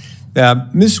 Bryant.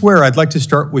 Ms. Swear, I'd like to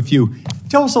start with you.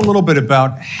 Tell us a little bit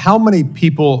about how many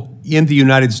people in the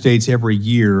United States every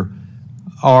year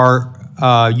are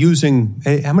using,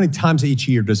 how many times each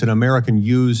year does an American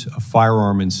use a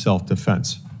firearm in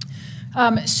self-defense?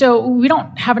 So we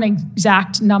don't have an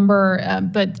exact number,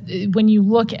 but when you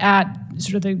look at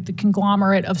sort of the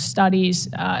conglomerate of studies,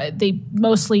 they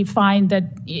mostly find that,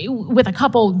 with a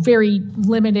couple very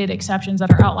limited exceptions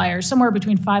that are outliers, somewhere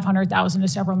between 500,000 to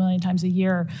several million times a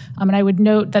year. And I would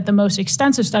note that the most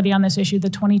extensive study on this issue,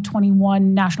 the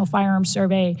 2021 National Firearms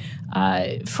Survey,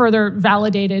 further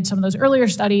validated some of those earlier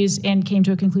studies and came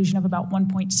to a conclusion of about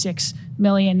 1.6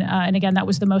 million. And again, that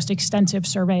was the most extensive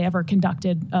survey ever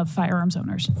conducted of firearms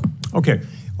owners. Okay.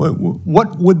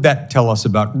 What would that tell us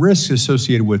about risks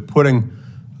associated with putting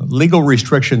legal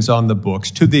restrictions on the books,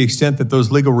 to the extent that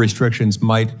those legal restrictions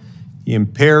might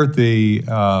impair the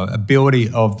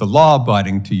ability of the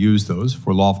law-abiding to use those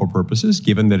for lawful purposes,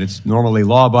 given that it's normally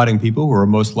law-abiding people who are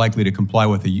most likely to comply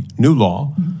with the new law?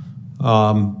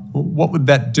 What would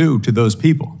that do to those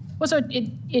people? Well, so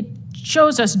it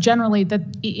shows us generally that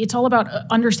it's all about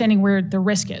understanding where the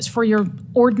risk is. For your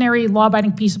ordinary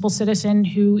law-abiding, peaceable citizen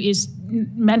who is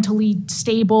mentally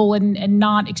stable and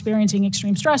not experiencing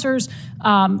extreme stressors,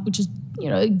 which is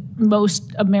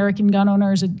most American gun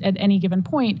owners at any given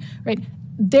point, right?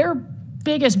 Their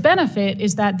biggest benefit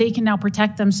is that they can now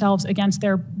protect themselves against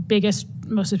their biggest,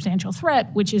 most substantial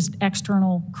threat, which is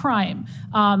external crime.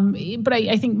 But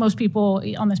I think most people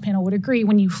on this panel would agree,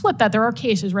 when you flip that, there are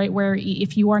cases, right, where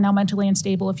if you are now mentally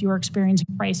unstable, if you are experiencing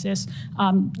crisis,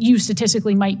 you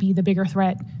statistically might be the bigger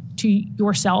threat to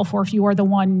yourself, or if you are the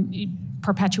one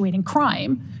perpetuating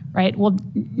crime, right? Well,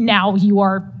 now you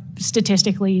are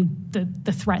statistically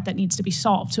the threat that needs to be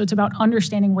solved. So it's about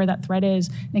understanding where that threat is.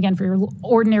 And again, for your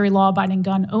ordinary law-abiding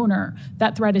gun owner,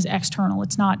 that threat is external,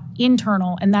 it's not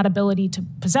internal, and that ability to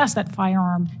possess that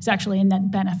firearm is actually a net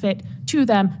benefit to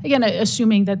them. Again,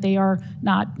 assuming that they are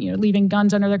not leaving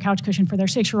guns under their couch cushion for their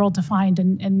 6-year-old to find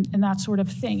and that sort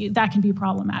of thing. That can be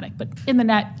problematic. But in the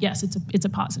net, yes, it's a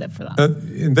positive for them.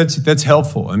 And that's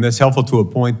helpful, and that's helpful to a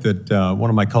point that one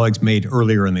of my colleagues made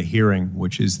earlier in the hearing,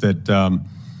 which is that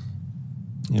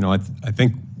I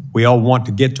think we all want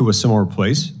to get to a similar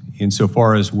place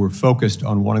insofar as we're focused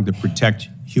on wanting to protect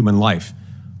human life.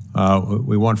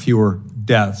 We want fewer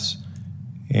deaths,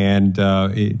 and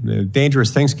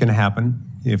dangerous things can happen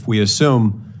if we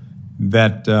assume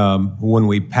that when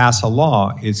we pass a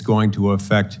law, it's going to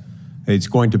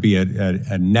be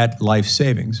a net life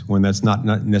savings, when that's not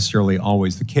necessarily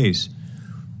always the case.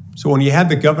 So when you had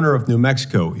the governor of New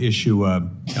Mexico issue a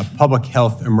public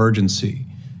health emergency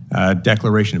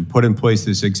declaration and put in place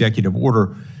this executive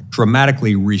order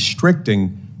dramatically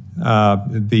restricting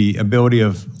the ability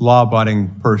of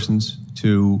law-abiding persons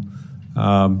to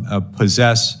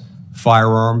possess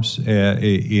firearms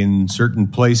in certain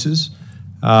places,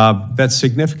 that's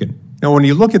significant. Now, when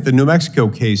you look at the New Mexico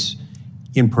case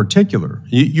in particular,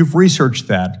 you've researched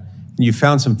that and you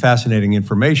found some fascinating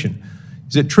information.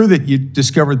 Is it true that you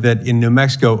discovered that in New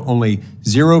Mexico only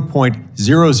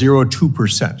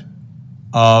 0.002%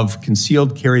 of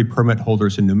concealed carry permit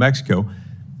holders in New Mexico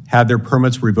had their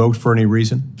permits revoked for any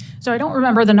reason? So I don't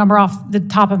remember the number off the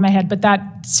top of my head, but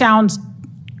that sounds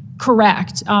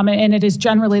Correct, and it is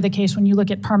generally the case when you look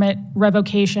at permit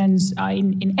revocations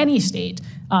in any state,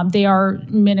 they are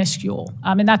minuscule.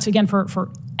 And that's, again, for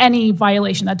any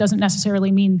violation. That doesn't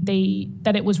necessarily mean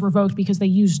that it was revoked because they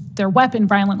used their weapon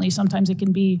violently. Sometimes it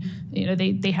can be,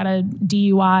 they had a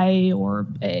DUI or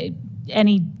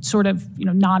any sort of,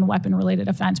 non-weapon related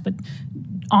offense. But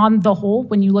on the whole,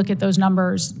 when you look at those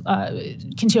numbers,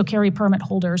 concealed carry permit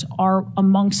holders are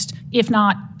amongst, if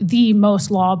not the most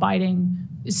law-abiding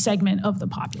segment of the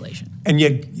population. And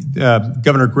yet,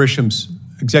 Governor Grisham's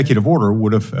executive order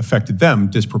would have affected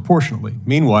them disproportionately.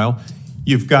 Meanwhile,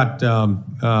 you've got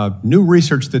new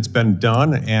research that's been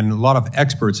done, and a lot of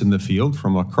experts in the field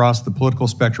from across the political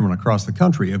spectrum and across the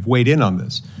country have weighed in on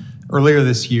this. Earlier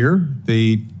this year,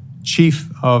 the chief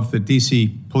of the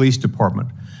D.C. Police Department,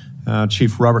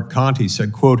 Chief Robert Conte,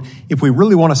 said, quote, "If we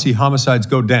really want to see homicides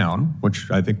go down,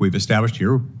 which I think we've established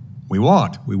here, we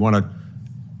want to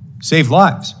save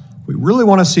lives. We really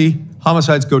want to see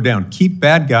homicides go down. Keep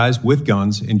bad guys with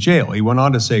guns in jail." He went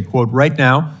on to say, quote, "Right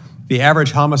now, the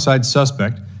average homicide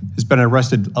suspect has been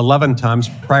arrested 11 times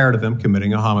prior to them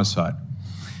committing a homicide."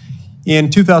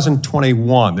 In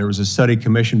 2021, there was a study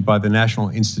commissioned by the National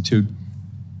Institute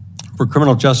for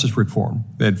Criminal Justice Reform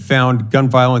that found gun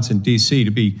violence in D.C.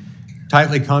 to be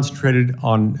tightly concentrated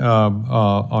on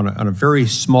a very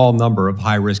small number of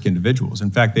high-risk individuals.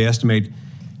 In fact, they estimate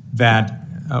that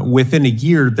within a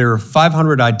year, there are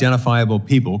 500 identifiable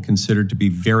people considered to be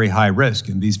very high risk,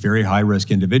 and these very high risk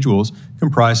individuals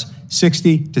comprise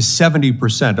 60 to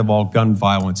 70% of all gun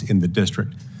violence in the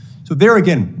district. So there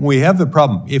again, we have the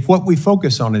problem. If what we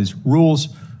focus on is rules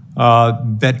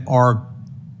that are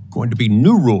going to be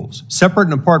new rules, separate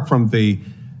and apart from the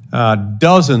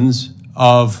dozens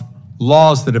of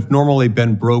laws that have normally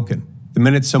been broken, the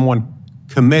minute someone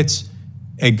commits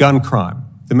a gun crime,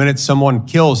 the minute someone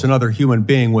kills another human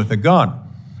being with a gun.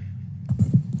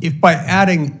 If by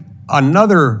adding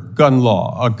another gun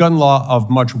law, a gun law of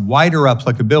much wider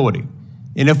applicability,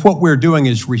 and if what we're doing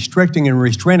is restricting and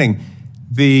restraining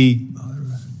the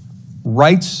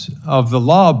rights of the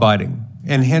law-abiding,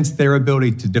 and hence their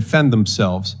ability to defend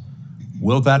themselves,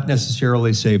 will that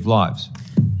necessarily save lives?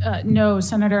 No,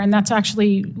 Senator, and that's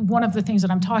actually one of the things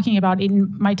that I'm talking about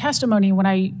in my testimony when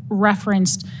I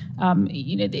referenced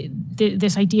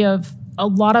this idea of a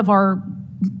lot of our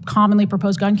commonly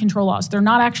proposed gun control laws. They're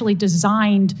not actually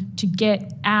designed to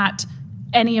get at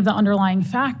any of the underlying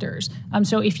factors.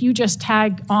 So if you just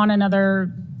tag on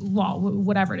another law,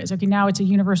 whatever it is, okay, now it's a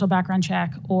universal background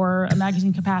check or a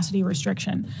magazine capacity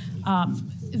restriction,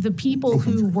 the people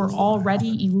who were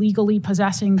already illegally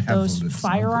possessing those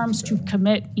firearms to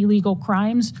commit illegal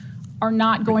crimes are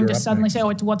not going to suddenly say, oh,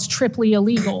 it's what's triply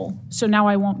illegal, so now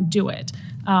I won't do it.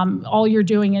 All you're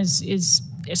doing is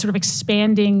sort of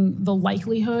expanding the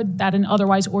likelihood that an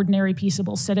otherwise ordinary,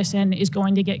 peaceable citizen is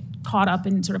going to get caught up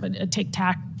in sort of a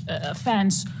tic-tac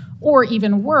offense, or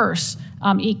even worse,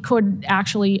 it could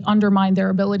actually undermine their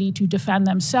ability to defend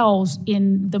themselves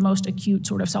in the most acute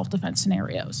sort of self-defense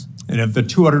scenarios. And of the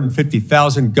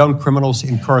 250,000 gun criminals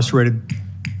incarcerated,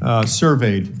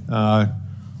 surveyed,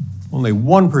 only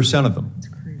 1% of them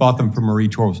bought them from a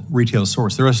retail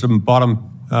source. The rest of them bought them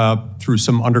through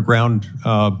some underground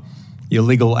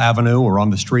illegal avenue or on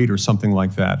the street or something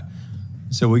like that.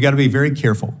 So we got to be very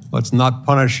careful. Let's not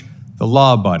punish the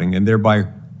law-abiding and thereby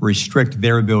restrict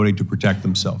their ability to protect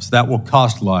themselves. That will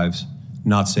cost lives,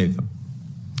 not save them.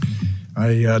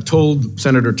 I told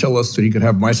Senator Tillis that he could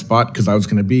have my spot because I was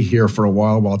going to be here for a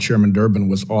while Chairman Durbin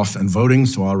was off and voting,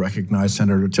 so I'll recognize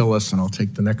Senator Tillis and I'll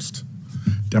take the next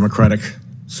Democratic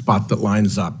spot that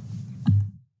lines up.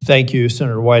 Thank you,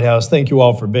 Senator Whitehouse. Thank you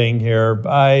all for being here.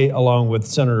 I, along with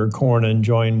Senator Cornyn,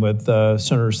 joined with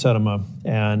Senator Sinema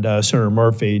and Senator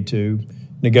Murphy to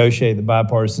negotiate the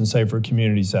Bipartisan Safer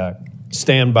Communities Act.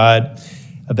 Stand by it.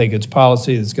 I think it's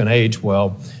policy that's going to age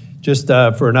well. Just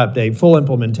for an update, full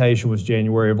implementation was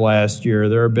January of last year.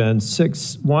 There have been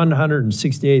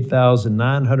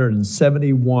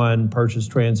 168,971 purchase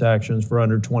transactions for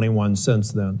under 21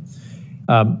 since then.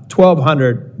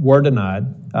 1,200 were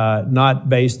denied, not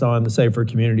based on the Safer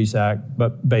Communities Act,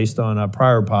 but based on a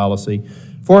prior policy.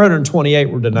 428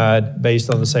 were denied based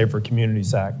on the Safer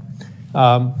Communities Act.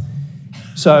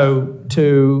 So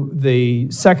to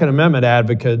the Second Amendment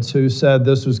advocates who said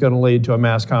this was going to lead to a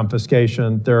mass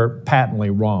confiscation, they're patently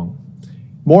wrong.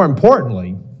 More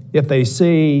importantly, if they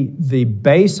see the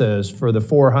basis for the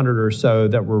 400 or so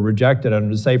that were rejected under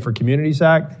the Safer Communities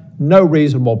Act, no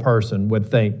reasonable person would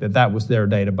think that that was their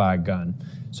day to buy a gun.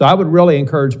 So I would really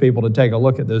encourage people to take a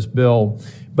look at this bill,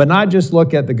 but not just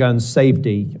look at the gun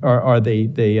safety or the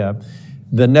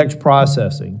the next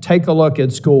processing. Take a look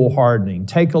at school hardening.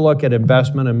 Take a look at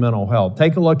investment in mental health.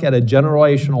 Take a look at a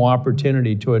generational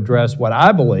opportunity to address what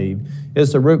I believe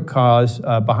is the root cause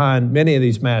behind many of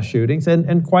these mass shootings,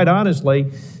 and quite honestly,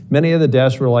 many of the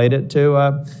deaths related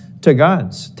to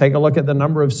guns. Take a look at the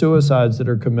number of suicides that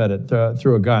are committed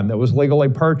through a gun that was legally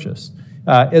purchased.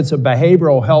 It's a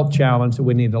behavioral health challenge that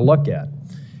we need to look at.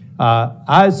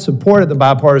 I supported the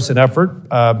bipartisan effort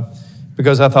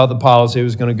because I thought the policy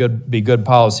was going to be good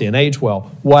policy and age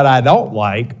well. What I don't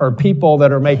like are people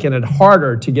that are making it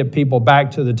harder to get people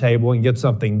back to the table and get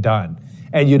something done.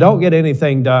 And you don't get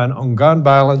anything done on gun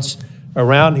violence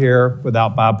around here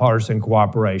without bipartisan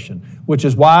cooperation, which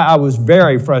is why I was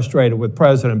very frustrated with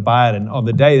President Biden on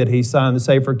the day that he signed the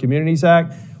Safer Communities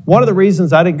Act. One of the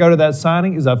reasons I didn't go to that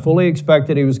signing is I fully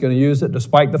expected he was going to use it to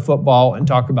spike the football and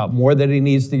talk about more that he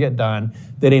needs to get done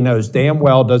that he knows damn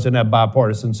well doesn't have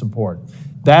bipartisan support.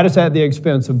 That is at the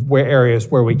expense of areas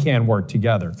where we can work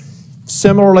together.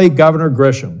 Similarly, Governor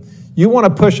Grisham, you want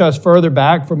to push us further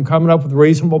back from coming up with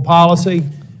reasonable policy?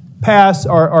 Pass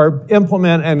or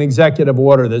implement an executive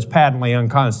order that's patently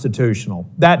unconstitutional.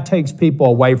 That takes people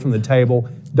away from the table,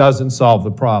 doesn't solve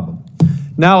the problem.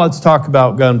 Now let's talk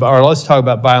about let's talk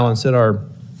about violence in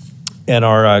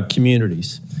our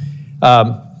communities.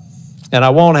 And I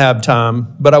won't have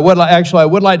time, but I would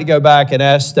like to go back and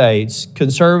ask states,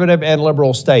 conservative and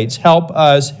liberal states, help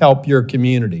us help your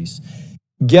communities.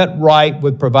 Get right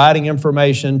with providing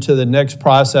information to the NICS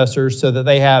processors so that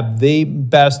they have the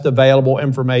best available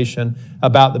information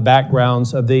about the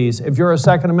backgrounds of these. If you're a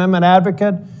Second Amendment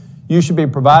advocate, you should be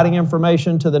providing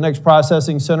information to the NICS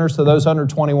processing centers so those under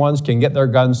 21s can get their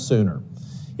guns sooner.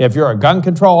 If you're a gun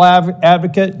control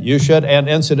advocate, you should, and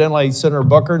incidentally, Senator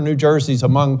Booker, New Jersey's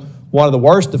among one of the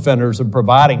worst offenders of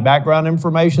providing background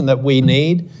information that we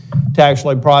need to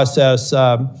actually process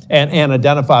and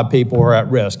identify people who are at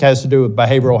risk. It has to do with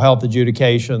behavioral health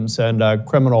adjudications and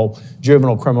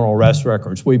juvenile criminal arrest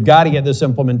records. We've got to get this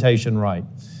implementation right.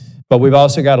 But we've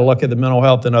also got to look at the mental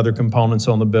health and other components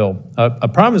on the bill. I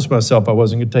promised myself I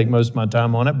wasn't going to take most of my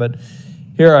time on it, but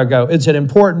here I go. It's an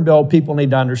important bill. People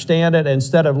need to understand it.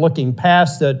 Instead of looking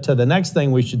past it to the next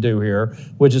thing we should do here,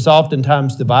 which is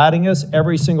oftentimes dividing us,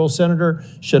 every single senator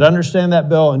should understand that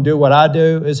bill and do what I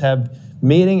do, is have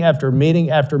meeting after meeting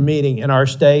after meeting in our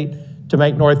state to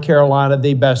make North Carolina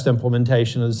the best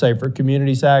implementation of the Safer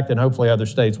Communities Act, and hopefully other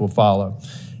states will follow.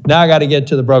 Now I got to get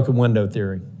to the broken window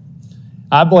theory.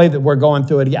 I believe that we're going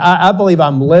through it. I believe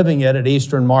I'm living it at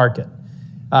Eastern Market.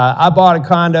 I bought a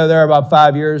condo there about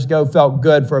 5 years ago, felt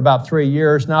good for about 3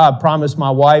 years. Now I promised my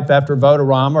wife after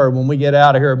Votorama, or when we get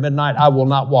out of here at midnight, I will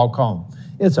not walk home.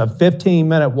 It's a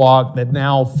 15-minute walk that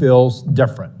now feels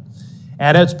different.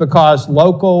 And it's because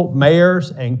local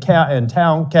mayors and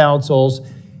town councils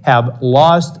have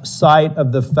lost sight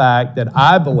of the fact that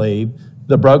I believe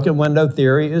the broken window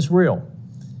theory is real.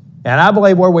 And I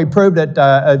believe where we proved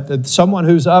it, someone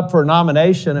who's up for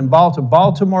nomination in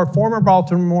Baltimore, former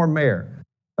Baltimore mayor,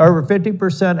 over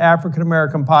 50%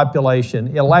 African-American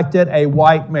population, elected a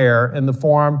white mayor in the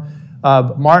form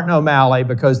of Martin O'Malley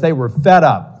because they were fed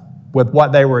up with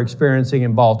what they were experiencing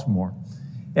in Baltimore.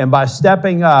 And by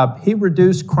stepping up, he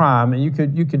reduced crime, and you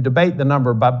could debate the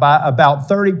number, by about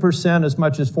 30%, as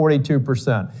much as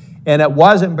 42%. And it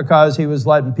wasn't because he was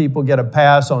letting people get a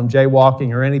pass on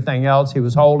jaywalking or anything else. He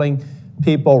was holding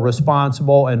people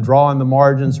responsible and drawing the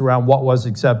margins around what was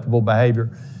acceptable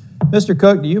behavior. Mr.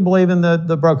 Cook, do you believe in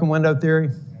the broken window theory?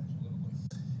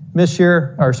 Ms.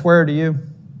 Scheer, or Swear, do you?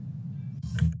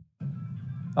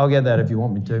 I'll get that if you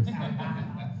want me to.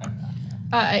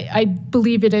 I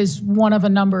believe it is one of a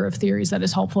number of theories that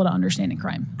is helpful to understanding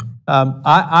crime.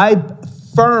 I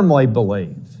firmly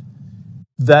believe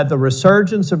that the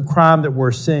resurgence of crime that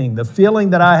we're seeing, the feeling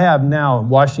that I have now in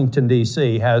Washington,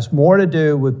 D.C., has more to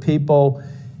do with people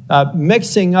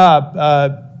mixing up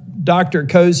Dr.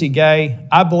 Cosey-Gay.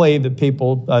 I believe that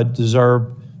people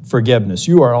deserve forgiveness.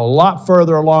 You are a lot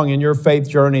further along in your faith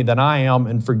journey than I am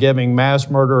in forgiving mass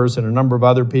murderers and a number of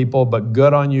other people, but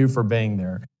good on you for being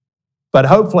there. But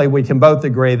hopefully we can both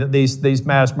agree that these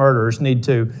mass murderers need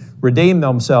to redeem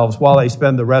themselves while they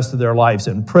spend the rest of their lives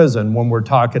in prison when we're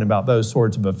talking about those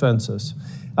sorts of offenses.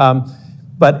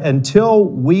 But until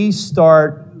we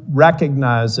start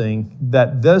recognizing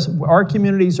that our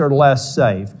communities are less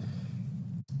safe,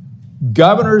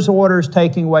 governor's orders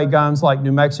taking away guns like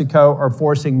New Mexico are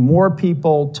forcing more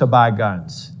people to buy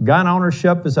guns. Gun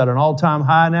ownership is at an all-time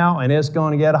high now, and it's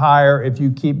going to get higher if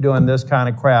you keep doing this kind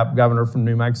of crap, Governor from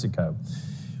New Mexico.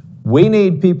 We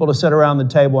need people to sit around the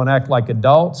table and act like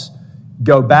adults.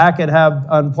 go back and have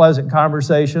unpleasant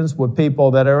conversations with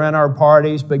people that are in our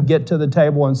parties, but get to the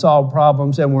table and solve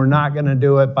problems. And we're not going to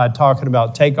do it by talking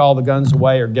about take all the guns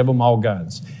away or give them all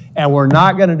guns. And we're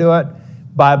not going to do it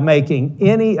by making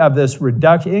any of this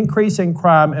increase in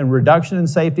crime and reduction in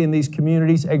safety in these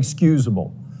communities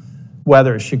excusable.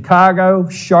 Whether it's Chicago,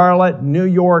 Charlotte, New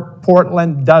York,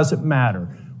 Portland, doesn't matter.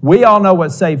 We all know what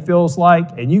safe feels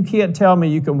like, and you can't tell me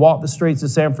you can walk the streets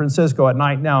of San Francisco at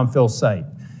night now and feel safe.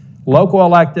 Local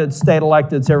electeds, state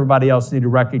electeds, everybody else need to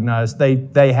recognize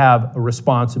they have a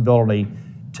responsibility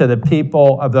to the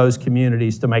people of those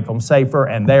communities to make them safer,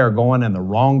 and they are going in the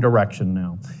wrong direction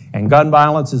now. And gun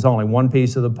violence is only one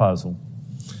piece of the puzzle.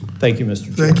 Thank you, Mr.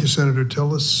 Chairman. Thank you, Senator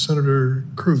Tillis. Senator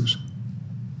Cruz.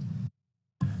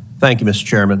 Thank you, Mr.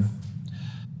 Chairman.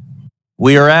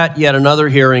 We are at yet another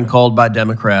hearing called by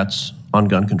Democrats on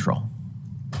gun control.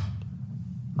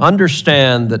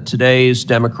 Understand that today's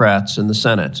Democrats in the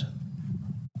Senate,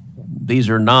 these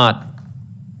are not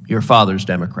your father's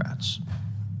Democrats.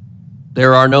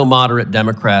 There are no moderate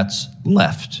Democrats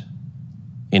left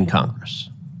in Congress.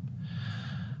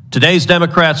 Today's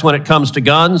Democrats, when it comes to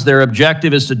guns, their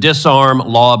objective is to disarm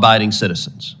law-abiding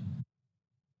citizens.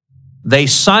 They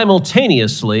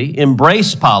simultaneously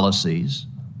embrace policies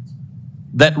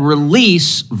that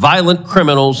release violent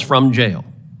criminals from jail.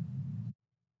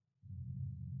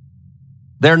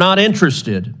 They're not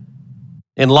interested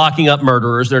in locking up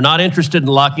murderers. They're not interested in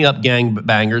locking up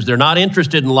gangbangers. They're not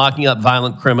interested in locking up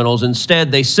violent criminals.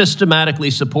 Instead, they systematically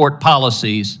support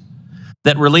policies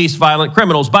that release violent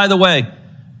criminals. By the way,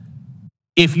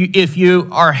 if you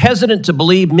are hesitant to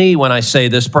believe me when I say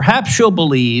this, perhaps you'll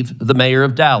believe the mayor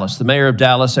of Dallas. The mayor of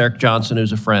Dallas, Eric Johnson,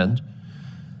 who's a friend,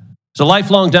 is a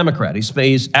lifelong Democrat.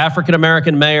 He's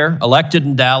African-American mayor, elected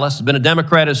in Dallas, been a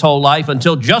Democrat his whole life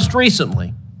until just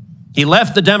recently. He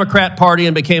left the Democrat Party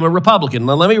and became a Republican.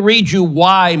 Now, let me read you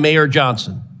why Mayor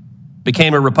Johnson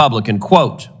became a Republican.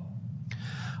 Quote,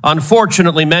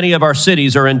 "Unfortunately, many of our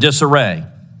cities are in disarray.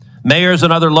 Mayors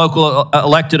and other local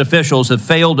elected officials have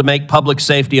failed to make public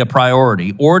safety a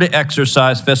priority or to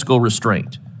exercise fiscal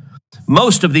restraint.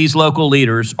 Most of these local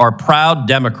leaders are proud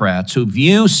Democrats who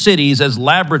view cities as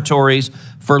laboratories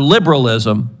for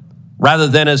liberalism rather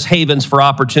than as havens for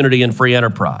opportunity and free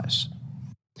enterprise.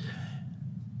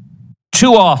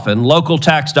 Too often, local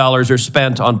tax dollars are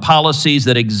spent on policies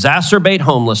that exacerbate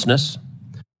homelessness,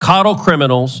 coddle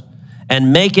criminals,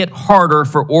 and make it harder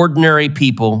for ordinary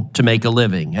people to make a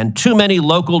living. And too many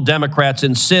local Democrats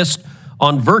insist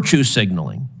on virtue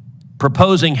signaling,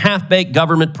 proposing half-baked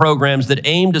government programs that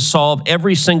aim to solve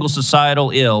every single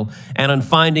societal ill and on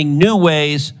finding new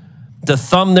ways to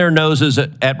thumb their noses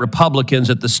at Republicans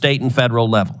at the state and federal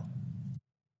level."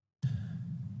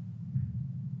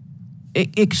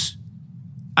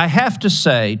 I have to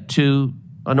say to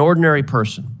an ordinary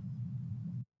person,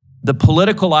 the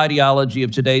political ideology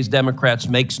of today's Democrats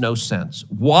makes no sense.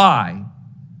 Why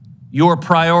your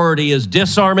priority is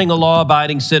disarming a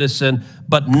law-abiding citizen,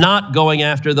 but not going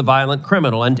after the violent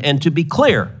criminal. And to be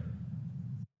clear,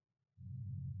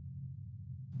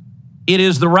 it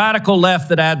is the radical left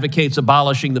that advocates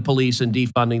abolishing the police and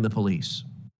defunding the police.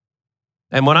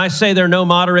 And when I say there are no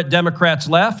moderate Democrats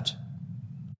left,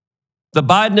 the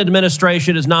Biden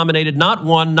administration has nominated not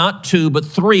one, not two, but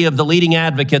three of the leading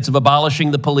advocates of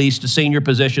abolishing the police to senior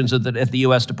positions at the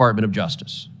U.S. Department of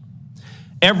Justice.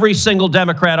 Every single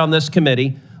Democrat on this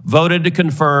committee voted to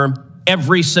confirm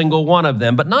every single one of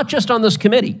them, but not just on this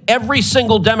committee. Every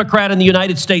single Democrat in the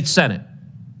United States Senate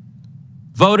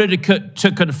voted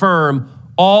to confirm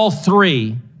all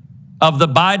three of the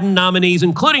Biden nominees,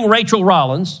 including Rachel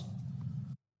Rollins,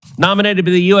 nominated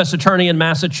by the U.S. Attorney in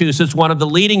Massachusetts, one of the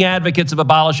leading advocates of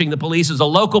abolishing the police, as a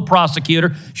local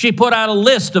prosecutor. She put out a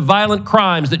list of violent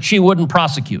crimes that she wouldn't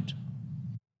prosecute.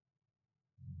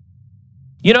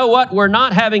 You know what? We're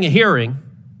not having a hearing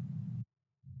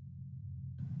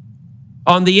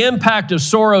on the impact of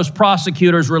Soros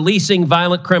prosecutors releasing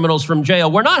violent criminals from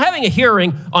jail. We're not having a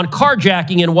hearing on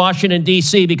carjacking in Washington,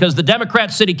 D.C. because the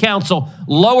Democrat City Council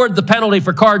lowered the penalty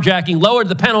for carjacking, lowered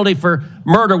the penalty for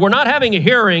murder. We're not having a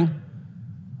hearing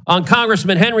on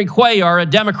Congressman Henry Cuellar, a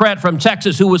Democrat from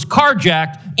Texas, who was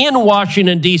carjacked in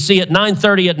Washington, D.C. at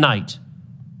 9:30 at night.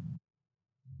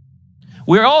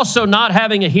 We're also not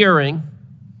having a hearing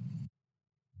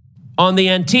on the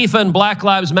Antifa and Black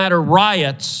Lives Matter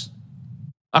riots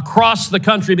across the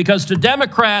country, because to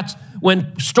Democrats,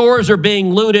 when stores are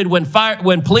being looted, when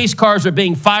police cars are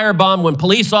being firebombed, when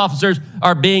police officers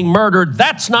are being murdered,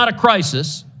 that's not a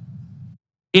crisis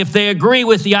if they agree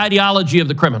with the ideology of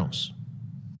the criminals.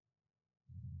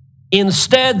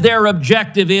 Instead, their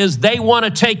objective is they want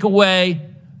to take away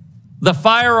the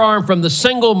firearm from the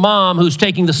single mom who's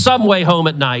taking the subway home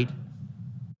at night,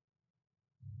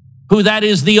 who that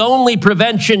is the only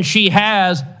prevention she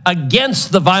has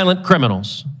against the violent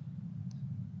criminals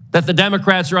that the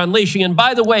Democrats are unleashing. And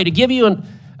by the way, to give you an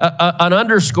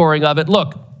underscoring of it,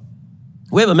 look,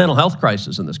 we have a mental health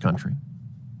crisis in this country.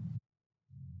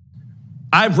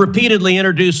 I've repeatedly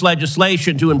introduced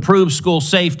legislation to improve school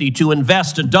safety, to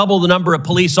invest to double the number of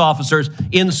police officers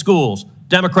in schools.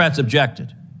 Democrats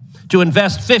objected. To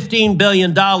invest $15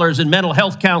 billion in mental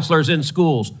health counselors in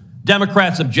schools.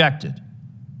 Democrats objected.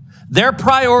 Their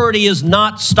priority is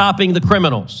not stopping the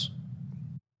criminals.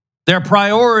 Their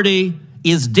priority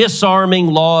is disarming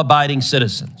law-abiding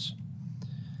citizens.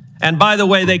 And by the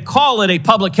way, they call it a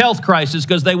public health crisis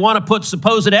because they want to put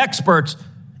supposed experts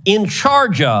in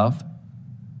charge of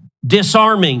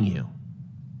disarming you.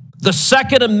 The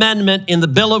Second Amendment in the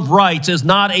Bill of Rights is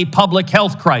not a public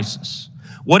health crisis.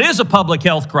 What is a public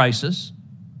health crisis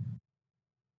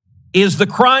is the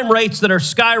crime rates that are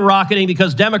skyrocketing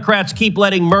because Democrats keep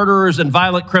letting murderers and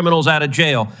violent criminals out of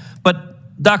jail.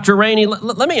 But Dr. Ranney,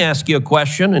 let me ask you a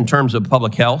question in terms of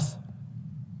public health.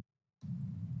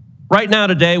 Right now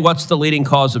today, what's the leading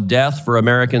cause of death for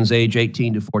Americans age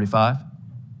 18 to 45?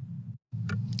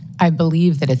 I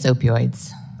believe that it's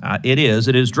opioids. It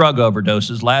is drug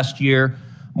overdoses. Last year,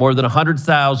 more than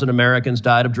 100,000 Americans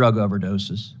died of drug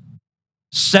overdoses.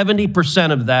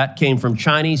 70% of that came from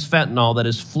Chinese fentanyl that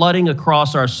is flooding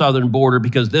across our southern border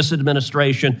because this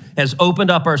administration has opened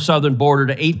up our southern border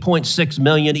to 8.6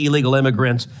 million illegal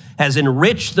immigrants, has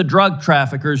enriched the drug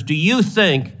traffickers. Do you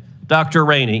think, Dr.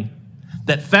 Ranney,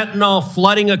 that fentanyl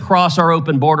flooding across our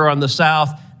open border on the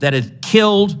south that has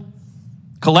killed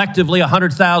collectively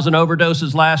 100,000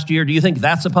 overdoses last year, do you think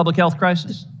that's a public health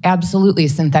crisis? Absolutely.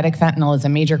 Synthetic fentanyl is a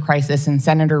major crisis, and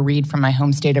Senator Reid from my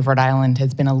home state of Rhode Island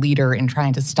has been a leader in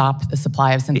trying to stop the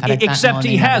supply of synthetic fentanyl. Except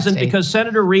he hasn't, because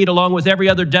Senator Reid, along with every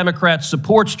other Democrat,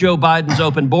 supports Joe Biden's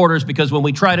open borders, because when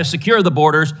we try to secure the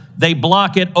borders, they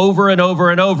block it over and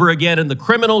over and over again. And the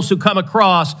criminals who come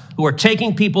across who are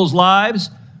taking people's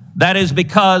lives, that is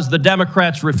because the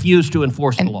Democrats refuse to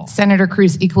enforce the law. Senator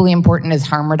Cruz, equally important is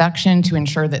harm reduction to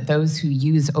ensure that those who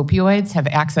use opioids have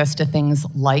access to things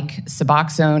like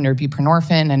Suboxone or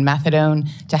buprenorphine and methadone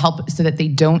to help so that they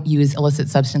don't use illicit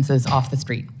substances off the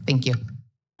street. Thank you.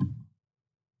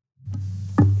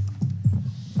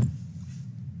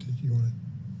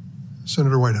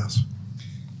 Senator Whitehouse.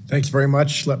 Thanks very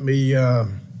much. Let me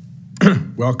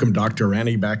welcome Dr.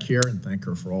 Ranney back here and thank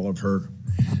her for all of her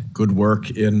good work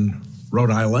in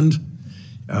Rhode Island.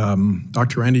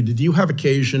 Dr. Ranney, did you have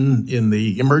occasion in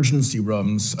the emergency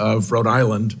rooms of Rhode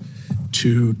Island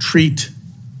to treat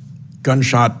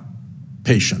gunshot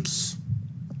patients?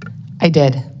 I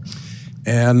did.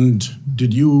 And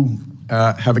did you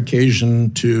have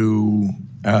occasion to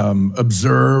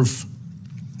observe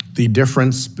the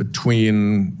difference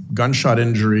between gunshot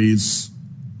injuries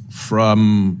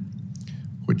from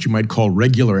what you might call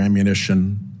regular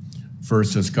ammunition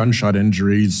versus gunshot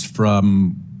injuries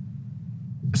from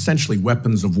essentially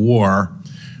weapons of war,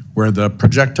 where the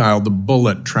projectile, the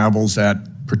bullet, travels at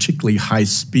particularly high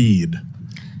speed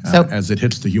as it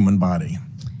hits the human body?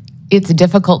 It's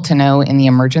difficult to know in the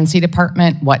emergency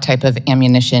department what type of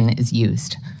ammunition is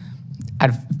used.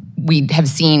 We have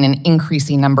seen an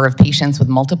increasing number of patients with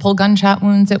multiple gunshot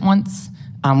wounds at once,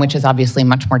 which is obviously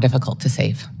much more difficult to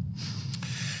save.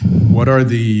 What are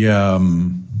the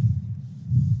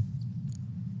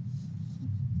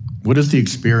what is the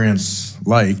experience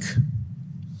like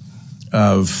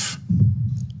of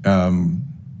the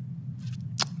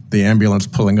ambulance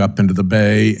pulling up into the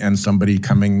bay and somebody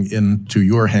coming into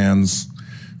your hands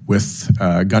with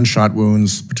gunshot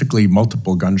wounds, particularly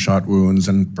multiple gunshot wounds,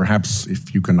 and perhaps,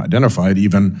 if you can identify it,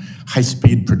 even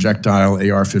high-speed projectile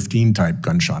AR-15 type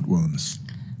gunshot wounds?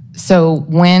 So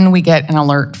when we get an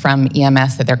alert from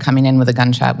EMS that they're coming in with a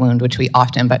gunshot wound, which we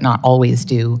often but not always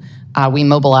do, we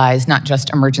mobilize not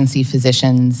just emergency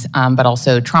physicians, but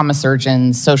also trauma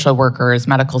surgeons, social workers,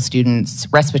 medical students,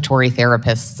 respiratory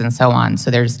therapists, and so on. So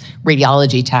there's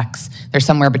radiology techs. There's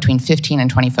somewhere between 15 and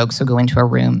 20 folks who go into a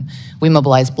room. We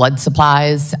mobilize blood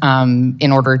supplies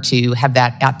in order to have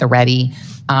that at the ready.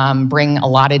 Bring a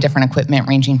lot of different equipment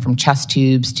ranging from chest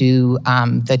tubes to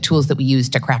the tools that we use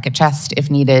to crack a chest if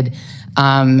needed,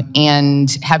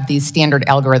 and have these standard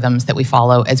algorithms that we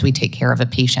follow as we take care of a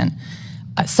patient.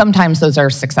 Sometimes those are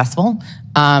successful.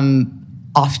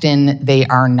 Often they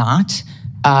are not.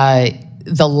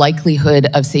 The likelihood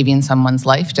of saving someone's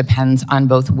life depends on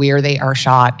both where they are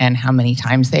shot and how many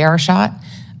times they are shot.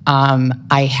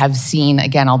 I have seen,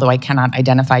 again, although I cannot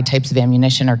identify types of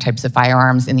ammunition or types of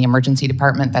firearms in the emergency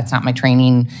department, that's not my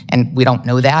training, and we don't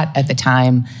know that at the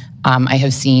time. I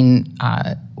have seen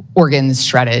organs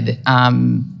shredded,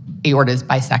 aortas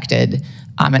bisected,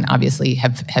 and obviously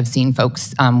have seen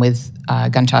folks with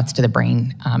gunshots to the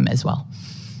brain as well.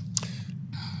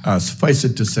 Suffice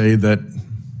it to say that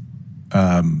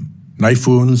knife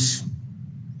wounds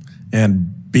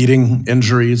and beating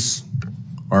injuries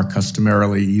are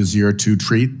customarily easier to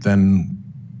treat than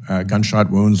gunshot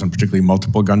wounds, and particularly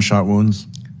multiple gunshot wounds?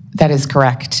 That is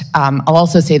correct. I'll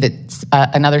also say that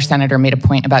another senator made a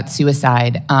point about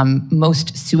suicide.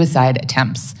 Most suicide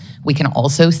attempts we can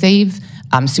also save.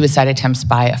 Suicide attempts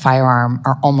by a firearm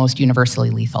are almost universally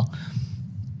lethal.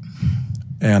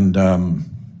 And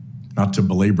not to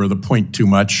belabor the point too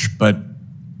much, but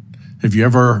have you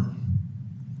ever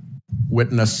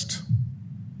witnessed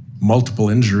multiple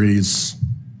injuries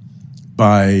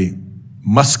by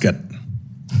musket,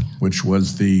 which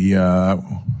was the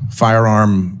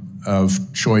firearm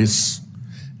of choice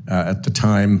at the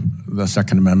time the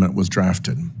Second Amendment was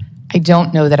drafted? I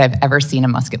don't know that I've ever seen a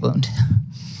musket wound.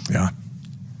 Yeah.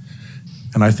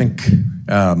 And I think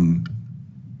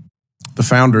the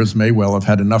founders may well have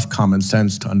had enough common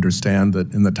sense to understand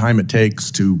that in the time it takes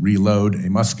to reload a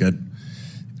musket,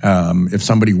 if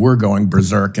somebody were going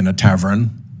berserk in a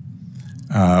tavern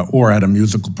or at a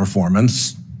musical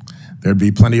performance, there'd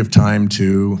be plenty of time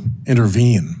to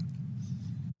intervene,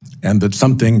 and that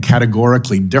something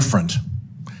categorically different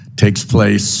takes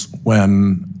place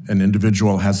when an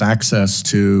individual has access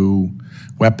to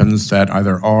weapons that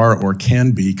either are or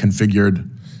can be configured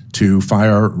to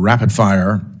fire rapid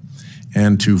fire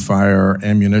and to fire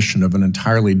ammunition of an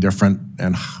entirely different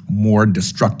and more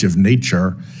destructive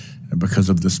nature because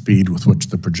of the speed with which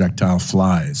the projectile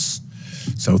flies.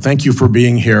 So thank you for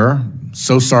being here.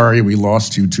 So sorry we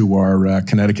lost you to our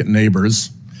Connecticut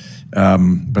neighbors,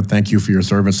 but thank you for your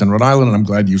service in Rhode Island, and I'm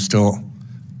glad you still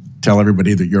tell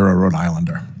everybody that you're a Rhode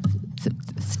Islander.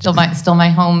 Still my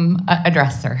home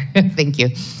address, sir. Thank you.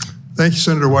 Thank you,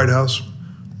 Senator Whitehouse.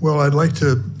 Well, I'd like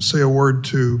to say a word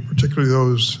to particularly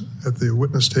those at the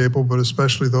witness table, but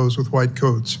especially those with white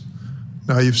coats.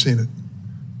 Now you've seen it.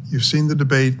 You've seen the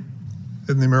debate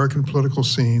in the American political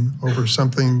scene over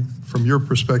something from your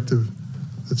perspective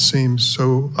that seems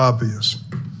so obvious.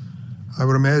 I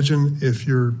would imagine if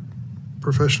your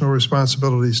professional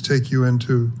responsibilities take you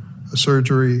into a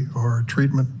surgery or a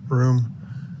treatment room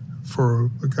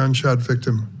for a gunshot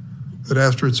victim, that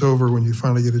after it's over, when you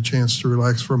finally get a chance to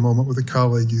relax for a moment with a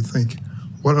colleague, you think,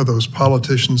 what are those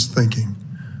politicians thinking?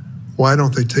 Why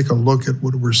don't they take a look at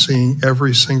what we're seeing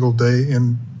every single day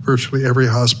in virtually every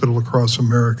hospital across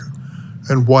America?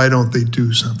 And why don't they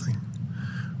do something?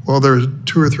 Well, there are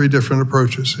 2 or 3 different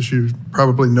approaches, as you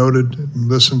probably noted and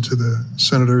listened to the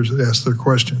senators ask their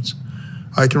questions.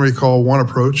 I can recall one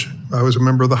approach. I was a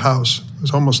member of the House. It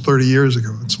was almost 30 years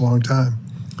ago. It's a long time.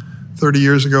 30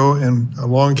 years ago, and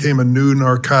along came a new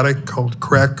narcotic called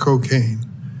crack cocaine.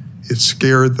 It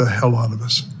scared the hell out of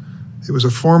us. It was a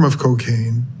form of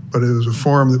cocaine, but it was a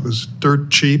form that was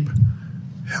dirt cheap,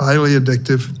 highly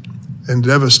addictive, and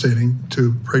devastating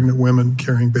to pregnant women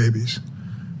carrying babies.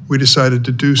 We decided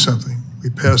to do something.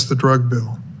 We passed the drug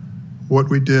bill. What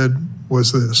we did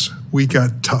was this. We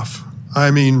got tough. I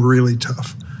mean really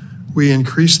tough. We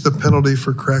increased the penalty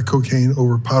for crack cocaine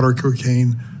over powder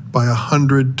cocaine by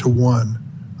 100 to 1.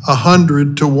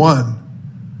 100 to 1.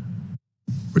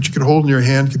 What you could hold in your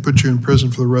hand could put you in prison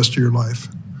for the rest of your life.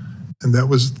 And that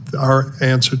was our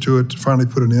answer to it, to finally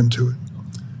put an end to it.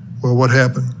 Well, what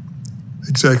happened?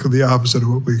 Exactly the opposite of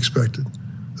what we expected.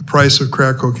 The price of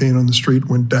crack cocaine on the street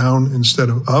went down instead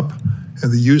of up,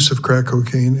 and the use of crack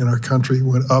cocaine in our country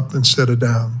went up instead of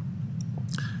down.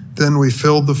 Then we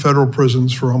filled the federal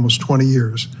prisons for almost 20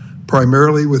 years,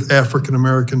 primarily with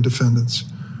African-American defendants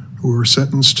who were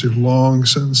sentenced to long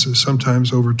sentences,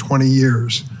 sometimes over 20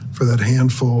 years, for that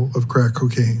handful of crack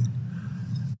cocaine.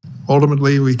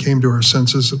 Ultimately, we came to our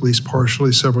senses, at least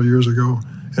partially, several years ago,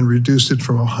 and reduced it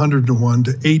from 100 to 1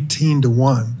 to 18 to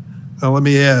 1. Now, let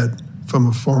me add, from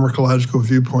a pharmacological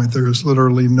viewpoint, there is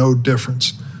literally no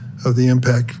difference of the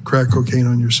impact of crack cocaine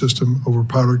on your system over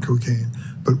powdered cocaine.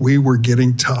 But we were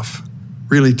getting tough,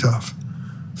 really tough.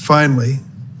 Finally,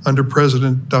 under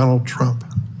President Donald Trump,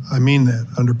 I mean that,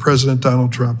 under President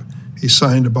Donald Trump, he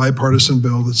signed a bipartisan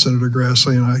bill that Senator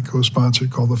Grassley and I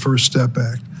co-sponsored called the First Step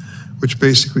Act, which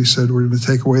basically said we're going to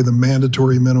take away the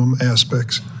mandatory minimum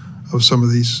aspects of some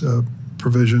of these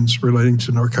provisions relating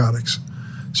to narcotics.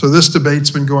 So this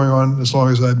debate's been going on as long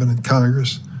as I've been in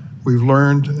Congress. We've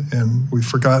learned and we've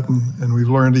forgotten, and we've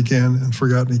learned again and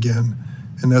forgotten again.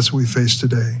 and that's what we face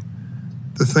today.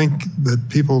 To think that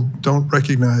people don't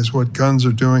recognize what guns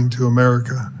are doing to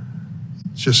America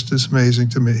just is amazing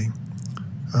to me.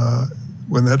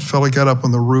 When that fella got up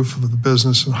on the roof of the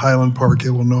business in Highland Park,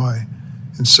 Illinois,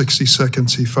 in 60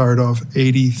 seconds he fired off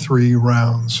 83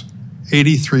 rounds.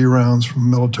 83 rounds from a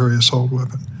military assault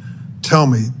weapon. Tell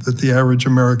me that the average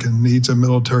American needs a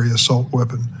military assault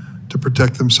weapon to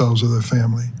protect themselves or their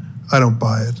family. I don't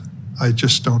buy it. I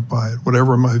just don't buy it.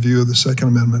 Whatever my view of the Second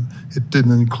Amendment, it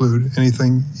didn't include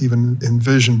anything even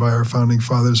envisioned by our founding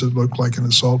fathers that looked like an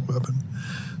assault weapon.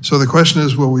 So the question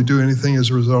is, will we do anything as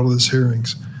a result of these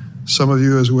hearings? Some of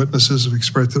you as witnesses have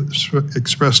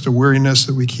expressed a weariness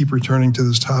that we keep returning to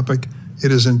this topic.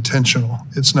 It is intentional.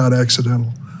 It's not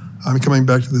accidental. I'm coming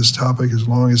back to this topic as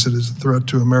long as it is a threat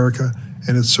to America,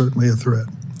 and it's certainly a threat.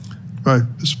 My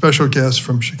special guest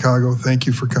from Chicago, thank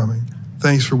you for coming.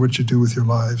 Thanks for what you do with your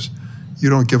lives. You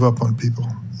don't give up on people,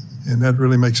 and that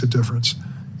really makes a difference.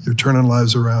 You're turning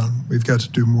lives around. We've got to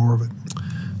do more of it.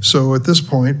 So at this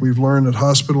point, we've learned that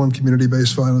hospital and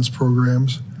community-based violence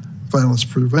programs, violence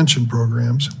prevention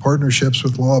programs, partnerships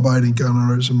with law-abiding gun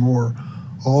owners, and more,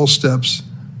 all steps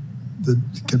that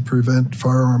can prevent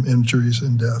firearm injuries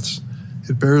and deaths.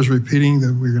 It bears repeating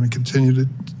that we're going to continue to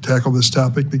tackle this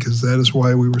topic because that is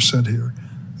why we were sent here.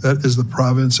 That is the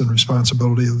province and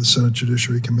responsibility of the Senate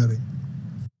Judiciary Committee.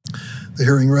 The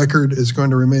hearing record is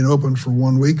going to remain open for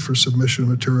 1 week for submission of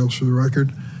materials for the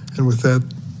record. And with that,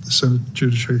 the Senate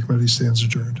Judiciary Committee stands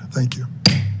adjourned. Thank you.